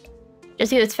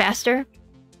 Just because it's faster.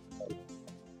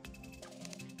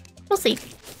 We'll see.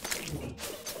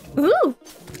 Ooh!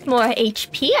 More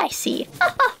HP, I see.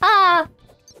 Ha ha ha!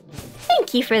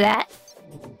 Thank you for that.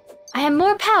 I am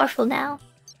more powerful now.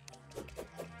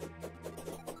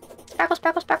 Sparkle,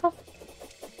 sparkle, sparkle.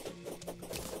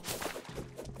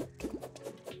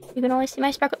 You can only see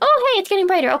my sparkle. Oh, hey, it's getting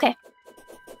brighter. Okay.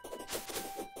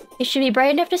 It should be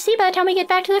bright enough to see by the time we get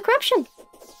back to the corruption.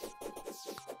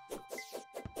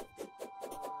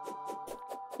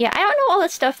 Yeah, I don't know all the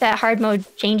stuff that hard mode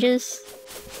changes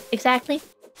exactly.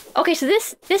 Okay, so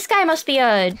this guy must be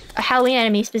a Halloween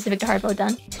enemy specific to hard mode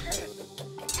then.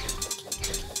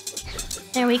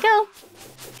 There we go.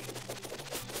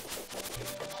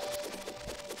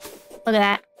 Look at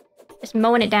that. Just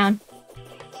mowing it down.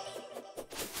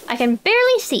 I can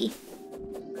barely see.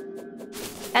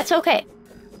 That's okay.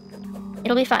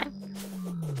 It'll be fine.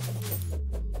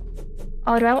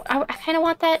 Oh, do I kind of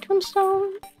want that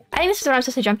tombstone? I think this is where I'm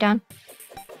supposed to jump down.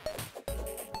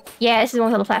 Yeah, this is one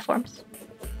with little platforms.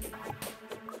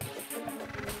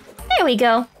 There we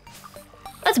go.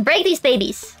 Let's break these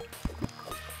babies.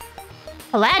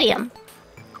 Palladium.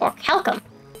 Or calcum.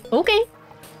 Okay.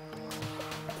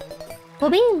 Cool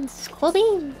beans. Cool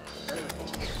beans.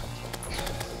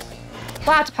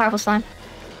 Wow, it's a powerful slime.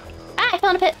 Ah, I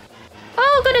fell in a pit.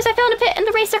 Oh goodness, I fell in a pit and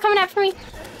the wraiths are coming after me.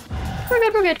 We're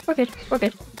good, we're good, we're good, we're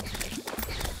good.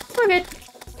 We're good.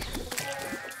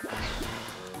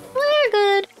 We're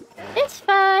good. It's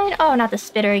fine. Oh, not the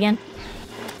spitter again.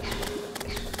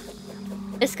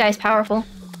 This guy's powerful.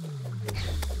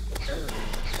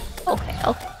 Okay,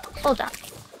 okay. Hold on.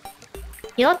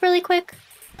 Heal up really quick.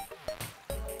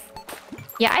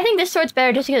 Yeah, I think this sword's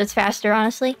better just because it's faster,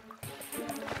 honestly.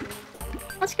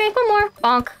 Let's get one more.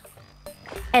 Bonk.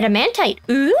 Adamantite.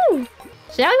 Ooh!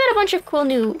 So now we've got a bunch of cool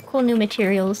new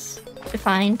materials to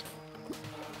find.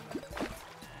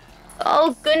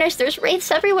 Oh goodness, there's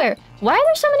wraiths everywhere. Why are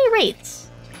there so many wraiths?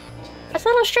 That's a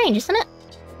little strange, isn't it?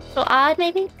 A little odd,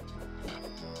 maybe?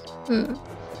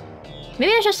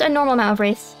 Maybe it's just a normal amount of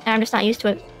wraiths, and I'm just not used to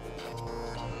it.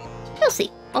 We'll see.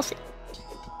 We'll see.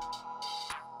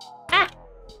 Ah!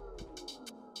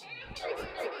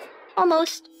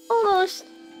 Almost. Almost.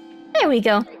 There we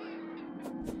go.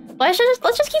 Let's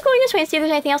just keep going this way and see if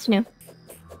there's anything else new.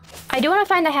 I do want to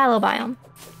find the Hallow biome.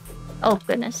 Oh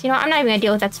goodness. You know what? I'm not even gonna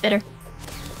deal with that spitter.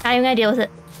 Not even gonna deal with it.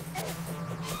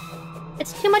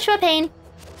 It's too much of a pain.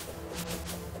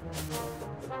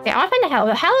 Okay, I want to find the Hallow.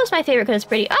 The Hallow's my favorite because it's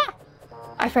pretty. Ah!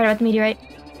 I forgot about the meteorite.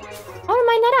 I want to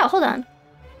mine that out. Hold on.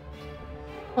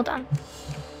 Hold on.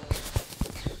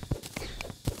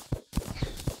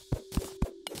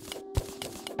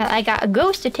 I got a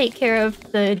ghost to take care of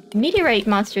the meteorite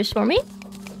monsters for me.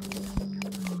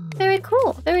 Very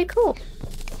cool. Very cool.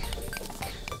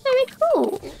 Very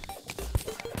cool.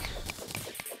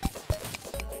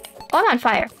 Oh, I'm on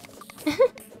fire.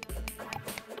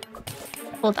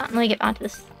 Hold on. Let me get onto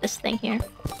this thing here.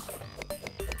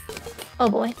 Oh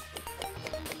boy.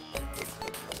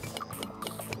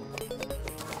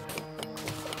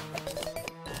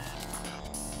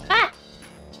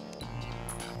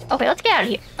 Okay, let's get out of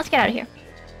here. Let's get out of here.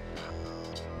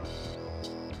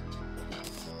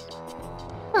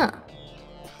 Huh.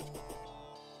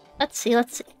 Let's see,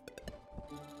 let's see.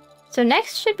 So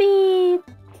next should be...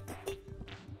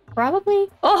 probably...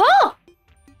 Oh-ho!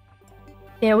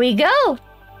 There we go!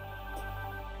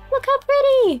 Look how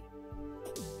pretty!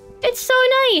 It's so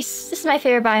nice! This is my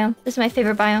favorite biome. This is my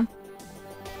favorite biome.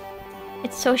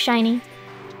 It's so shiny.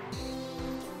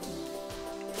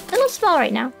 A little small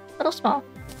right now. A little small.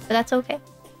 But that's okay.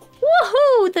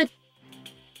 Woohoo! The...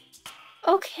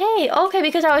 Okay, okay,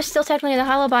 because I was still technically in the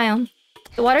hollow biome.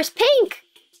 The water's pink!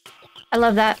 I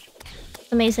love that.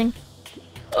 It's amazing.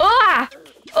 Ah!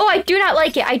 Oh, I do not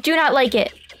like it. I do not like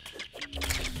it.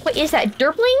 What is that?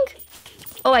 Derpling?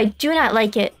 Oh, I do not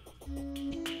like it.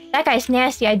 That guy's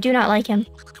nasty. I do not like him.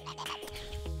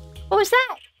 What was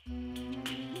that?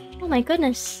 Oh my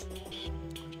goodness.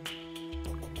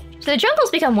 So the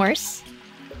jungle's become worse.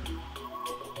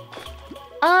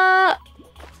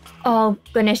 Oh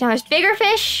goodness, now there's bigger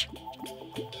fish.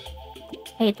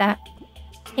 Hate that.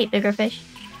 Hate bigger fish.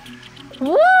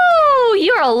 Woo!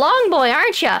 You're a long boy,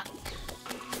 aren't ya?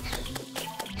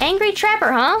 Angry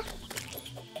trapper, huh?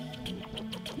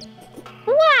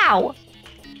 Wow!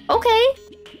 Okay.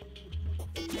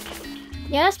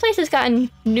 Yeah, this place has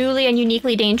gotten newly and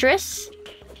uniquely dangerous.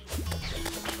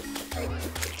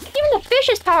 Even the fish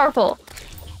is powerful.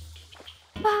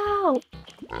 Wow.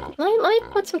 Let me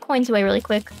put some coins away really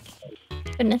quick.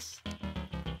 Goodness.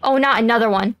 Oh, not another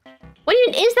one. What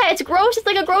even is that? It's gross. It's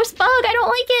like a gross bug. I don't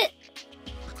like it.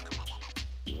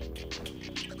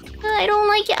 I don't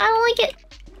like it. I don't like it.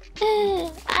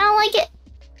 I don't like it.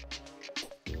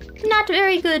 Not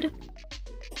very good.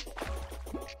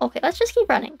 Okay, let's just keep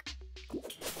running.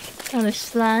 Another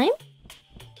slime.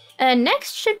 And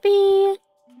next should be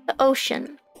the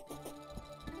ocean.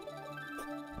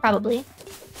 Probably.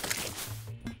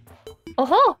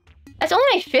 Oh-ho! That's only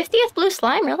my 50th blue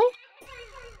slime, really?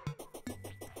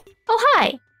 Oh,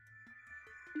 hi!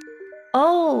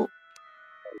 Oh.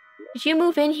 Did you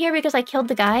move in here because I killed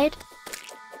the guide?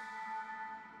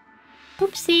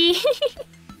 Oopsie.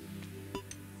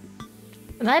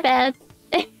 My bad.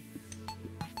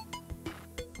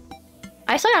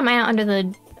 I still got mine out under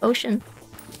the ocean.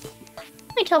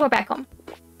 Let me teleport back home.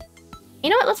 You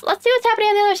know what? Let's see what's happening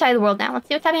on the other side of the world now. Let's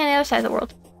see what's happening on the other side of the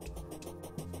world.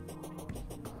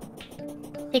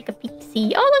 Take a peek,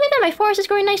 see. Oh, look at that! My forest is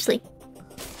growing nicely.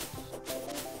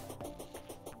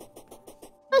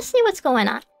 Let's see what's going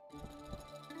on.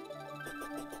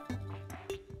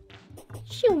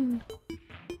 Shoo.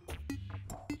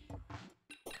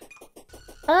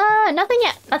 Nothing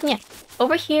yet. Nothing yet.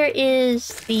 Over here is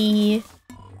the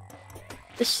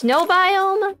snow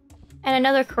biome and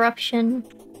another corruption.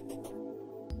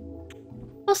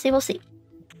 We'll see. We'll see.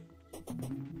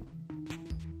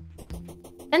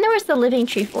 Then there was the living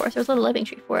tree forest. There was a little living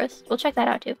tree forest. We'll check that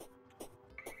out too.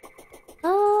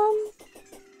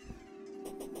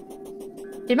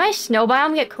 Did my snow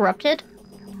biome get corrupted?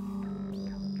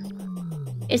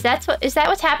 Is that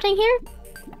what's happening here?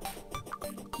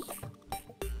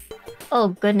 Oh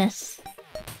goodness.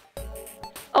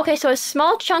 Okay, so a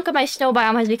small chunk of my snow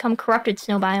biome has become corrupted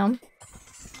snow biome.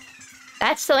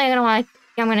 That's something I'm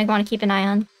gonna want to keep an eye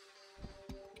on.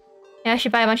 Yeah, I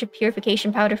should buy a bunch of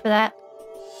purification powder for that.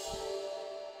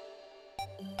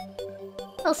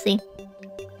 We'll see.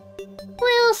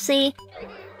 We'll see.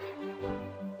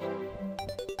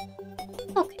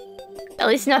 Okay. At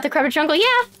least not the corrupted jungle.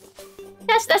 Yeah.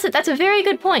 That's a very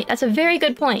good point. That's a very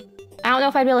good point. I don't know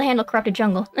if I'd be able to handle corrupted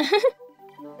jungle.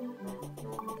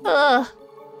 Ugh.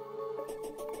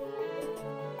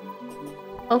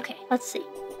 Okay, let's see.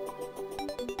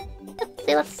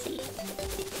 Let's see.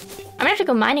 I'm gonna have to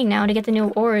go mining now to get the new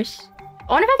ores.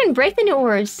 I wonder if I can break the new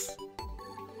ores.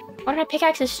 I wonder if my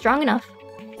pickaxe is strong enough.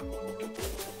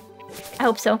 I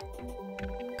hope so.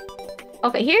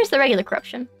 Okay, here's the regular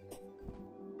corruption.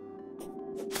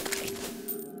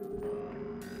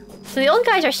 So the old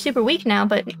guys are super weak now,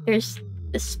 but there's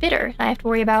the spitter I have to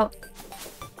worry about.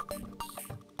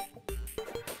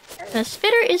 The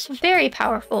spitter is very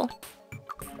powerful.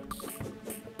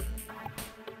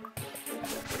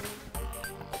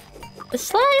 The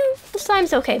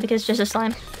slime's okay because it's just a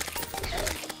slime.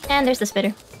 And there's the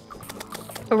spitter.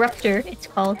 Corruptor, it's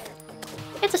called.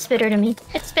 It's a spitter to me.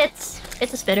 It spits.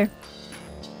 It's a spitter.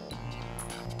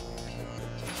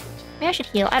 Maybe I should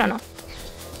heal. I don't know.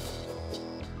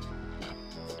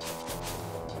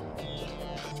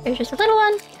 There's just a little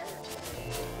one.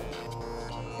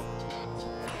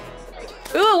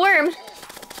 Ooh, a worm!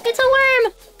 It's a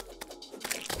worm!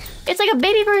 It's like a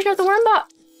baby version of the worm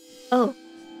bot. Oh.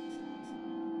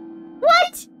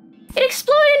 What? It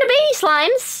exploded into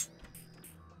slimes!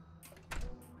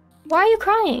 Why are you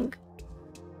crying?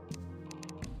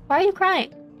 Why are you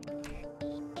crying?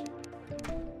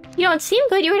 You don't seem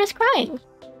good, you were just crying.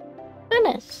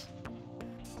 Goodness.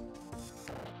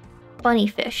 Bunny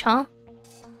fish, huh?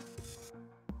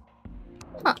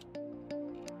 Huh.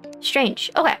 Strange.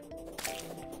 Okay.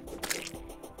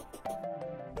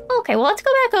 Okay, well, let's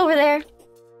go back over there.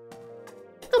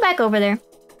 Go back over there.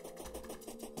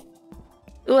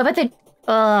 Ooh, I bet the...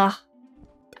 I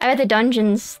bet the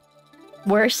dungeon's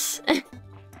worse.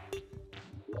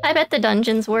 I bet the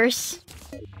dungeon's worse.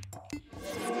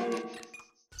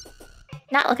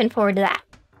 Not looking forward to that.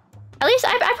 At least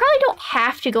I probably don't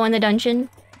have to go in the dungeon.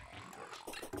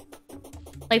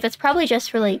 Like, that's probably just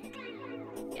for, like,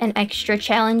 an extra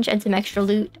challenge and some extra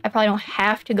loot. I probably don't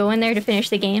have to go in there to finish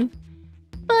the game.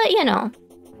 But, you know.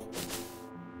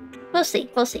 We'll see.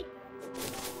 We'll see.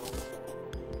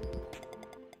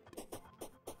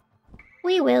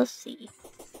 We will see.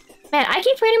 Man, I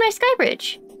keep forgetting my sky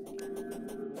bridge.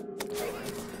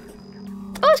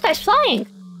 Oh, this guy's flying.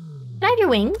 Can I have your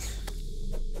wings?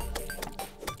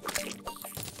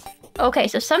 Okay,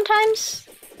 so sometimes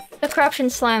the corruption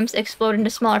slimes explode into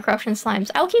smaller corruption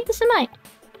slimes. I'll keep this in mind.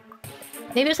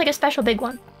 Maybe it's like a special big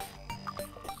one.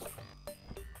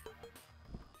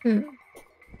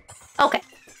 Okay.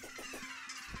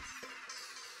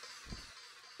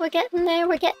 We're getting there,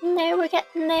 we're getting there, we're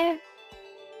getting there.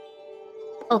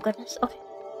 Oh goodness, okay.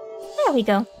 There we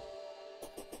go.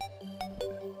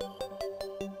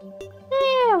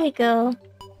 There we go.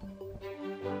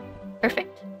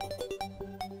 Perfect.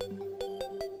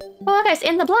 Oh, look, guys,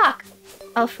 in the block.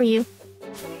 I'll free you.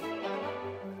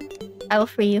 I will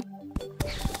free you.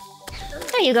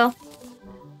 There you go.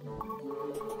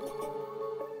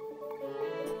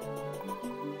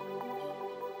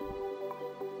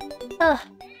 Ugh.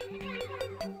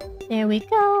 There we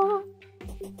go.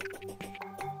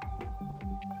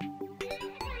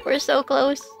 We're so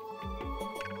close.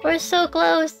 We're so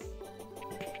close.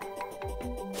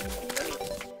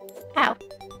 Ow.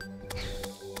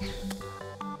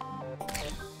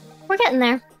 We're getting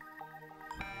there.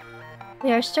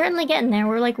 We are certainly getting there.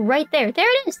 We're like right there. There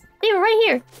it is. They were right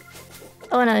here.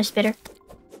 Oh, another spitter.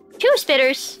 2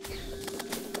 spitters.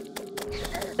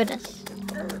 Goodness.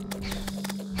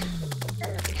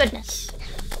 Goodness.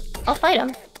 I'll fight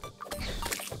him.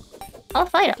 I'll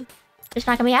fight him. Just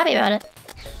not gonna be happy about it.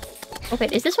 Okay,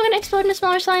 is this one gonna explode into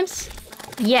smaller slimes?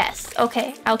 Yes.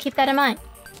 Okay, I'll keep that in mind.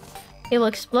 It will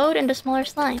explode into smaller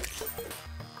slimes.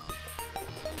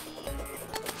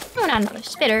 Oh, not another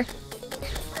spitter.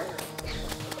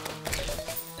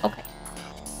 Okay.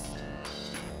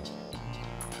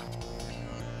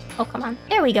 Oh, come on.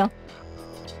 There we go.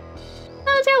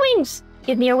 Oh, it's got wings.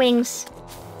 Give me your wings.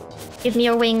 Give me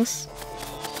your wings.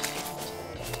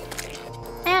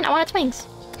 And I want its wings.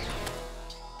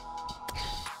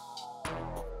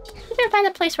 I'm gonna find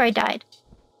the place where I died.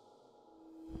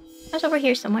 I was over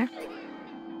here somewhere.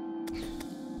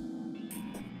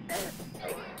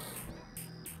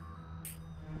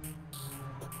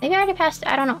 Maybe I already passed it.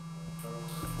 I don't know.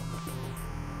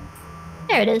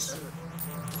 There it is.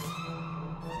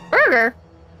 Burger?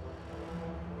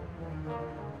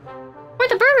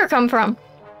 Where'd the burger come from?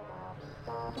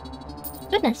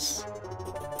 Goodness.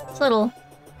 It's a little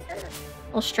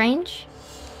strange.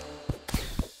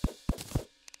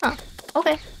 Huh.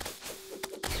 Okay.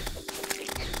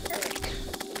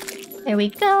 There we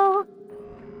go.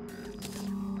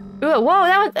 Ooh,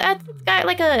 whoa, that's got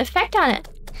like an effect on it.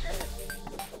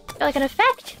 Got like an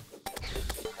effect.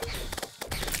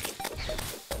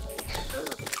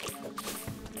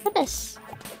 Goodness.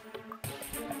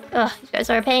 Ugh, these guys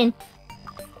are a pain.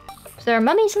 So there are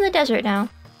mummies in the desert now.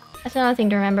 That's another thing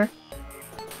to remember.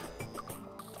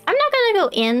 I'm not gonna go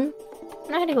in.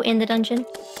 I'm not gonna go in the dungeon.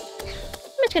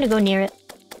 I'm just gonna go near it.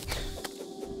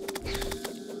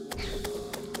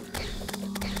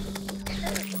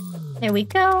 There we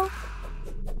go.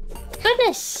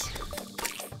 Goodness!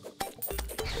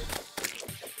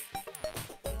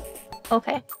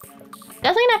 Okay.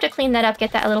 Definitely gonna have to clean that up,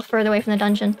 get that a little further away from the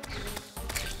dungeon.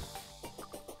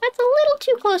 That's a little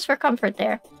too close for comfort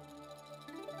there.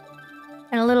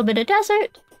 And a little bit of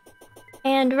desert.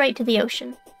 And right to the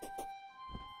ocean.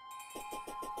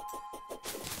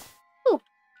 Ooh.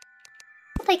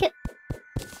 I'll take it.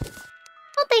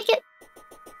 I'll take it.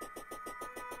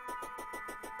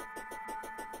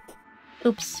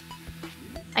 Oops.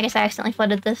 I guess I accidentally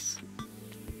flooded this.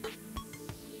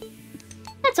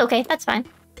 That's okay, that's fine.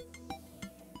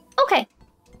 Okay.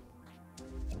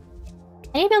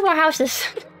 I need to build more houses.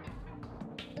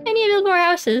 I need to build more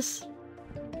houses.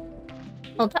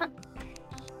 Hold on.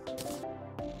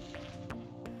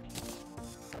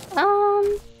 Let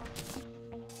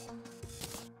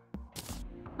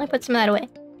me put some of that away.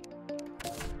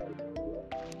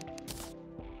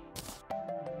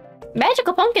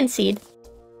 Magical pumpkin seed.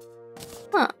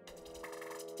 Huh.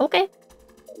 Okay.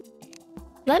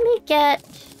 Let me get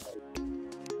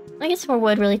some more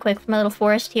wood really quick from my little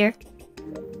forest here.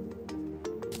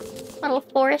 My little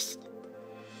forest.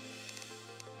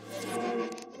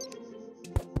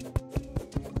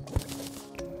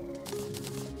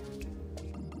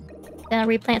 Then I'll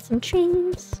replant some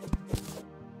trees.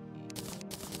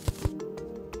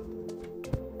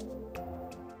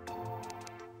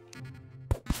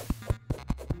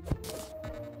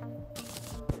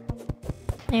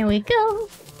 There we go.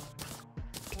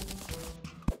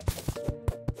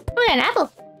 Oh, yeah, an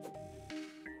apple.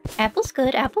 Apple's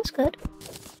good, apple's good.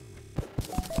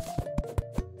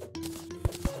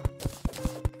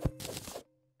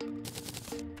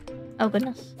 Oh,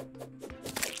 goodness.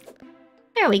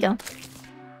 There we go.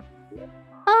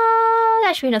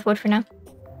 That should be enough wood for now.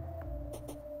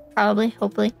 Probably,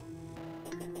 hopefully.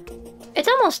 It's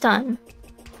almost done.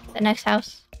 The next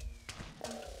house.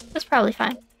 That's probably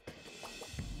fine.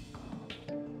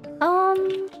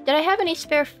 Did I have any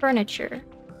spare furniture?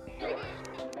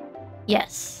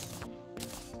 Yes.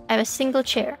 I have a single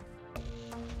chair.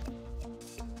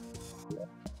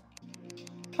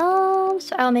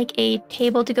 So I'll make a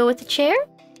table to go with the chair,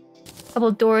 a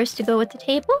couple doors to go with the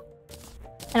table,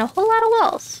 and a whole lot of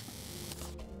walls.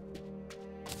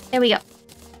 There we go.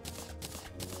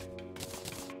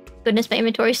 Goodness, my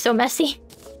inventory is so messy.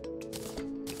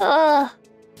 Ugh.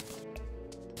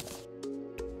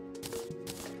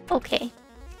 Okay.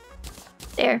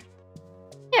 There.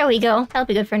 There we go. That'll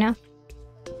be good for now.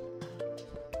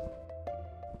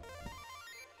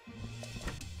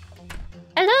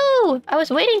 Hello! I was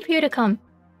waiting for you to come.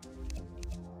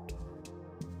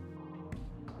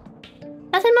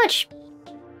 Nothing much.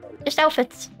 Just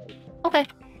outfits. Okay.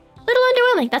 Little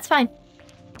underwhelming. That's fine.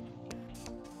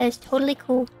 That is totally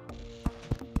cool.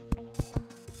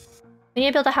 We need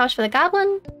to build a house for the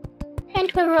goblin.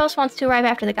 And whoever else wants to arrive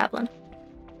after the goblin.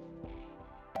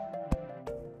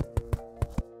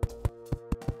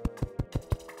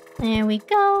 There we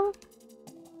go.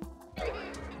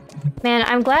 Man,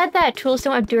 I'm glad that tools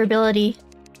don't have durability.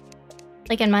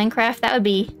 Like in Minecraft, that'd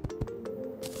be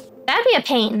a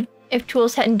pain if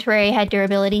tools in Terraria had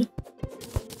durability.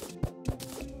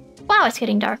 Wow, it's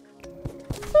getting dark.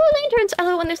 Ooh, lanterns! I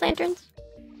love when there's lanterns.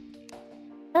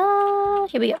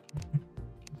 Here we go.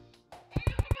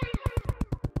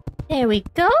 There we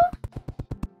go.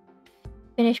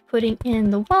 Finish putting in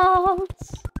the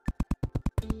walls.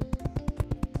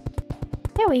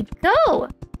 There we go.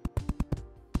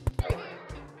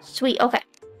 Sweet, okay.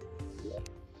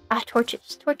 Ah,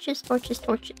 torches. Torches, torches,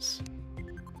 torches.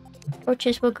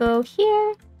 Torches will go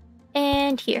here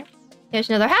and here. There's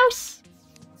another house.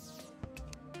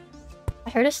 I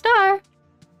heard a star.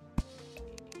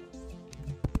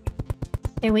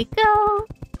 There we go.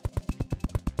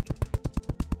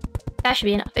 That should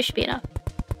be enough. It should be enough.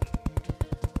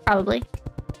 Probably.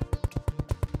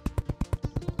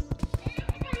 Yeah,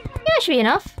 that should be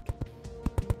enough.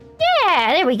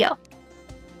 Yeah, there we go.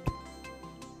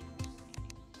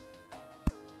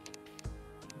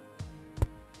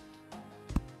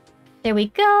 There we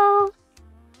go.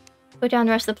 Go down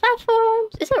the rest of the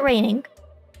platforms. Is it raining?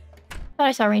 Thought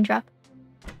I saw a raindrop.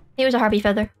 It was a harpy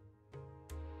feather.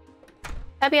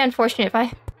 That'd be unfortunate if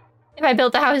I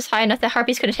built the house high enough that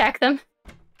harpies could attack them.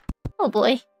 Oh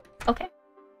boy. Okay.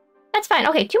 That's fine.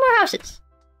 Okay, 2 more houses.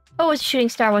 Oh, it was a shooting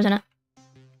star, wasn't it?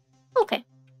 Okay.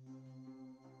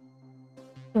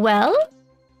 Well?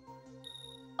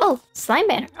 Oh, slime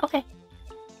banner. Okay.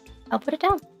 I'll put it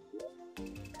down.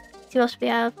 See what else we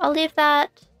have. I'll leave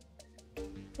that.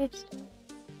 Oops.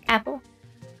 Apple.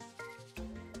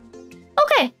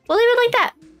 Okay, we'll leave it like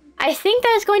that. I think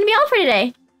that is going to be all for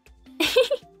today.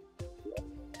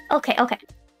 Okay, okay.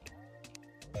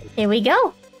 Here we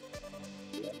go.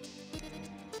 We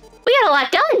got a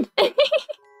lot done. We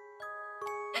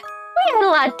got a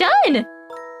lot done.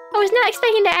 I was not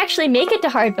expecting to actually make it to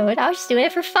hard mode. I was just doing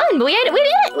it for fun, but we did it.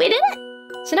 We did it.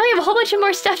 So now we have a whole bunch of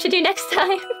more stuff to do next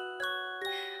time.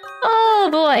 Oh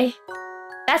boy.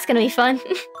 That's gonna be fun.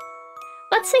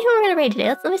 Let's see who we're gonna raid today.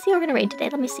 Let me see who we're gonna raid today.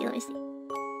 Let me see. Let me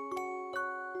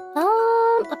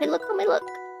look.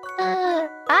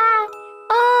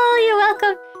 Oh, you're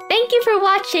welcome. Thank you for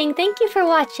watching. Thank you for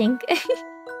watching.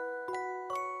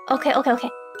 Okay. Okay.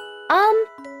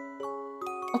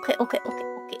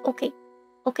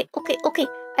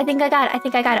 I think I got it.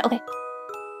 Okay.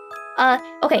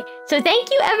 Okay. So thank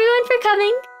you everyone for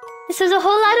coming. This was a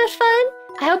whole lot of fun.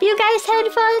 I hope you guys had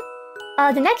fun.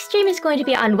 The next stream is going to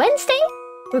be on Wednesday.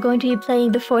 We're going to be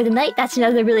playing Before the Night. That's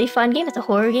another really fun game. It's a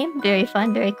horror game. Very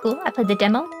fun, very cool. I played the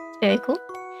demo. It's very cool.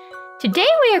 Today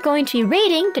we are going to be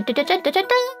raiding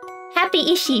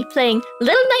Happy Ishi, playing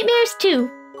Little Nightmares 2.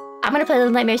 I'm gonna play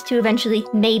Little Nightmares 2 eventually,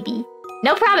 maybe.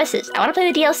 No promises. I want to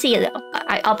play the DLC though.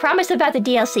 I'll promise about the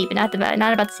DLC, but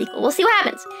not about the sequel. We'll see what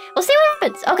happens. We'll see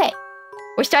what happens. Okay,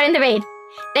 we're starting the raid.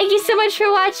 Thank you so much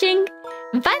for watching.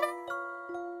 Bye.